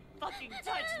know. Don't you fucking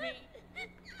touch me!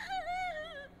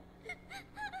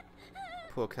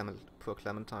 Poor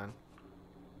Clementine.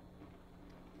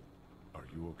 Are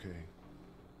you okay?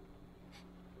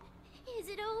 Is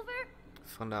it over?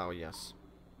 For now, yes.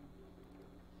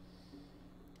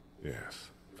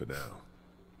 Yes, for now.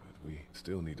 But we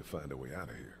still need to find a way out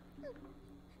of here.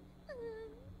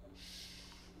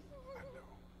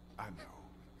 I know.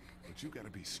 But you gotta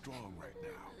be strong right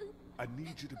now. I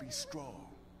need you to be strong.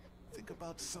 Think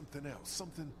about something else,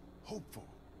 something hopeful.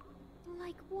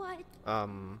 Like what?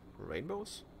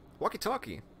 Rainbows?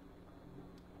 Walkie-talkie.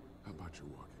 How about your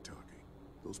walkie-talkie?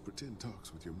 Those pretend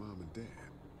talks with your mom and dad.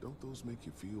 Don't those make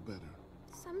you feel better?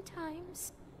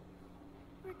 Sometimes.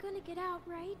 We're gonna get out,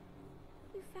 right?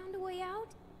 You found a way out?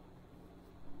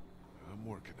 I'm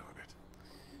working on it.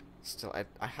 Still,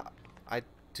 I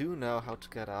do know how to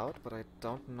get out, but I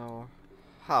don't know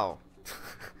how.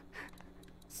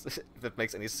 If that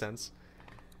makes any sense.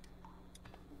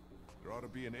 There ought to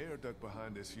be an air duct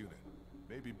behind this unit.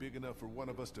 Maybe big enough for one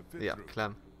of us to fit Yeah, through.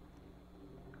 Clem.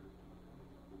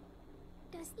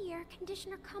 Does the air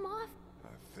conditioner come off? I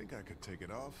think I could take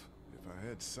it off if I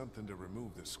had something to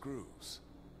remove the screws.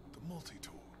 The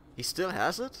multi-tool. He still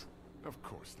has it? Of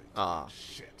course they do. Ah.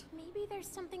 Shit. Maybe there's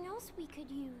something else we could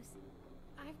use.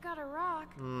 I've got a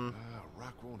rock.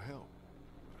 Rock won't help.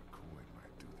 But a coin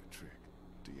might do the trick.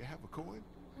 Do you have a coin?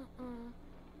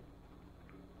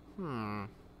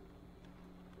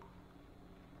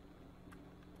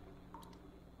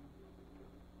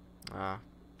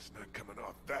 It's not coming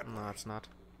off that way. No, it's not.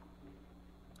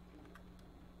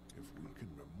 If we can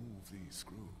remove these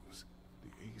screws, the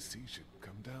AC should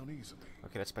come down easily.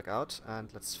 Okay, let's back out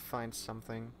and let's find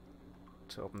something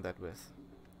to open that with.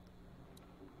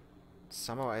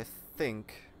 Somehow I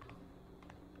think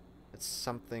it's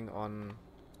something on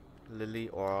Lily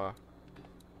or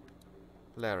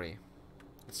Larry.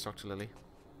 Let's talk to Lily.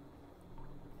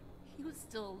 He was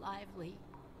still alive, Lee.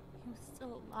 He was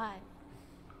still alive.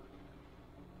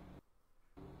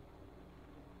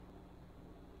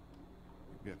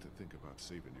 You got to think about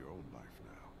saving your own life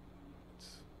now.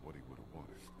 It's what he would have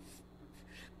wanted.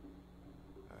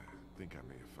 I think I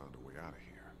may have found a way out of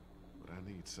here, but I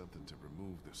need something to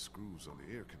remove the screws on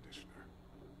the air conditioner.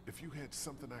 If you had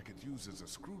something I could use as a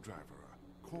screwdriver,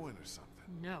 a coin or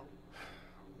something. No.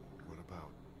 What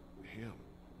about him?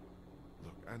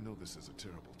 Look, I know this is a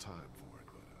terrible time for it,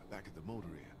 but back at the motor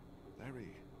inn,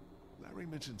 Larry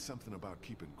mentioned something about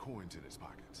keeping coins in his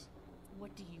pockets.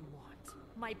 What do you want?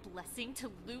 My blessing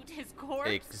to loot his corpse?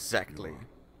 Exactly. Your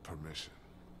permission.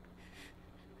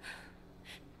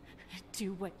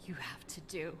 Do what you have to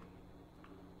do.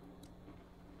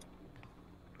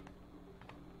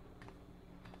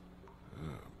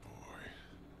 Oh, boy.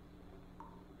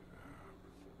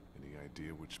 Any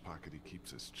idea which pocket he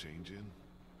keeps his change in?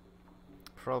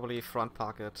 Probably front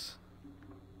pocket.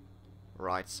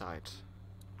 Right side.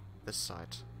 This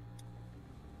side.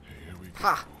 Here we go.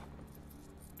 Ha!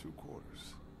 2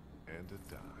 quarters. And a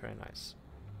dime. Very nice.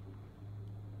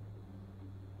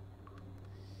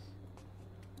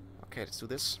 Okay, let's do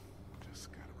this.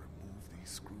 Just gotta remove these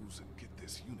screws and get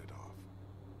this unit off.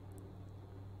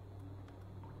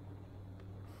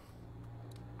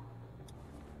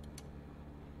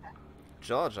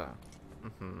 Georgia.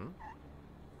 Mm-hmm.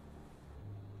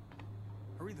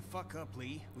 Hurry the fuck up,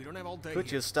 Lee. We don't have all day Could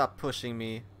here. you stop pushing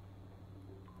me?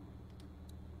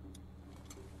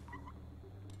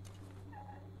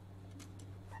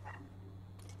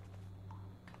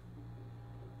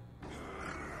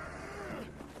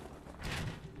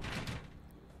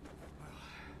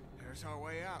 There's our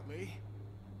way out, Lee.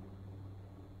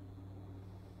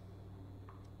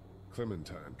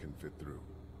 Clementine can fit through.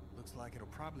 Looks like it'll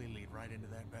probably lead right into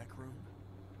that back room.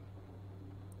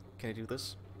 Can I do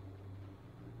this?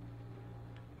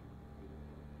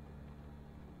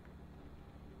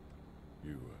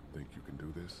 You think you can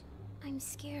do this? I'm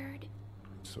scared.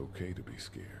 It's okay to be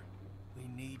scared. We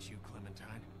need you,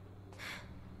 Clementine.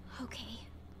 Okay.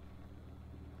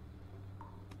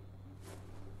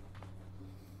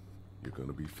 You're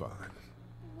gonna be fine.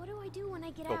 What do I do when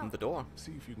I get out? Open the door.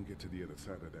 See if you can get to the other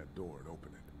side of that door and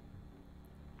open it.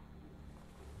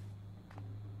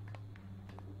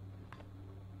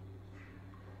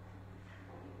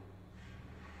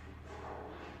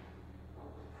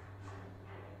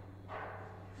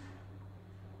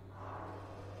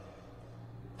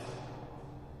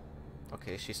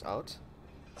 Okay, she's out.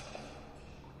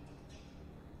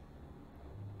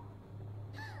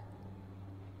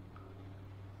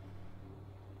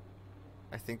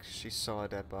 I think she saw a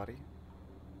dead body.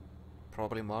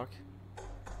 Probably Mark.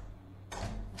 Are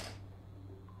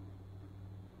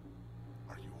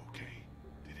you okay?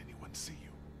 Did anyone see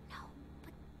you? No,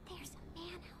 but there's a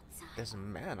man outside. There's a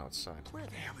man outside. Where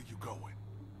the hell are you going?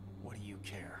 What do you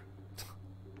care?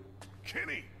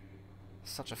 Kenny!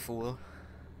 Such a fool.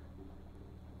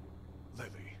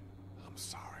 Lily, I'm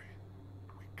sorry.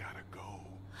 We gotta go.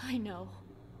 I know.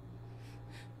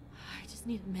 I just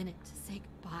need a minute to say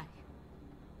goodbye.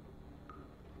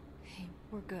 Hey,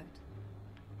 we're good.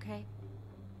 Okay?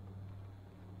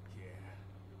 Yeah,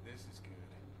 this is good.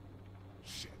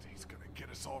 Shit, he's gonna get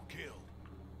us all killed.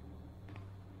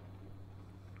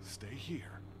 Stay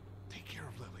here. Take care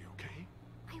of Lily, okay?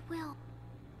 I will.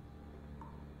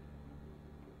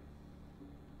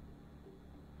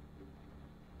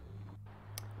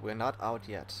 We're not out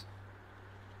yet.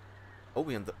 Oh,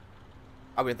 we're in the...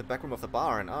 Are we in the back room of the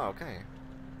barn? Oh, okay.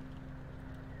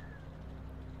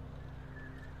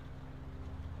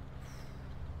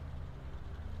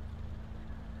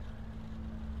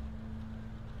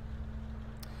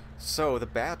 So, the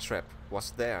bear trap was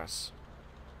theirs.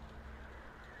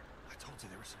 I told you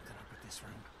there was something up with this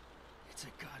room. It's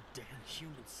a goddamn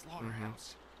human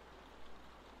slaughterhouse.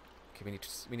 Okay,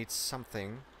 we need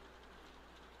something.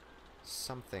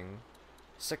 Something.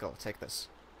 Sickle, take this.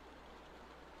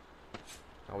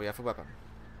 Now we have a weapon.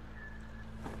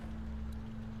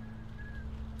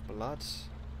 Blood.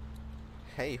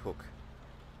 Hay hook.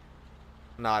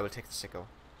 No, I will take the sickle.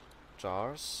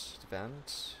 Jars.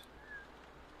 Vent.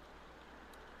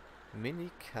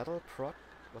 Mini cattle prod.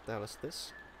 What the hell is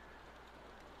this?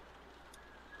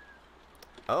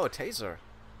 Oh, taser.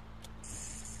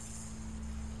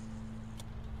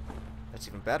 That's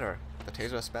even better. The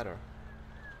taser is better.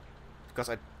 Because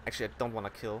I don't want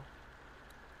to kill.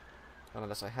 Not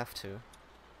unless I have to.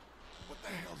 What the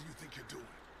hell do you think you're doing?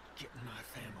 Getting my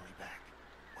family back.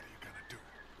 What are you gonna do?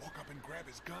 Walk up and grab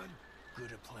his gun?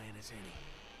 Good a plan as any.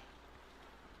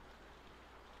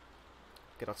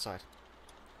 Get outside.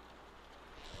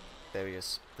 There he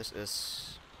is. This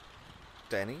is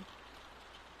Danny,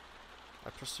 I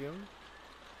presume.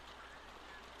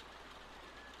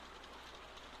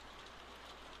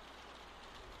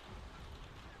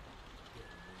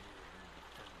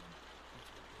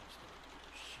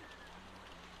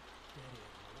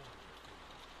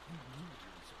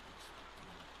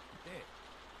 Dad,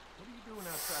 what are you doing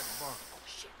outside the barn? Oh,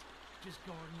 shit. Just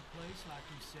guarding the place like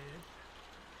you said.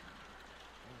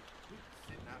 We've been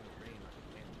sitting out in the rain like a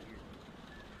damn deer.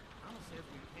 Mama says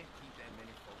we can't keep that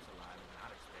many folks alive and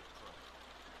not expect trouble.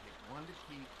 Pick one to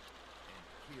keep and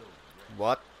kill the rest.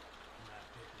 What?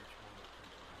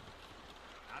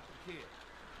 Not the kid.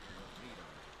 You must meet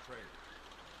on the trailer.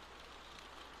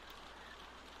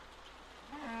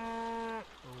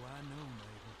 Oh, I know,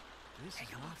 Mabel. This is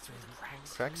my favorite part.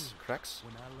 Cracks? Cracks?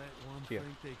 When I let one Here.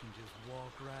 think they can just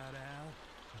walk right out,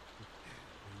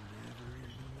 and never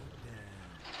even look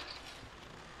down.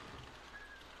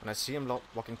 When I see him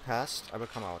walking past, I will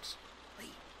come out.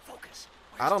 Lee, focus.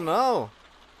 I don't know.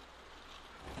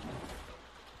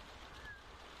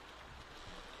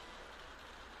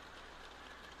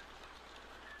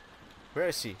 Where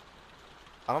is he?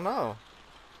 I don't know.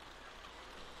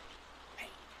 Hey,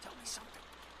 tell me something.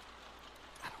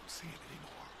 I don't see it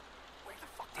anymore. Where the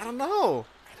fuck I don't know.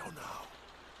 I don't know.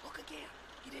 Look again.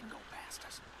 He didn't go past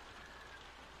us.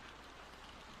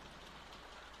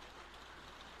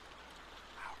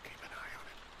 I'll keep an eye on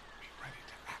it. Be ready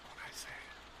to act when I say.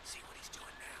 See what he's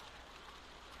doing now.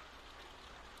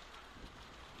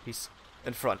 He's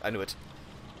in front. I knew it.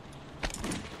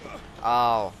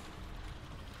 Ow.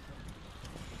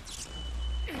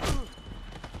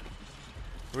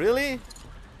 Really?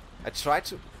 I tried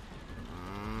to...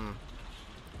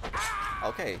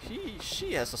 Okay,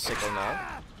 she has a sickle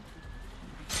now.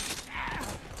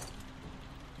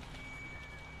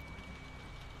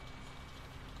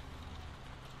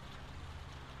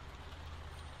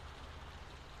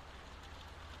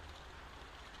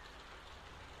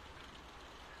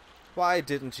 Why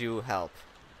didn't you help?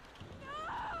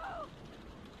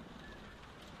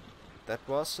 That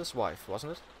was his wife,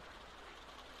 wasn't it?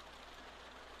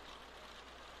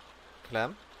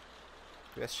 Clem?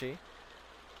 Where's she?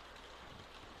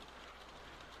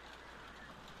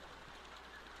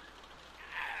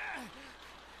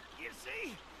 You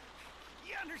see?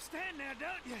 You understand now,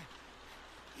 don't you?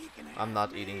 You can have I'm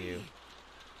not me. eating you.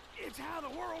 It's how the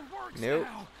world works Nope.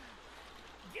 now.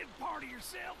 Give part of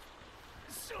yourself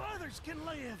so others can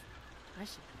live. I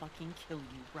should fucking kill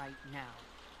you right now.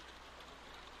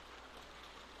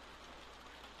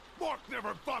 Mark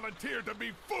never volunteered to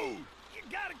be food! You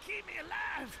gotta keep me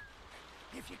alive.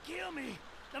 If you kill me,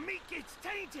 the meat gets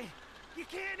tainted. You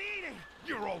can't eat it.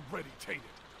 You're already tainted.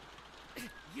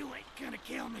 You ain't gonna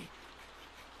kill me.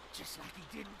 Just like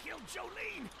he didn't kill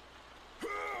Jolene.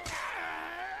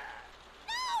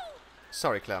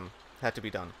 Sorry, Clem. Had to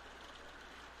be done.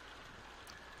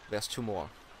 There's two more.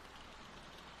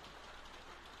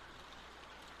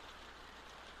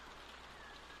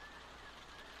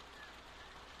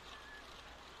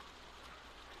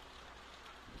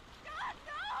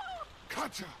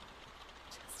 Gotcha!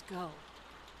 Just go.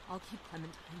 I'll keep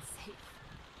Clementine safe.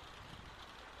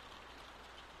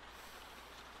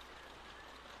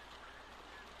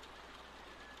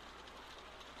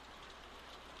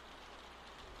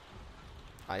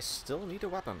 I still need a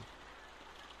weapon.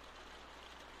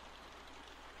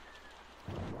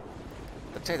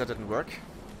 The taser didn't work.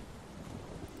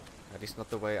 At least not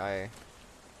the way I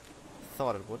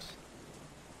thought it would.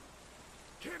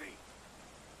 Kenny!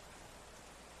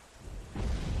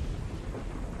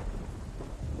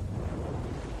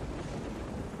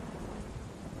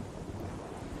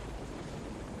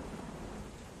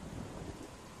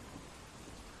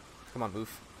 Come on,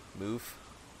 move. Move.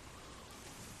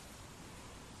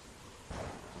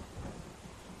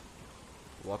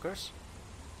 Walkers?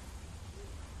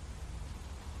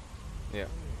 Yeah.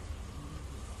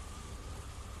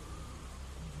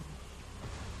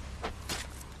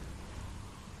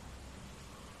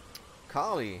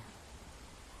 Carly!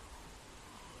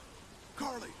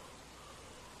 Carly!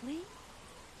 Lee?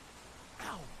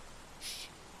 Ow! Shh.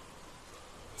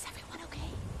 Is everyone okay?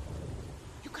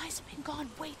 You guys have been gone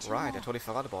way too Right, long. I totally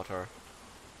forgot about her.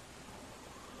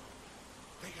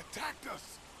 They attacked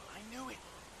us! I knew it.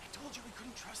 I told you we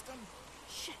couldn't trust them.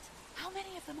 Shit. How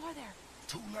many of them are there?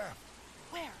 2 left.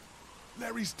 Where?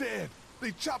 Larry's dead.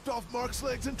 They chopped off Mark's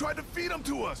legs and tried to feed him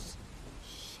to us.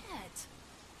 Shit.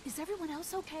 Is everyone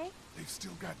else okay? They've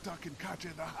still got Duck and Katja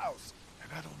in the house,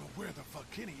 and I don't know where the fuck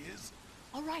Kenny is.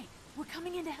 All right, we're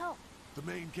coming in to help. The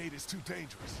main gate is too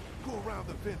dangerous. Go around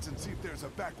the fence and see if there's a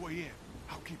back way in.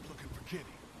 I'll keep looking for Kenny.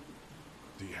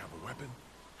 Do you have a weapon?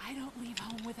 I don't leave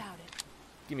home without it.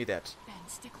 Give me that. Ben,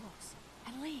 stick close.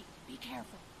 And Lee, be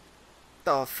careful.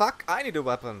 The fuck? I need a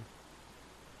weapon.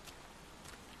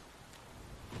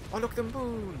 Oh, look, the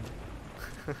moon.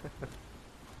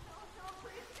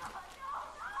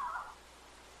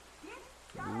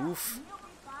 Move.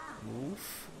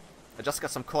 Move. I just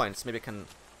got some coins. Maybe I can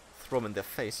throw them in their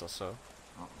face or so.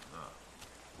 I'm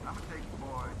gonna take the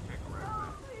boy and check around.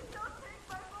 No, please don't take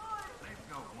my boy. Let's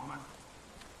go, woman.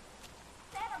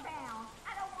 Settle down.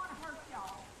 I don't want to hurt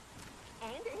y'all.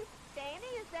 Andy?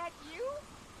 Danny, is that you?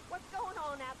 What's going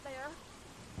on out there?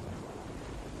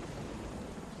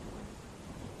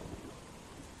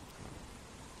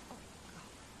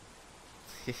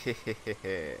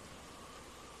 Hehehehe.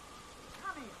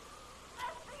 Come here.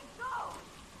 Let me go.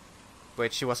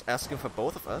 Wait, she was asking for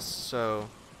both of us, so...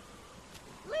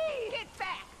 Lee, get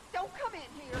back! Don't come in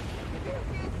here. You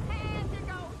just had to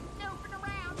go snooping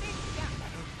around, didn't ya?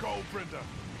 Let her go, Brenda.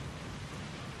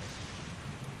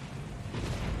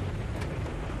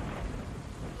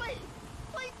 Please,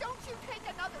 please don't you take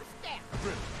another step.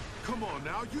 Brenda, come on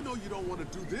now. You know you don't want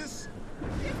to do this.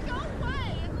 Just go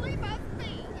away and leave us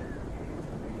be.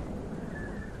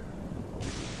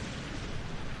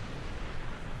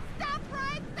 Stop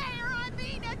right there, I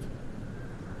mean it.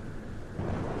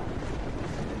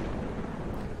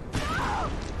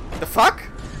 The fuck?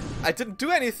 I didn't do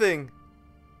anything.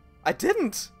 I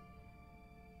didn't.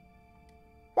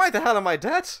 Why the hell am I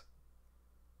dead?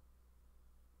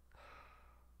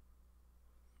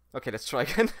 Okay, let's try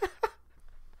again.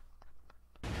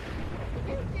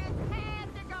 You just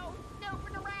had to go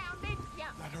snooping around, didn't ya?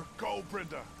 Let her go,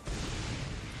 Brenda.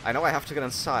 I know I have to get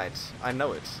inside. I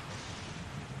know it.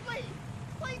 Please,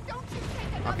 please don't you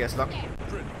take another Okay, as long, step.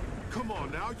 Brenda, come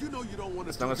on now. You know you don't want to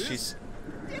as long do as this. she's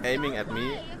aiming at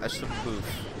me, I should move.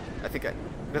 I think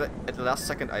because at the last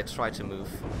second I tried to move.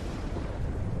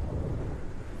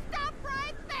 Stop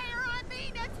right there, I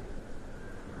mean it.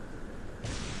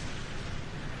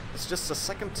 It's just the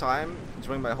second time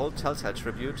during my whole Telltale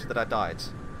tribute that I died.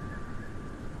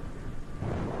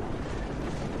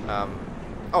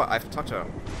 Oh, I have to talk to her.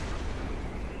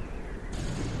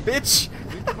 Bitch!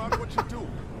 Think about what you do.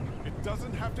 It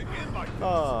doesn't have to end like this.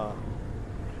 Ah.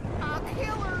 I'll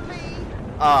kill her, Lee.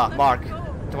 Ah, Mark.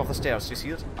 Top of the stairs. You see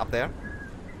it? Up there?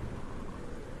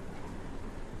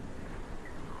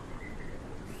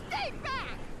 Stay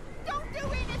back! Don't do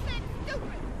anything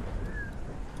stupid!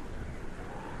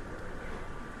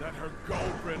 Let her go,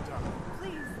 Brenda.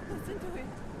 Please, listen to it.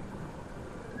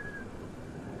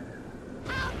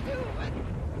 I'll do it!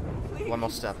 Please. One more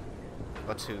step.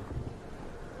 Or two.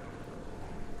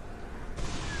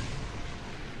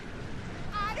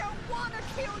 I don't want to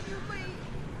kill you, Lee!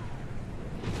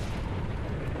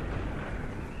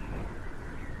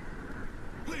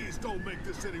 Please don't make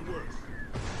this any worse.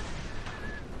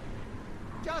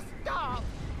 Just stop!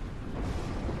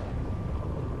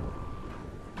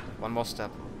 One more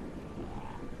step.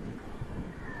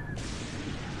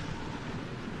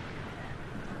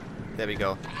 There we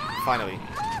go. Finally.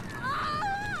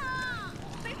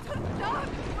 They took Doc.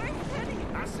 Where's Kenny?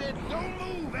 I said, don't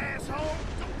move, asshole.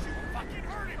 Don't you fucking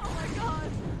hurt him. Oh my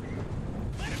God.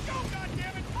 Let him go,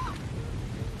 goddammit.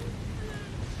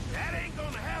 That ain't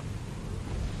gonna happen.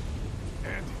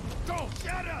 Andy, don't.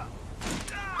 Shut up.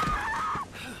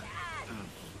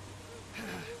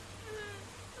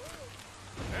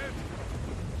 Andy,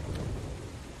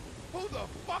 Who the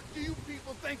fuck do you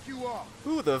people think you are?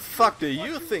 Who the fuck do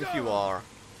you think you are?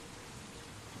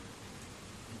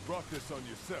 you brought this on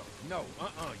yourself. No,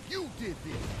 you did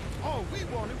this. All we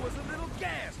wanted was a little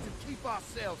gas to keep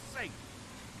ourselves safe.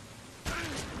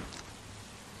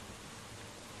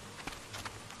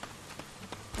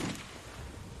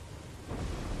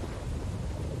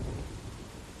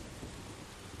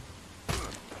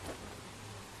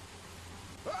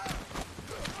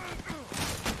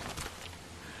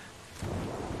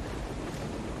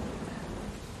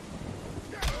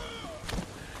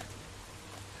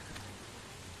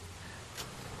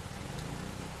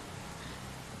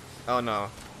 Oh no.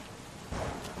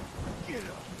 Get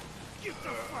up. Get the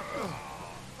fuck up.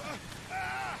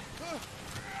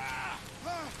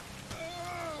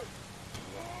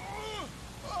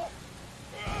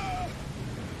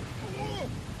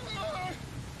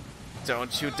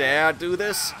 Don't you dare do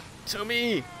this to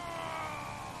me!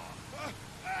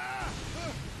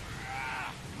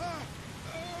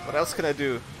 What else can I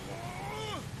do?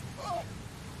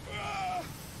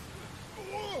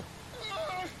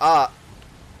 Ah!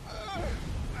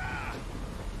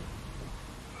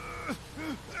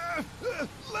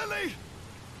 Lily!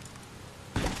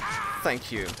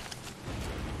 Thank you.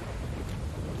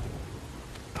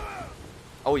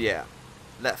 Oh yeah.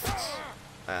 Left.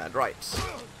 And right.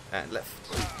 And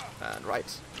left. And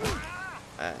right.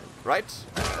 And right.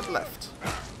 And left.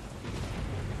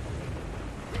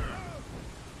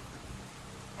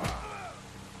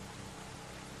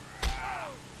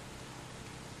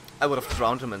 I would have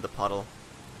drowned him in the puddle.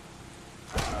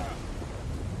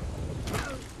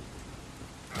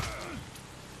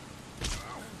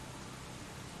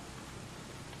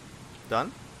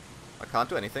 Done? I can't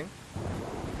do anything.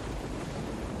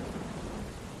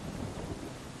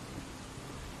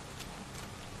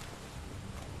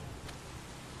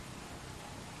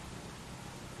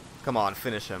 Come on,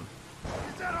 finish him.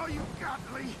 Is that all you got,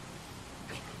 Lee?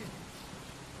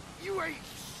 You ain't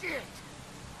shit!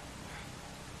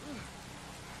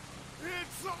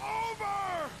 It's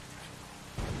over!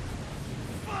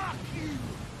 Fuck you!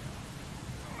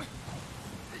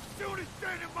 As soon as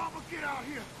Dad and Mama get out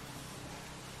here,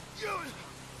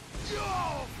 you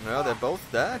all... No, they're both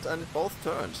dead and it both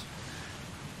turned.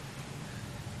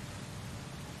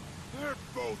 They're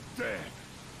both dead.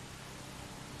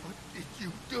 What did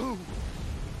you do?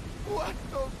 What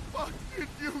the fuck did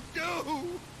you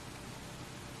do?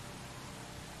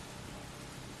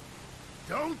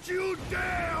 Don't you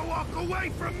dare walk away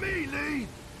from me, Lee!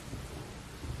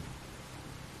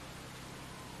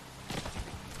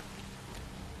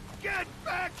 Get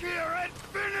back here and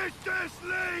finish this,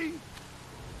 Lee!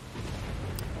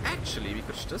 Actually, we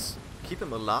could just keep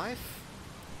him alive.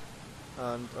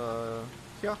 And,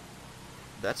 yeah.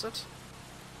 That's it.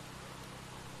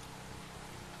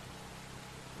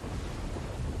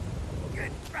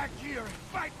 Get back here and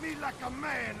fight me like a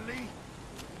man, Lee!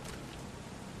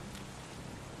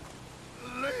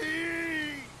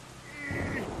 Lee!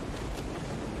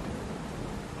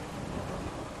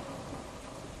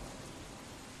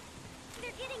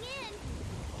 They're getting in!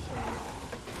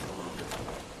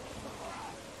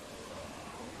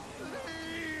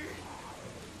 Lee!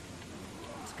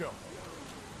 Let's go.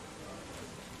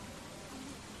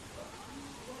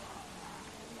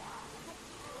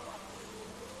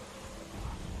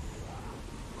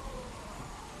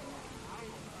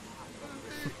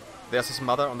 There's his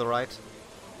mother on the right.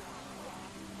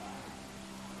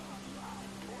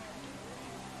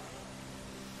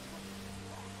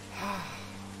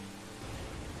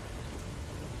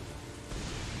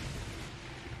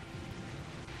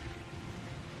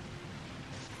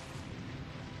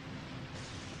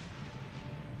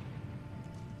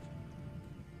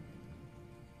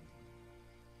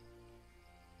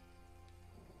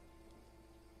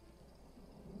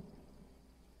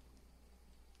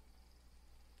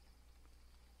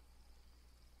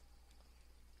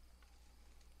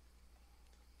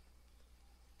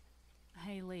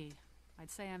 Hey, Lee. I'd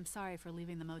say I'm sorry for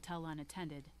leaving the motel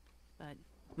unattended, but,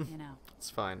 you know. It's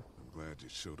fine. I'm glad you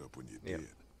showed up when you Yep. did.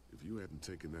 If you hadn't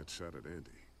taken that shot at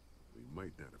Andy, we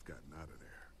might not have gotten out of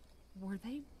there. Were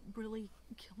they really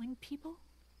killing people?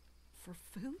 For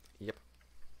food? Yep.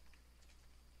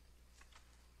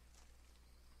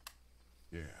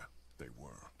 Yeah, they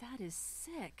were. That is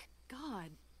sick.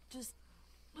 God, just...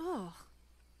 ugh.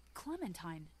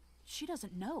 Clementine, she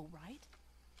doesn't know, right?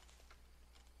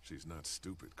 She's not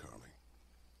stupid, Carly.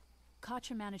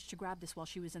 Katja managed to grab this while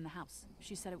she was in the house.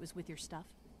 She said it was with your stuff.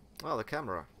 Oh, the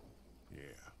camera.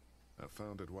 Yeah. I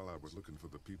found it while I was looking for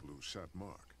the people who shot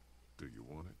Mark. Do you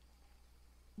want it?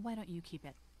 Why don't you keep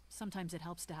it? Sometimes it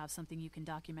helps to have something you can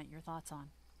document your thoughts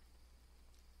on.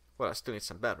 Well, I still need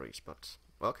some batteries, but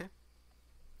okay.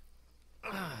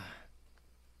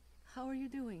 How are you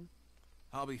doing?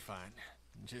 I'll be fine.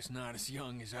 Just not as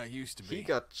young as I used to be. He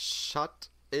got shot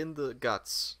in the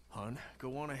guts. Hun,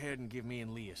 go on ahead and give me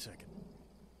and Lee a second.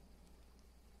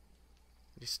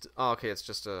 Oh, okay, it's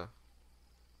just a...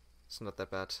 It's not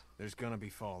that bad. There's gonna be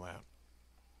fallout.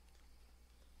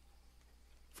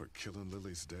 For killing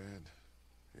Lily's dad?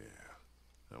 Yeah,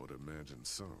 I would imagine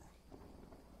so.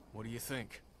 What do you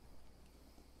think?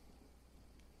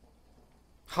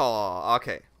 Oh,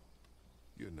 okay.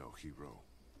 You're no hero.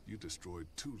 You destroyed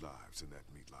 2 lives in that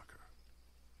meat locker.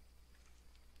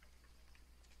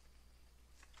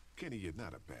 Kenny, you're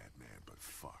not a bad man, but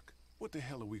fuck. What the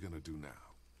hell are we gonna do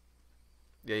now?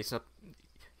 Yeah, he's not...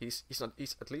 He's at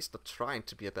least not trying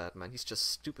to be a bad man. He's just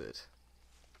stupid.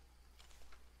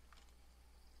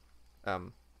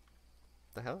 The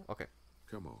hell? Okay.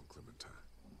 Come on, Clementine.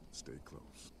 Stay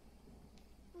close.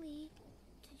 Lee,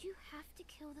 did you have to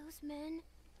kill those men?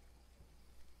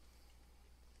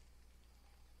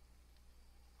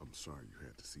 I'm sorry you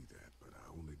had to see that, but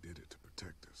I only did it to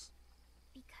protect us.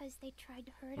 Because they tried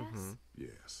to hurt us?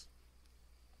 Yes.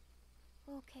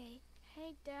 Okay.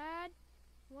 Hey, Dad.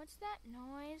 What's that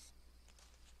noise?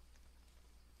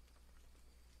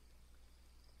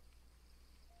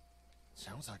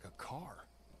 Sounds like a car.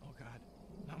 Oh god,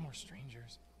 not more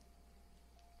strangers.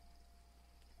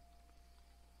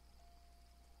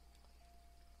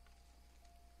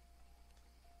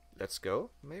 Let's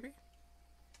go, maybe?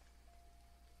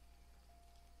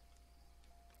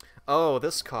 Oh,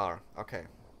 this car. Okay.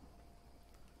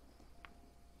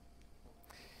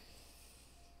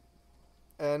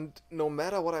 And no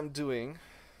matter what I'm doing...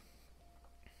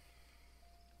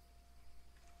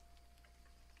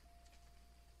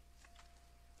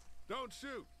 Don't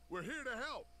shoot! We're here to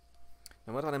help!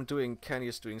 No matter what I'm doing, Kenny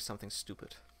is doing something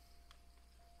stupid.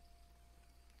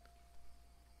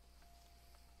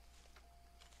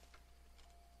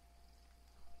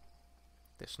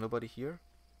 There's nobody here.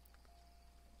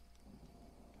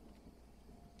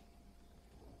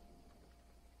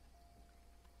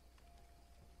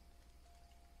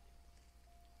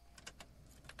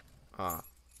 Ah.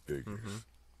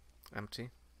 Empty.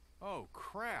 Oh,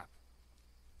 crap.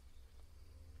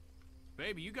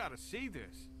 Baby, you gotta see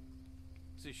this.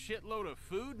 It's a shitload of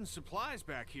food and supplies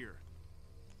back here.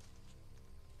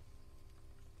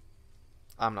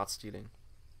 I'm not stealing.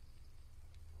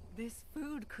 This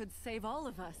food could save all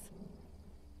of us.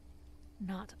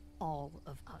 Not all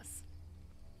of us.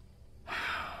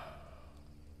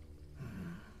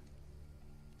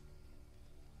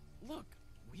 Look,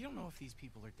 we don't know if these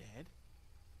people are dead.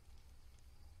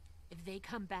 If they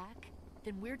come back,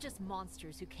 then we're just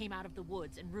monsters who came out of the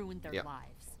woods and ruined their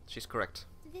lives. She's correct.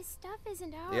 This stuff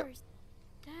isn't Yep. ours.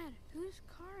 Dad, whose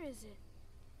car is it?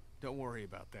 Don't worry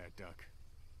about that, Duck.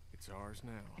 It's ours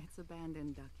now. It's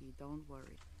abandoned, Ducky. Don't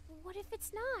worry. What if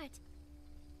it's not?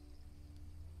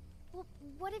 Well,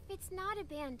 what if it's not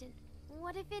abandoned?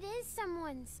 What if it is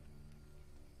someone's?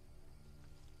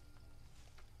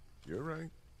 You're right.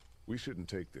 We shouldn't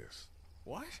take this.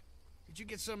 What? Did you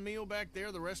get some meal back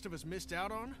there the rest of us missed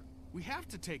out on? We have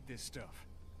to take this stuff.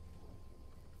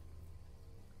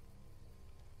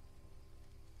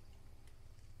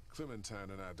 Clementine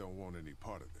and I don't want any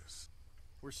part of this.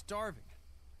 We're starving.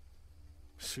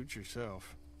 Suit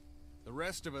yourself. The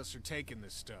rest of us are taking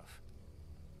this stuff.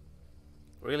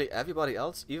 Really, everybody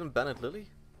else? Even Ben and Lily?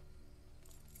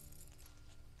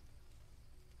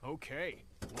 Okay,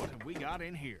 what have we got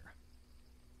in here?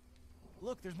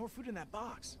 Look, there's more food in that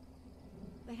box.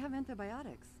 They have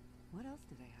antibiotics. What else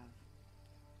do they have?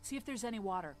 See if there's any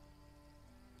water.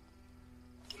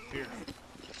 Here.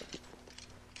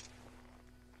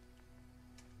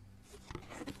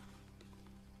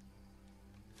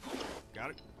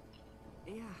 Got it?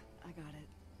 Yeah, I got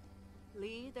it.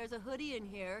 Lee, there's a hoodie in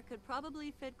here. Could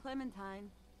probably fit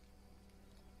Clementine.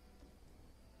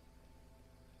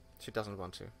 She doesn't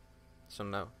want to. So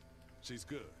no. She's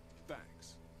good.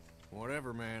 Thanks.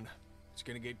 Whatever, man. It's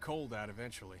gonna get cold out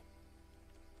eventually.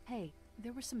 Hey,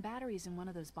 there were some batteries in one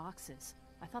of those boxes.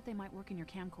 I thought they might work in your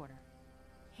camcorder.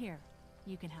 Here,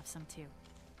 you can have some too.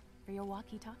 For your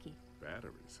walkie-talkie.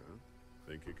 Batteries, huh?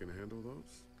 Think you can handle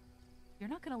those? You're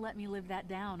not gonna let me live that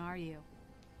down, are you?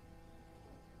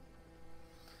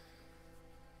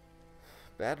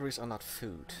 Batteries are not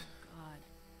food. God.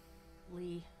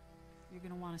 Lee, you're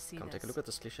gonna want to see Come this. take a look at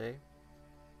this cliché.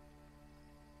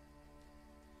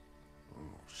 Oh,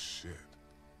 shit.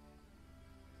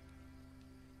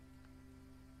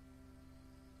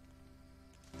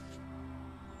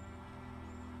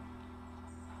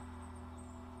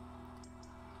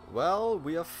 Well,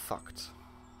 we are fucked.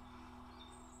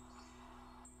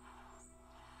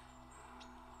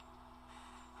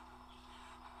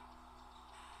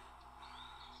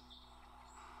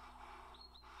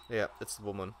 Yeah, it's the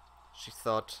woman. She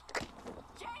thought...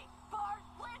 Jake, Bart,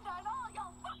 Linda, and all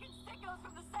y'all fucking sickos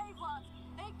from the Save Lots.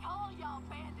 They call y'all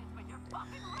bandits, but you're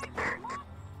fucking rapers.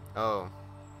 Oh.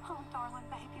 Oh, darling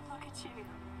baby, look at you.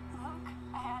 Look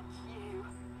at you.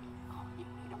 Oh, you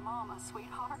need a mama,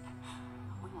 sweetheart.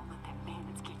 We won't let them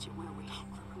bandits get you, will we?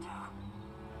 No.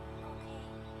 Okay.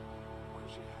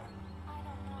 Where's she at? I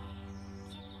don't know.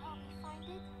 Can you help me find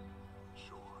it?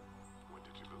 Sure. When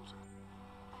did you lose it?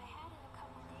 I had it a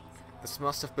couple days ago. This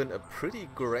must have been a pretty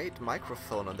great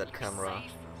microphone on that camera.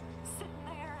 Safe. Sitting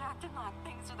there acting like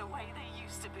things are the way they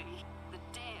used to be. The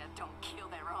dead don't kill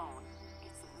their own.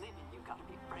 It's the living you gotta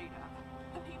be afraid of.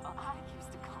 The people I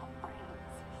used to call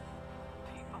friends.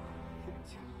 People.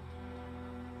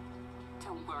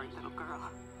 Don't worry, little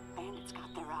girl. Bandits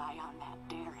got their eye on that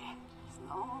dairy. As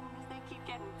long as they keep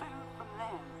getting food from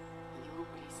them, you'll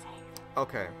be safe.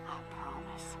 Okay. I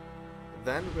promise.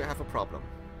 Then we have a problem.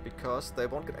 Because they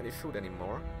won't get any food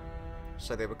anymore.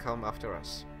 So they will come after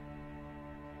us.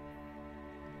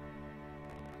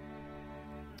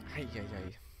 Hey, hey,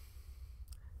 hey.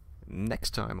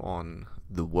 Next time on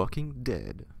The Walking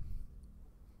Dead.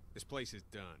 This place is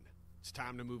done. It's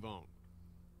time to move on.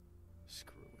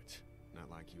 Screw it. Not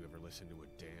like you ever listen to a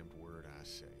damned word I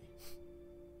say.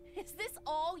 Is this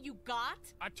all you got?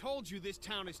 I told you this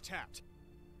town is tapped.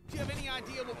 Do you have any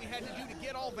idea what we had to do to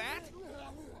get all that?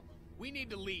 We need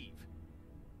to leave.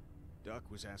 Duck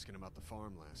was asking about the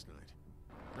farm last night.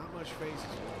 Not much phases.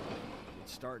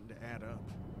 It's starting to add up.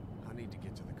 I need to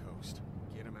get to the coast.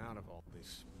 Get him out of all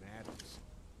this madness.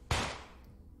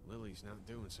 Lily's not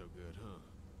doing so good, huh?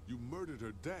 You murdered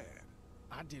her dad.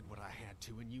 I did what I had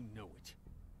to, and you know it.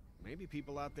 Maybe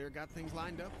people out there got things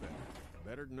lined up better.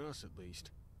 Better than us, at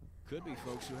least. Could be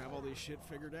folks who have all this shit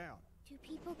figured out. Do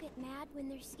people get mad when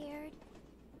they're scared?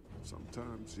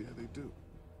 Sometimes, yeah, they do.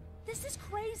 This is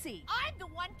crazy. I'm the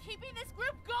one keeping this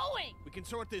group going. We can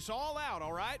sort this all out,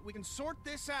 all right? We can sort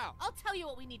this out. I'll tell you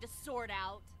what we need to sort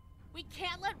out. We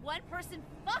can't let one person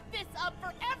fuck this up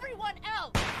for everyone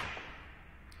else.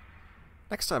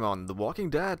 Next time on The Walking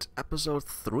Dead, Episode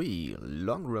 3,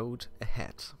 Long Road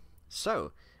Ahead.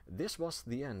 So, this was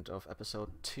the end of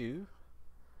Episode 2.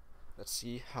 Let's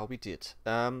see how we did.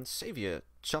 Xavier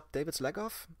chopped David's leg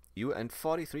off. You and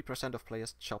 43% of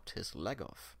players chopped his leg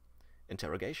off.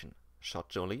 Interrogation shot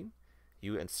Jolene.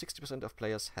 You and 60% of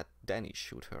players had Danny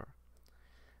shoot her.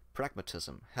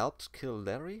 Pragmatism helped kill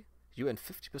Larry. You and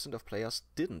 50% of players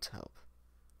didn't help.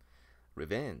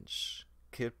 Revenge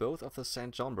killed both of the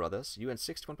St. John brothers. You and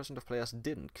 61% of players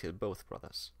didn't kill both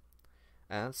brothers.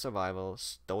 And survival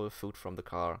stole food from the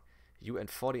car. You and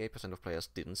 48% of players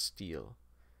didn't steal.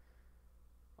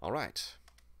 Alright.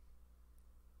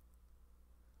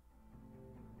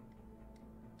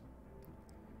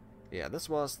 Yeah, this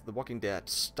was The Walking Dead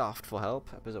Starved for Help,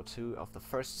 episode 2 of the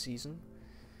first season.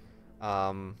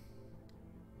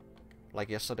 Like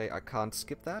yesterday, I can't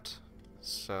skip that,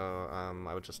 so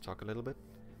I will just talk a little bit.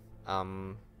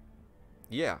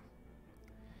 Yeah.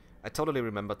 I totally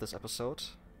remembered this episode,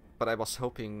 but I was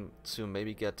hoping to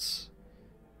maybe get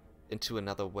into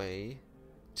another way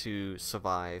to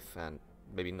survive and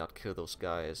maybe not kill those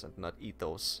guys and not eat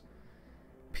those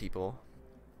people.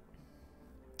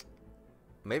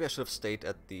 Maybe I should have stayed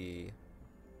at the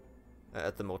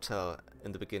motel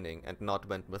in the beginning and not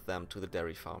went with them to the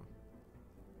dairy farm.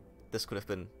 This could have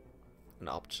been an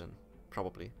option,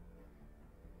 probably.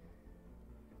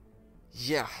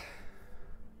 Yeah.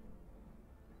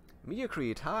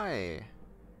 Mediocrete, hi.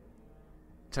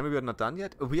 Tell me we are not done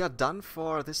yet? We are done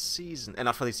for this season.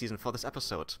 Not for this season, for this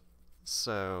episode.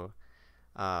 So,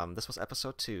 this was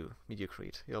episode 2,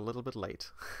 Mediocrete. You're a little bit late.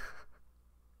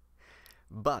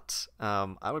 But,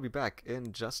 I will be back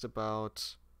in just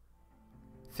about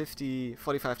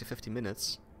 45 to 50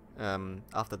 minutes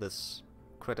after this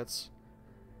credits.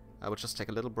 I will just take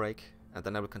a little break, and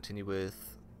then I will continue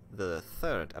with the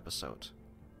 3rd episode.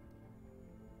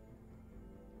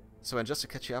 So, and just to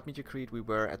catch you up, Mediocrete, we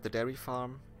were at the dairy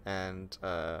farm and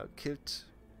killed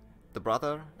the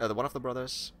brother, one of the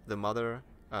brothers, the mother,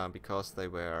 because they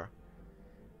were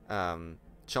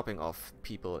chopping off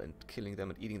people and killing them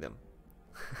and eating them.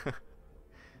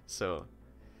 So,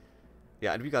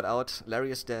 yeah, and we got out.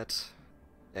 Larry is dead,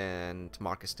 and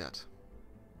Mark is dead.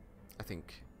 I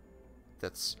think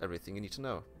that's everything you need to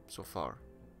know so far.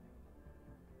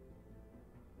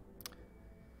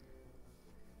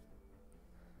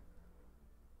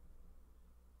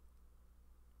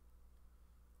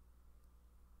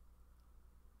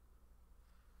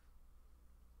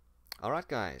 Alright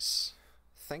guys,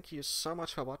 thank you so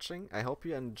much for watching. I hope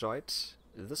you enjoyed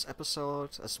this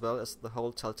episode as well as the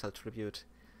whole Telltale tribute.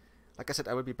 Like I said,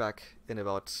 I will be back in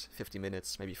about 50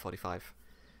 minutes, maybe 45,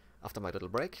 after my little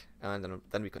break, and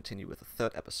then we continue with the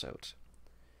 3rd episode.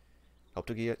 Hope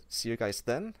to see you guys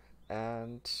then,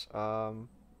 and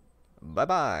bye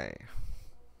bye.